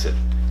discuss it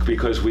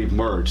because we've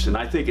merged. And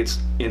I think it's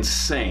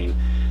insane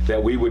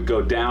that we would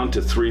go down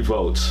to 3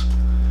 votes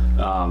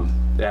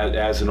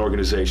as an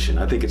organization.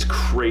 I think it's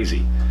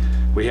crazy.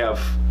 We have,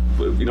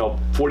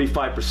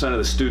 45% of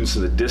the students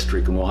in the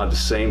district, and we'll have the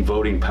same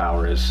voting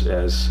power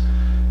as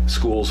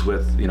schools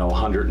with,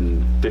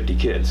 150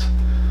 kids.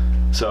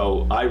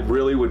 So I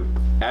really would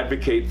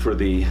advocate for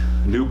the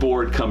new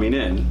board coming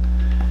in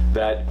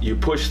that you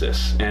push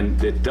this,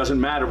 and it doesn't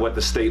matter what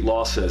the state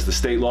law says. The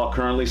state law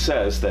currently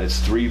says that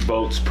it's 3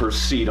 votes per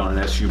seat on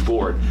an SU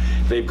board.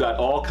 They've got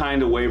all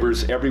kind of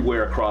waivers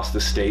everywhere across the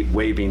state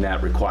waiving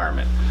that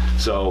requirement.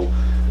 So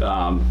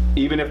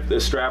even if the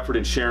Stratford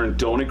and Sharon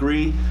don't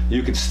agree,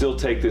 you can still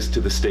take this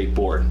to the state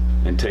board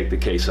and take the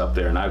case up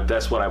there, and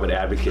that's what I would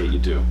advocate you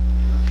do.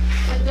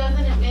 But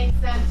doesn't it make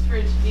sense for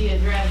it to be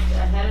addressed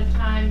ahead of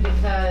time,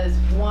 because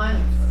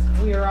once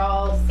we're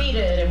all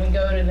seated and we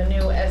go to the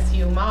new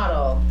SU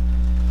model,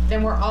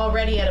 then we're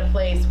already at a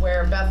place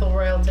where Bethel,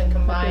 Royalton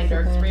combined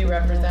are 3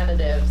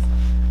 representatives,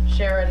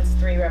 Sharon's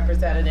 3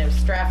 representatives,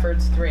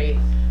 Stratford's 3,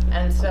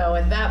 and so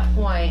at that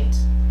point,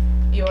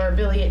 your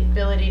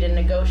ability to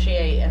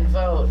negotiate and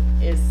vote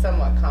is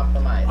somewhat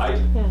compromised.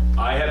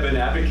 I have been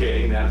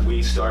advocating that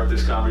we start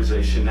this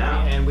conversation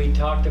now. And we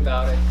talked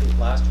about it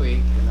last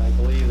week, and I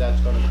believe that's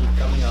going to keep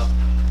coming up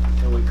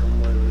until we come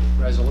with a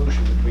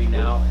resolution between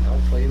now and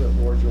hopefully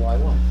before July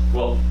 1.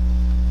 Well,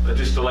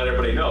 just to let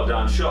everybody know,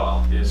 Don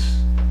Shaw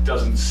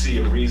doesn't see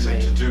a reason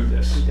to do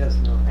this. He does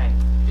not. Right.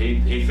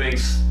 He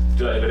thinks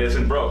if it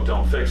isn't broke,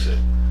 don't fix it.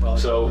 Well,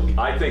 so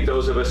I think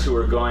those of us who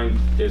are going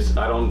to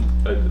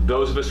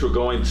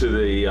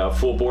the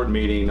full board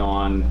meeting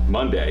on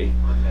Monday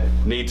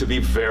need to be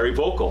very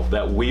vocal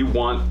that we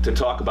want to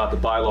talk about the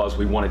bylaws.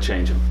 We want to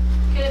change them.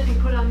 Can it be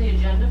put on the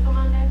agenda for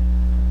Monday?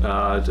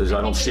 I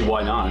don't see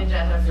why not. The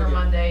agenda for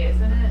Monday,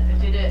 isn't it?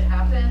 Did it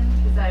happen?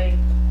 Because I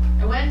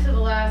went to the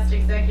last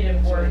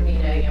executive board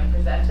meeting and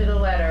presented a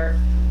letter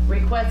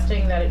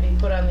requesting that it be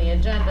put on the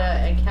agenda,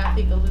 and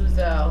Kathy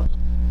Galuzzo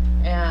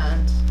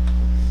and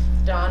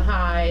Don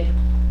Hyde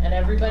and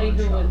everybody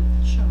who was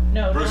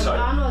Bruce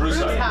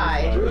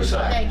Hyde.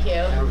 Thank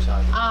you.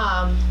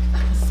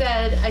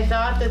 Said I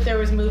thought that there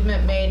was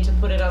movement made to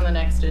put it on the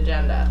next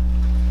agenda.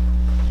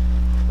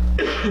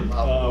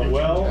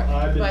 Well,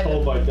 I've been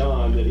told by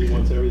Don that he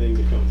wants everything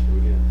to come through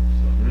again.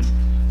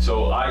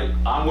 So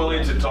I'm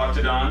willing to talk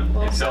to Don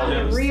and tell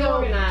him.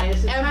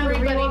 Reorganize.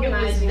 Everybody who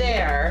was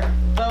there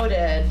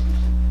voted,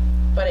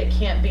 but but it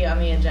can't be on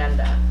the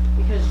agenda.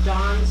 Because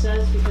Dawn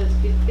says, because,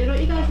 you know,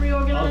 you guys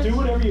reorganize? I'll do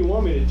whatever you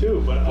want me to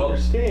do, but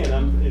understand,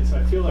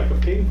 I feel like a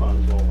ping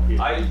pong ball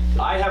here.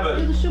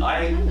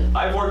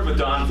 I've worked with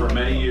Don for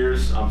many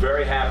years. I'm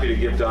very happy to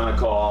give Don a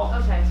call.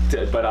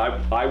 Okay. But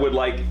I would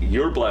like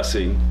your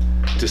blessing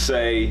to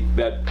say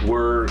that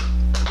we're,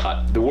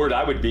 the word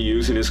I would be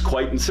using is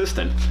quite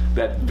insistent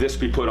that this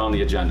be put on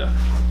the agenda.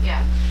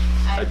 Yeah.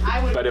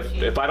 I would. But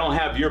if I don't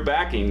have your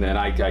backing, then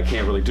I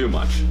can't really do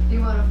much. Do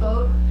you want to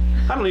vote?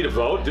 I don't need a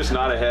vote, just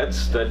nod of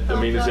heads. That,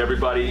 I mean, is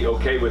everybody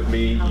okay with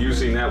me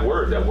using that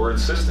word, that we're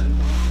insistent?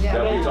 Yeah.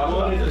 That we talk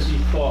about I want it this? to be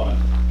thought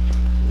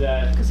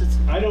that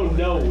I don't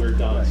know where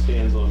Don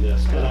stands on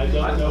this, and I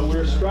don't know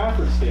where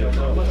Stratford stands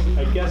on this.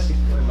 I guess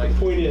the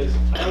point is,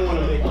 I don't want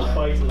to make a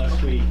fight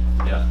unless we,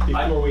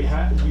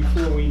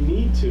 before we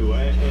need to,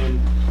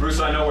 and. Bruce,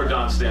 I know where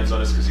Don stands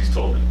on this because he's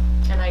told me.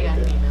 And I got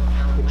an email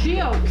now.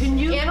 Gio, can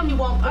you? And you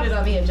won't put it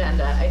on the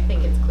agenda, I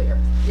think it's clear.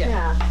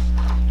 Yeah.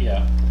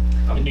 Yeah.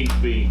 It needs to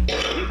be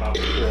before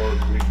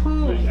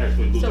we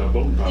actually lose our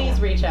voting power. Please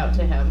reach out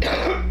to him.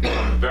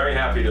 I'm very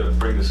happy to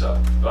bring this up.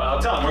 I'll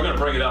tell him we're going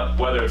to bring it up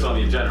whether it's on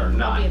the agenda or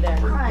not. I'll be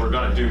there. We're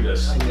going to do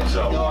this.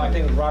 So. No, I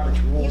think with Robert's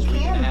rules, we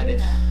can add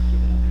it.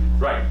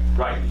 Right.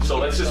 So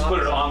let's just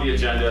put it on the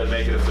agenda and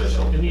make it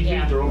official. And these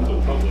meetings are open to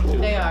the public too.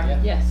 They are,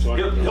 yes. So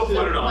He'll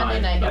put it on. Monday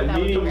night, The that would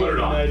be meeting great. put it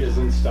on. tonight is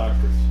in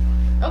Stockbridge.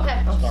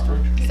 Okay.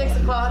 6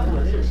 o'clock?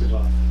 6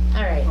 o'clock.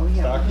 All right.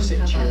 Stockbridge.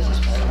 Sit chairs.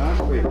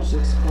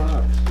 6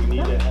 o'clock. We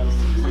need to have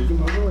them move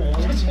them around.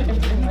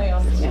 Everybody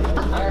else is here.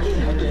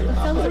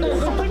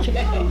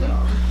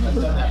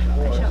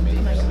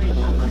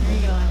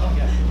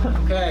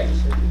 Okay.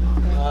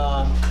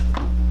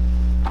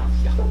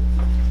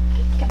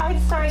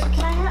 Sorry,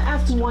 can I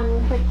ask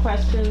one quick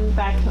question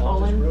back to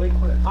Olin? Really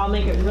quick. I'll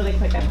make it really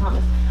quick, I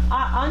promise.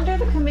 Under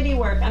the committee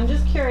work, I'm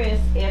just curious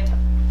if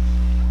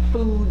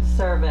food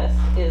service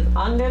is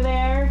under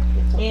there,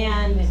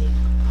 and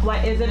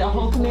what, is it a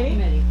whole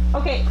committee?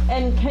 Okay,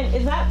 and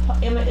is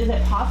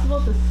it possible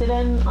to sit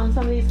in on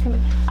some of these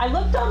committees? I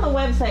looked on the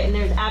website and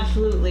there's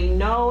absolutely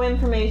no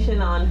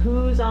information on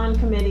who's on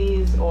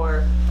committees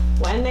or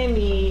when they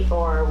meet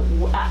or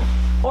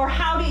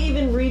how to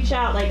even reach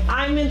out. Like,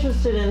 I'm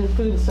interested in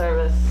food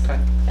service,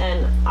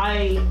 and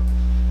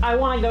I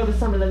want to go to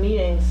some of the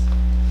meetings,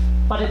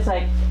 but it's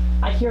like,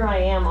 here I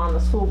am on the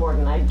school board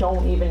and I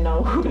don't even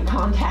know who to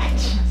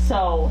contact.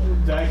 So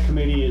that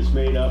committee is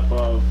made up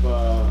of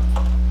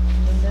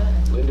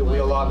Linda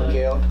Wheelock,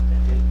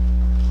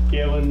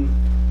 Galen,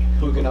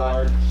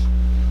 Huguenot,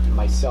 and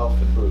myself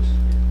and Bruce,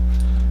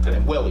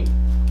 and Willie.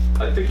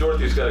 I think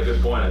Dorothy's got a good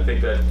point. I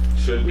think that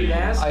should be.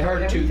 I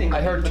heard two things.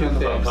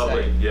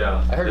 Public,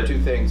 yeah. I heard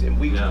two things, and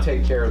we can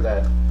take care of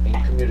that in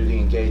community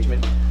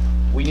engagement.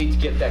 We need to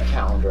get that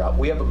calendar out.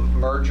 We have a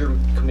merger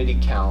committee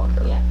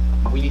calendar. Yeah.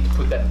 We need to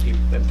put that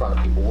in front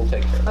of people. We'll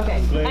take care of that.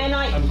 Okay.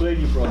 I'm glad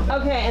you brought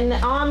that. Okay, and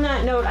on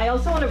that note, I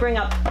also want to bring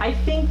up, I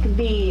think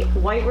the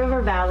White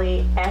River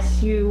Valley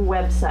SU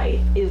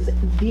website is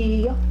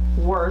the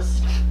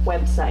worst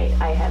website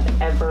I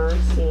have ever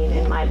seen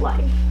in my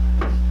life.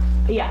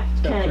 Yeah,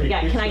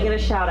 can I get a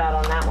shout out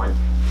on that one?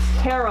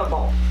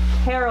 Terrible,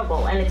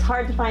 and it's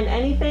hard to find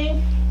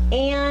anything,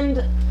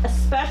 and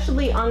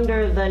especially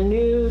under the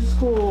new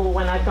school,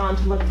 when I've gone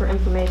to look for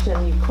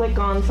information, you click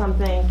on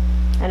something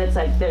and it's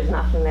like there's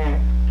nothing there.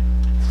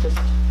 It's just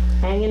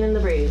hanging in the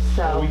breeze.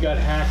 So we got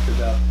hacked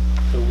about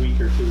a week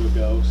or two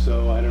ago,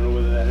 so I don't know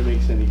whether that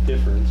makes any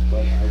difference,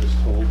 but I was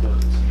told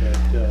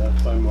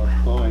that by Mark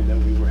Klein that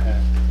we were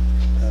hacked.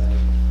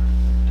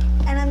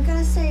 And I'm going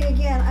to say it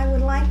again, I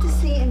would like to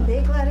see in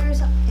big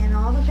letters in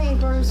all the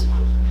papers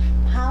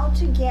how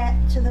to get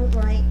to the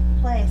right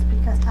place,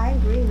 because I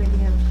agree with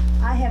you.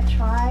 I have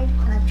tried,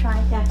 and I've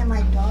tried, and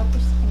my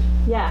daughter's saying,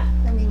 yeah.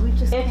 I mean, we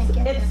just can't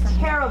get there. It's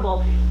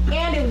terrible.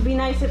 And it would be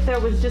nice if there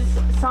was just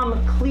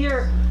some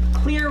clear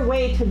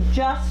way to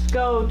just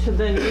go to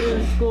the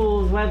new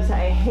school's website.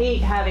 I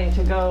hate having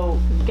to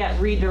get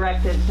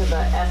redirected to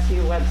the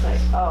SU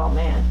website. Oh,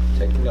 man.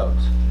 Taking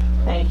notes.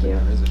 Thank you.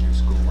 There is a new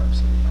school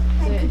website.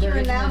 And could you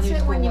announce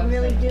it when you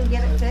really do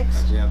get it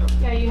fixed?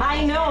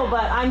 I know,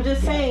 but I'm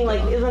just saying,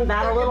 like, isn't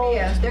that a little...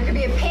 There could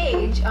be a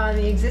page on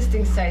the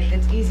existing site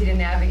that's easy to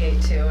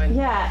navigate to. And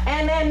yeah,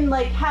 and then,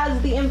 like, has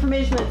the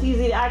information that's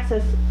easy to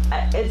access.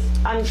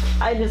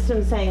 I just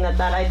am saying that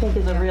I think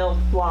is a real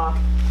flaw.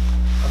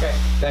 Okay,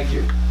 thank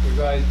you. You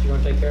guys, you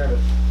want to take care of it?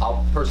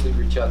 I'll personally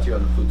reach out to you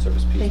on the food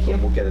service piece, Thank you.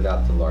 but we'll get it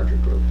out to the larger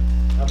group.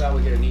 How about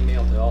we get an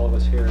email to all of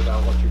us here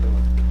about what you're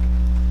doing?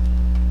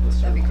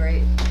 that'd be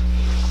great.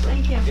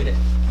 Thank you. Did it?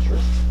 Sure.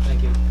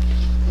 Thank you.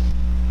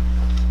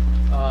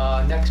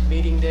 Next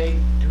meeting date,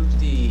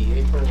 Tuesday,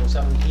 April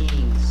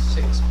 17th,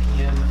 6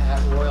 p.m. at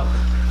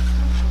Royalton.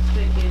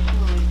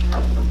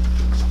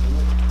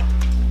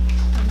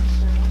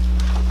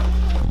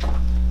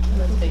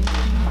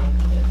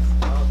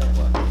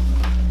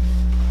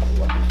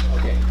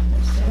 Okay.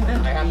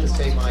 I have to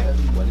say my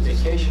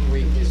vacation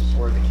week is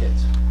for the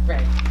kids.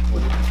 Right.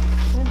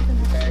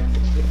 Okay?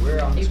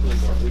 We're on the school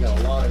board. We got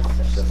a lot of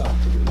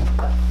stuff to do.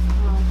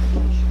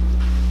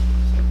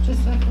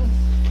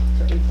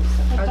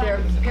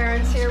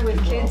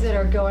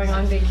 are going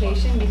on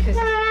vacation because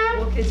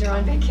school kids are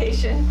on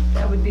vacation?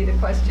 That would be the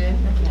question.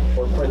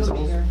 Or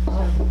principals.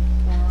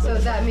 So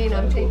does that mean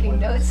I'm taking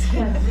notes?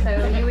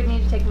 So you would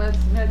need to take notes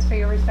for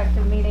your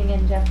respective meeting,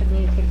 and Jeff would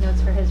need to take notes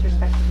for his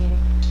respective meeting.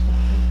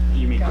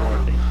 You mean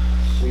Dorothy?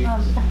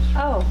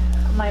 Oh,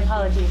 my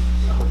apologies.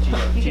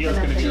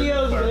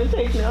 Gio's gonna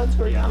take notes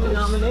for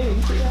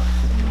nominating for you.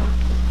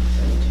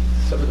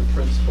 Some of the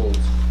principals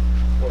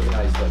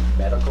organize like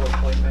medical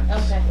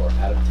appointments Okay. or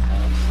out of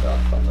town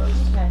stuff on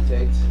those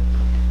dates.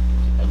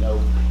 I know,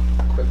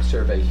 quick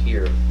survey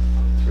here,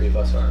 3 of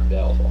us aren't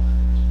available.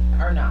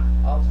 Or not,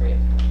 all 3 of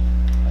you.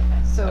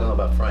 I don't know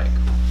about Frank.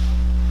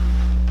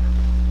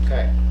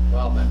 Okay,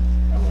 well then.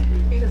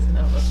 He doesn't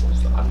know what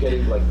was I'm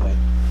getting like my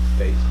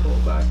face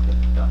pulled back.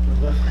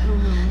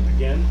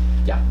 Again?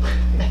 Yeah.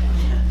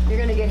 You're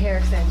gonna get hair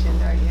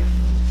extensions, aren't you?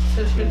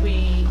 So should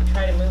we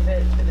try to move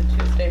it to the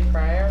Tuesday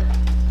prior?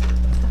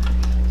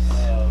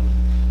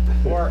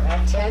 Or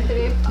at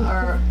Tentative,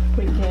 or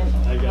We can't.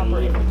 I gotta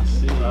look and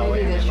see. Oh, maybe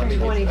wait a minute, let me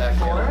the get back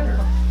down 24th?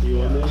 here.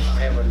 You on this? I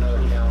have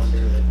another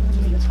calendar that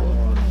needs more.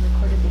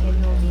 Recorded the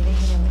annual meeting,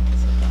 and then we can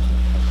sit down.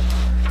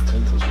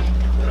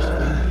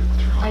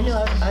 I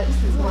know, this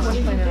is the one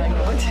planning on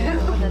going to.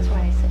 That's why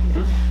I said.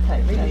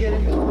 Are you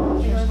gonna go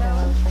to that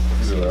one?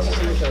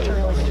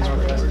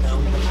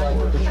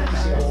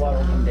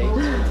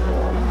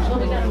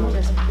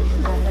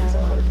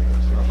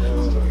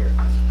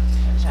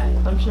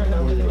 I'm sure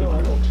nobody will.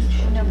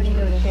 Nobody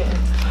goes.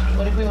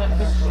 What if we went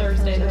for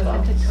Thursday the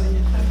 12th?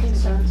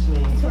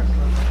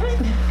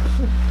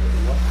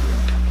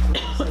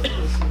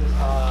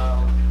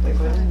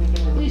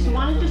 Lisa,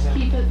 why don't you just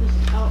keep it, or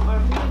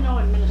if we have no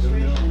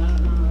administration, I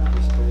don't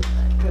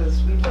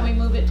know. Can we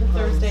move it to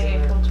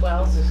Thursday, April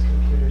 12th?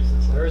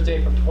 Thursday,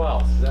 April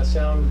 12th, does that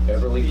sound?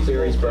 Beverly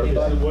Cleary's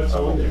birthday? What's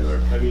on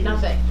there? I mean,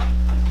 Nothing.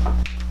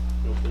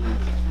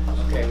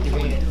 Okay, we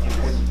can't.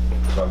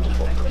 So I'm just,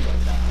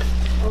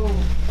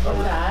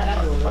 That.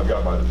 I've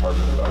got my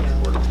department about to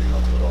work meeting on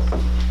it all.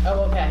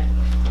 Oh, okay.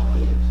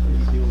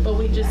 But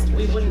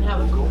we wouldn't have,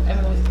 I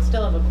mean, we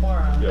still have a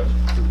quorum. Yes.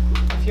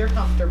 If you're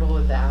comfortable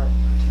with that.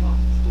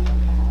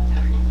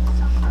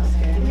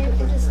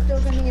 Is it still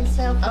gonna be in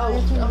South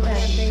Royalton?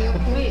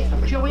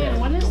 Wait, Joanne,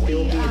 when is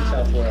the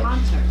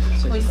concert?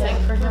 Can we sing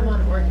for him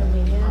on Organ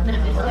Media?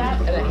 Is that?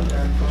 All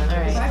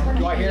right.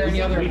 Do I hear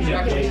any other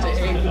objections to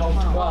April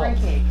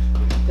 12th?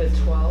 The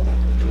 12th?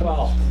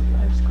 12.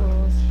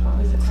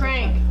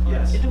 Frank?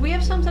 Yes. Do we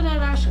have something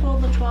at our school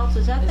the 12th?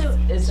 Is that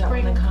the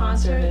spring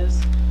concert?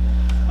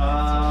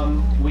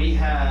 We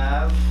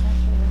have.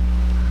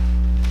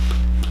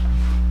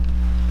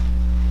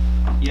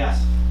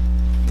 Yes.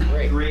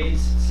 Great.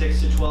 Grades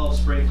 6 to 12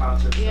 spring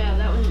concert. Yeah,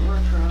 that wouldn't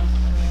work for us.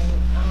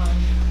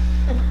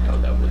 No,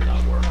 that would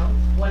not work.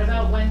 What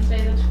about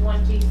Wednesday the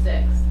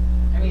 26th?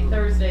 I mean,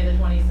 Thursday the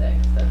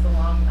 26th. That's a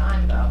long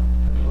time though.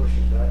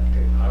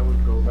 I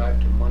would go back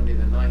to Monday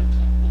the 9th.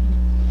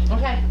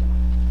 Okay.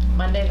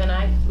 Monday the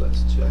 9th?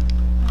 Let's check.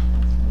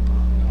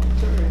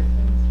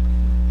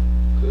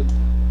 Good.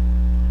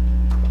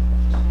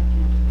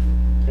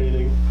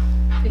 anything?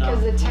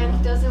 Because the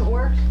 10th doesn't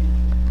work?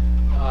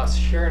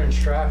 Sharon and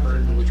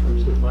Stratford, which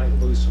we might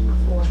lose some.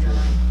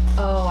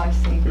 Oh, I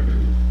see.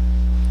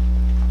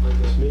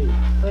 That's me.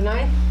 The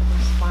 9th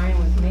is fine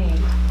with me.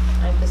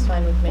 9th is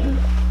fine with me.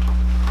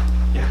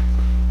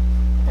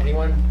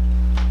 Anyone?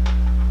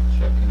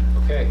 Checking.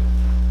 Okay.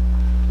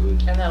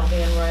 Good. And that'll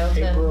be in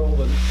Royalton?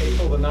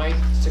 April the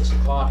 9th, 6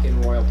 o'clock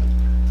in Royalton.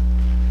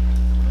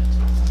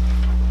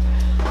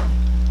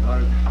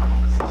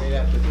 Say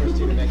that to Christie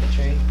to make a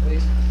change,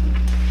 please.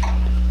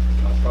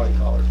 I'll probably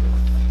call her too.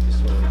 Just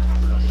so we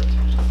remember it.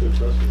 Good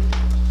trust me.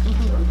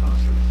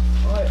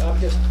 All right, I'm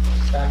just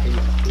backing you.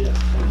 Yeah.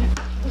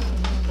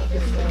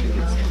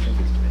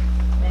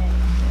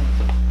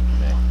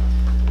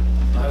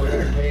 I would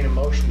entertain a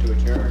motion to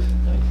adjourn.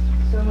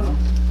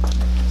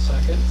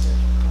 Second?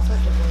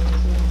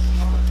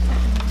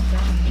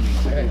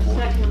 Okay. All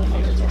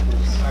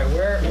right,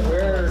 where,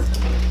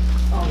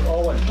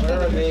 Owen, where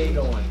are they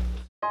going?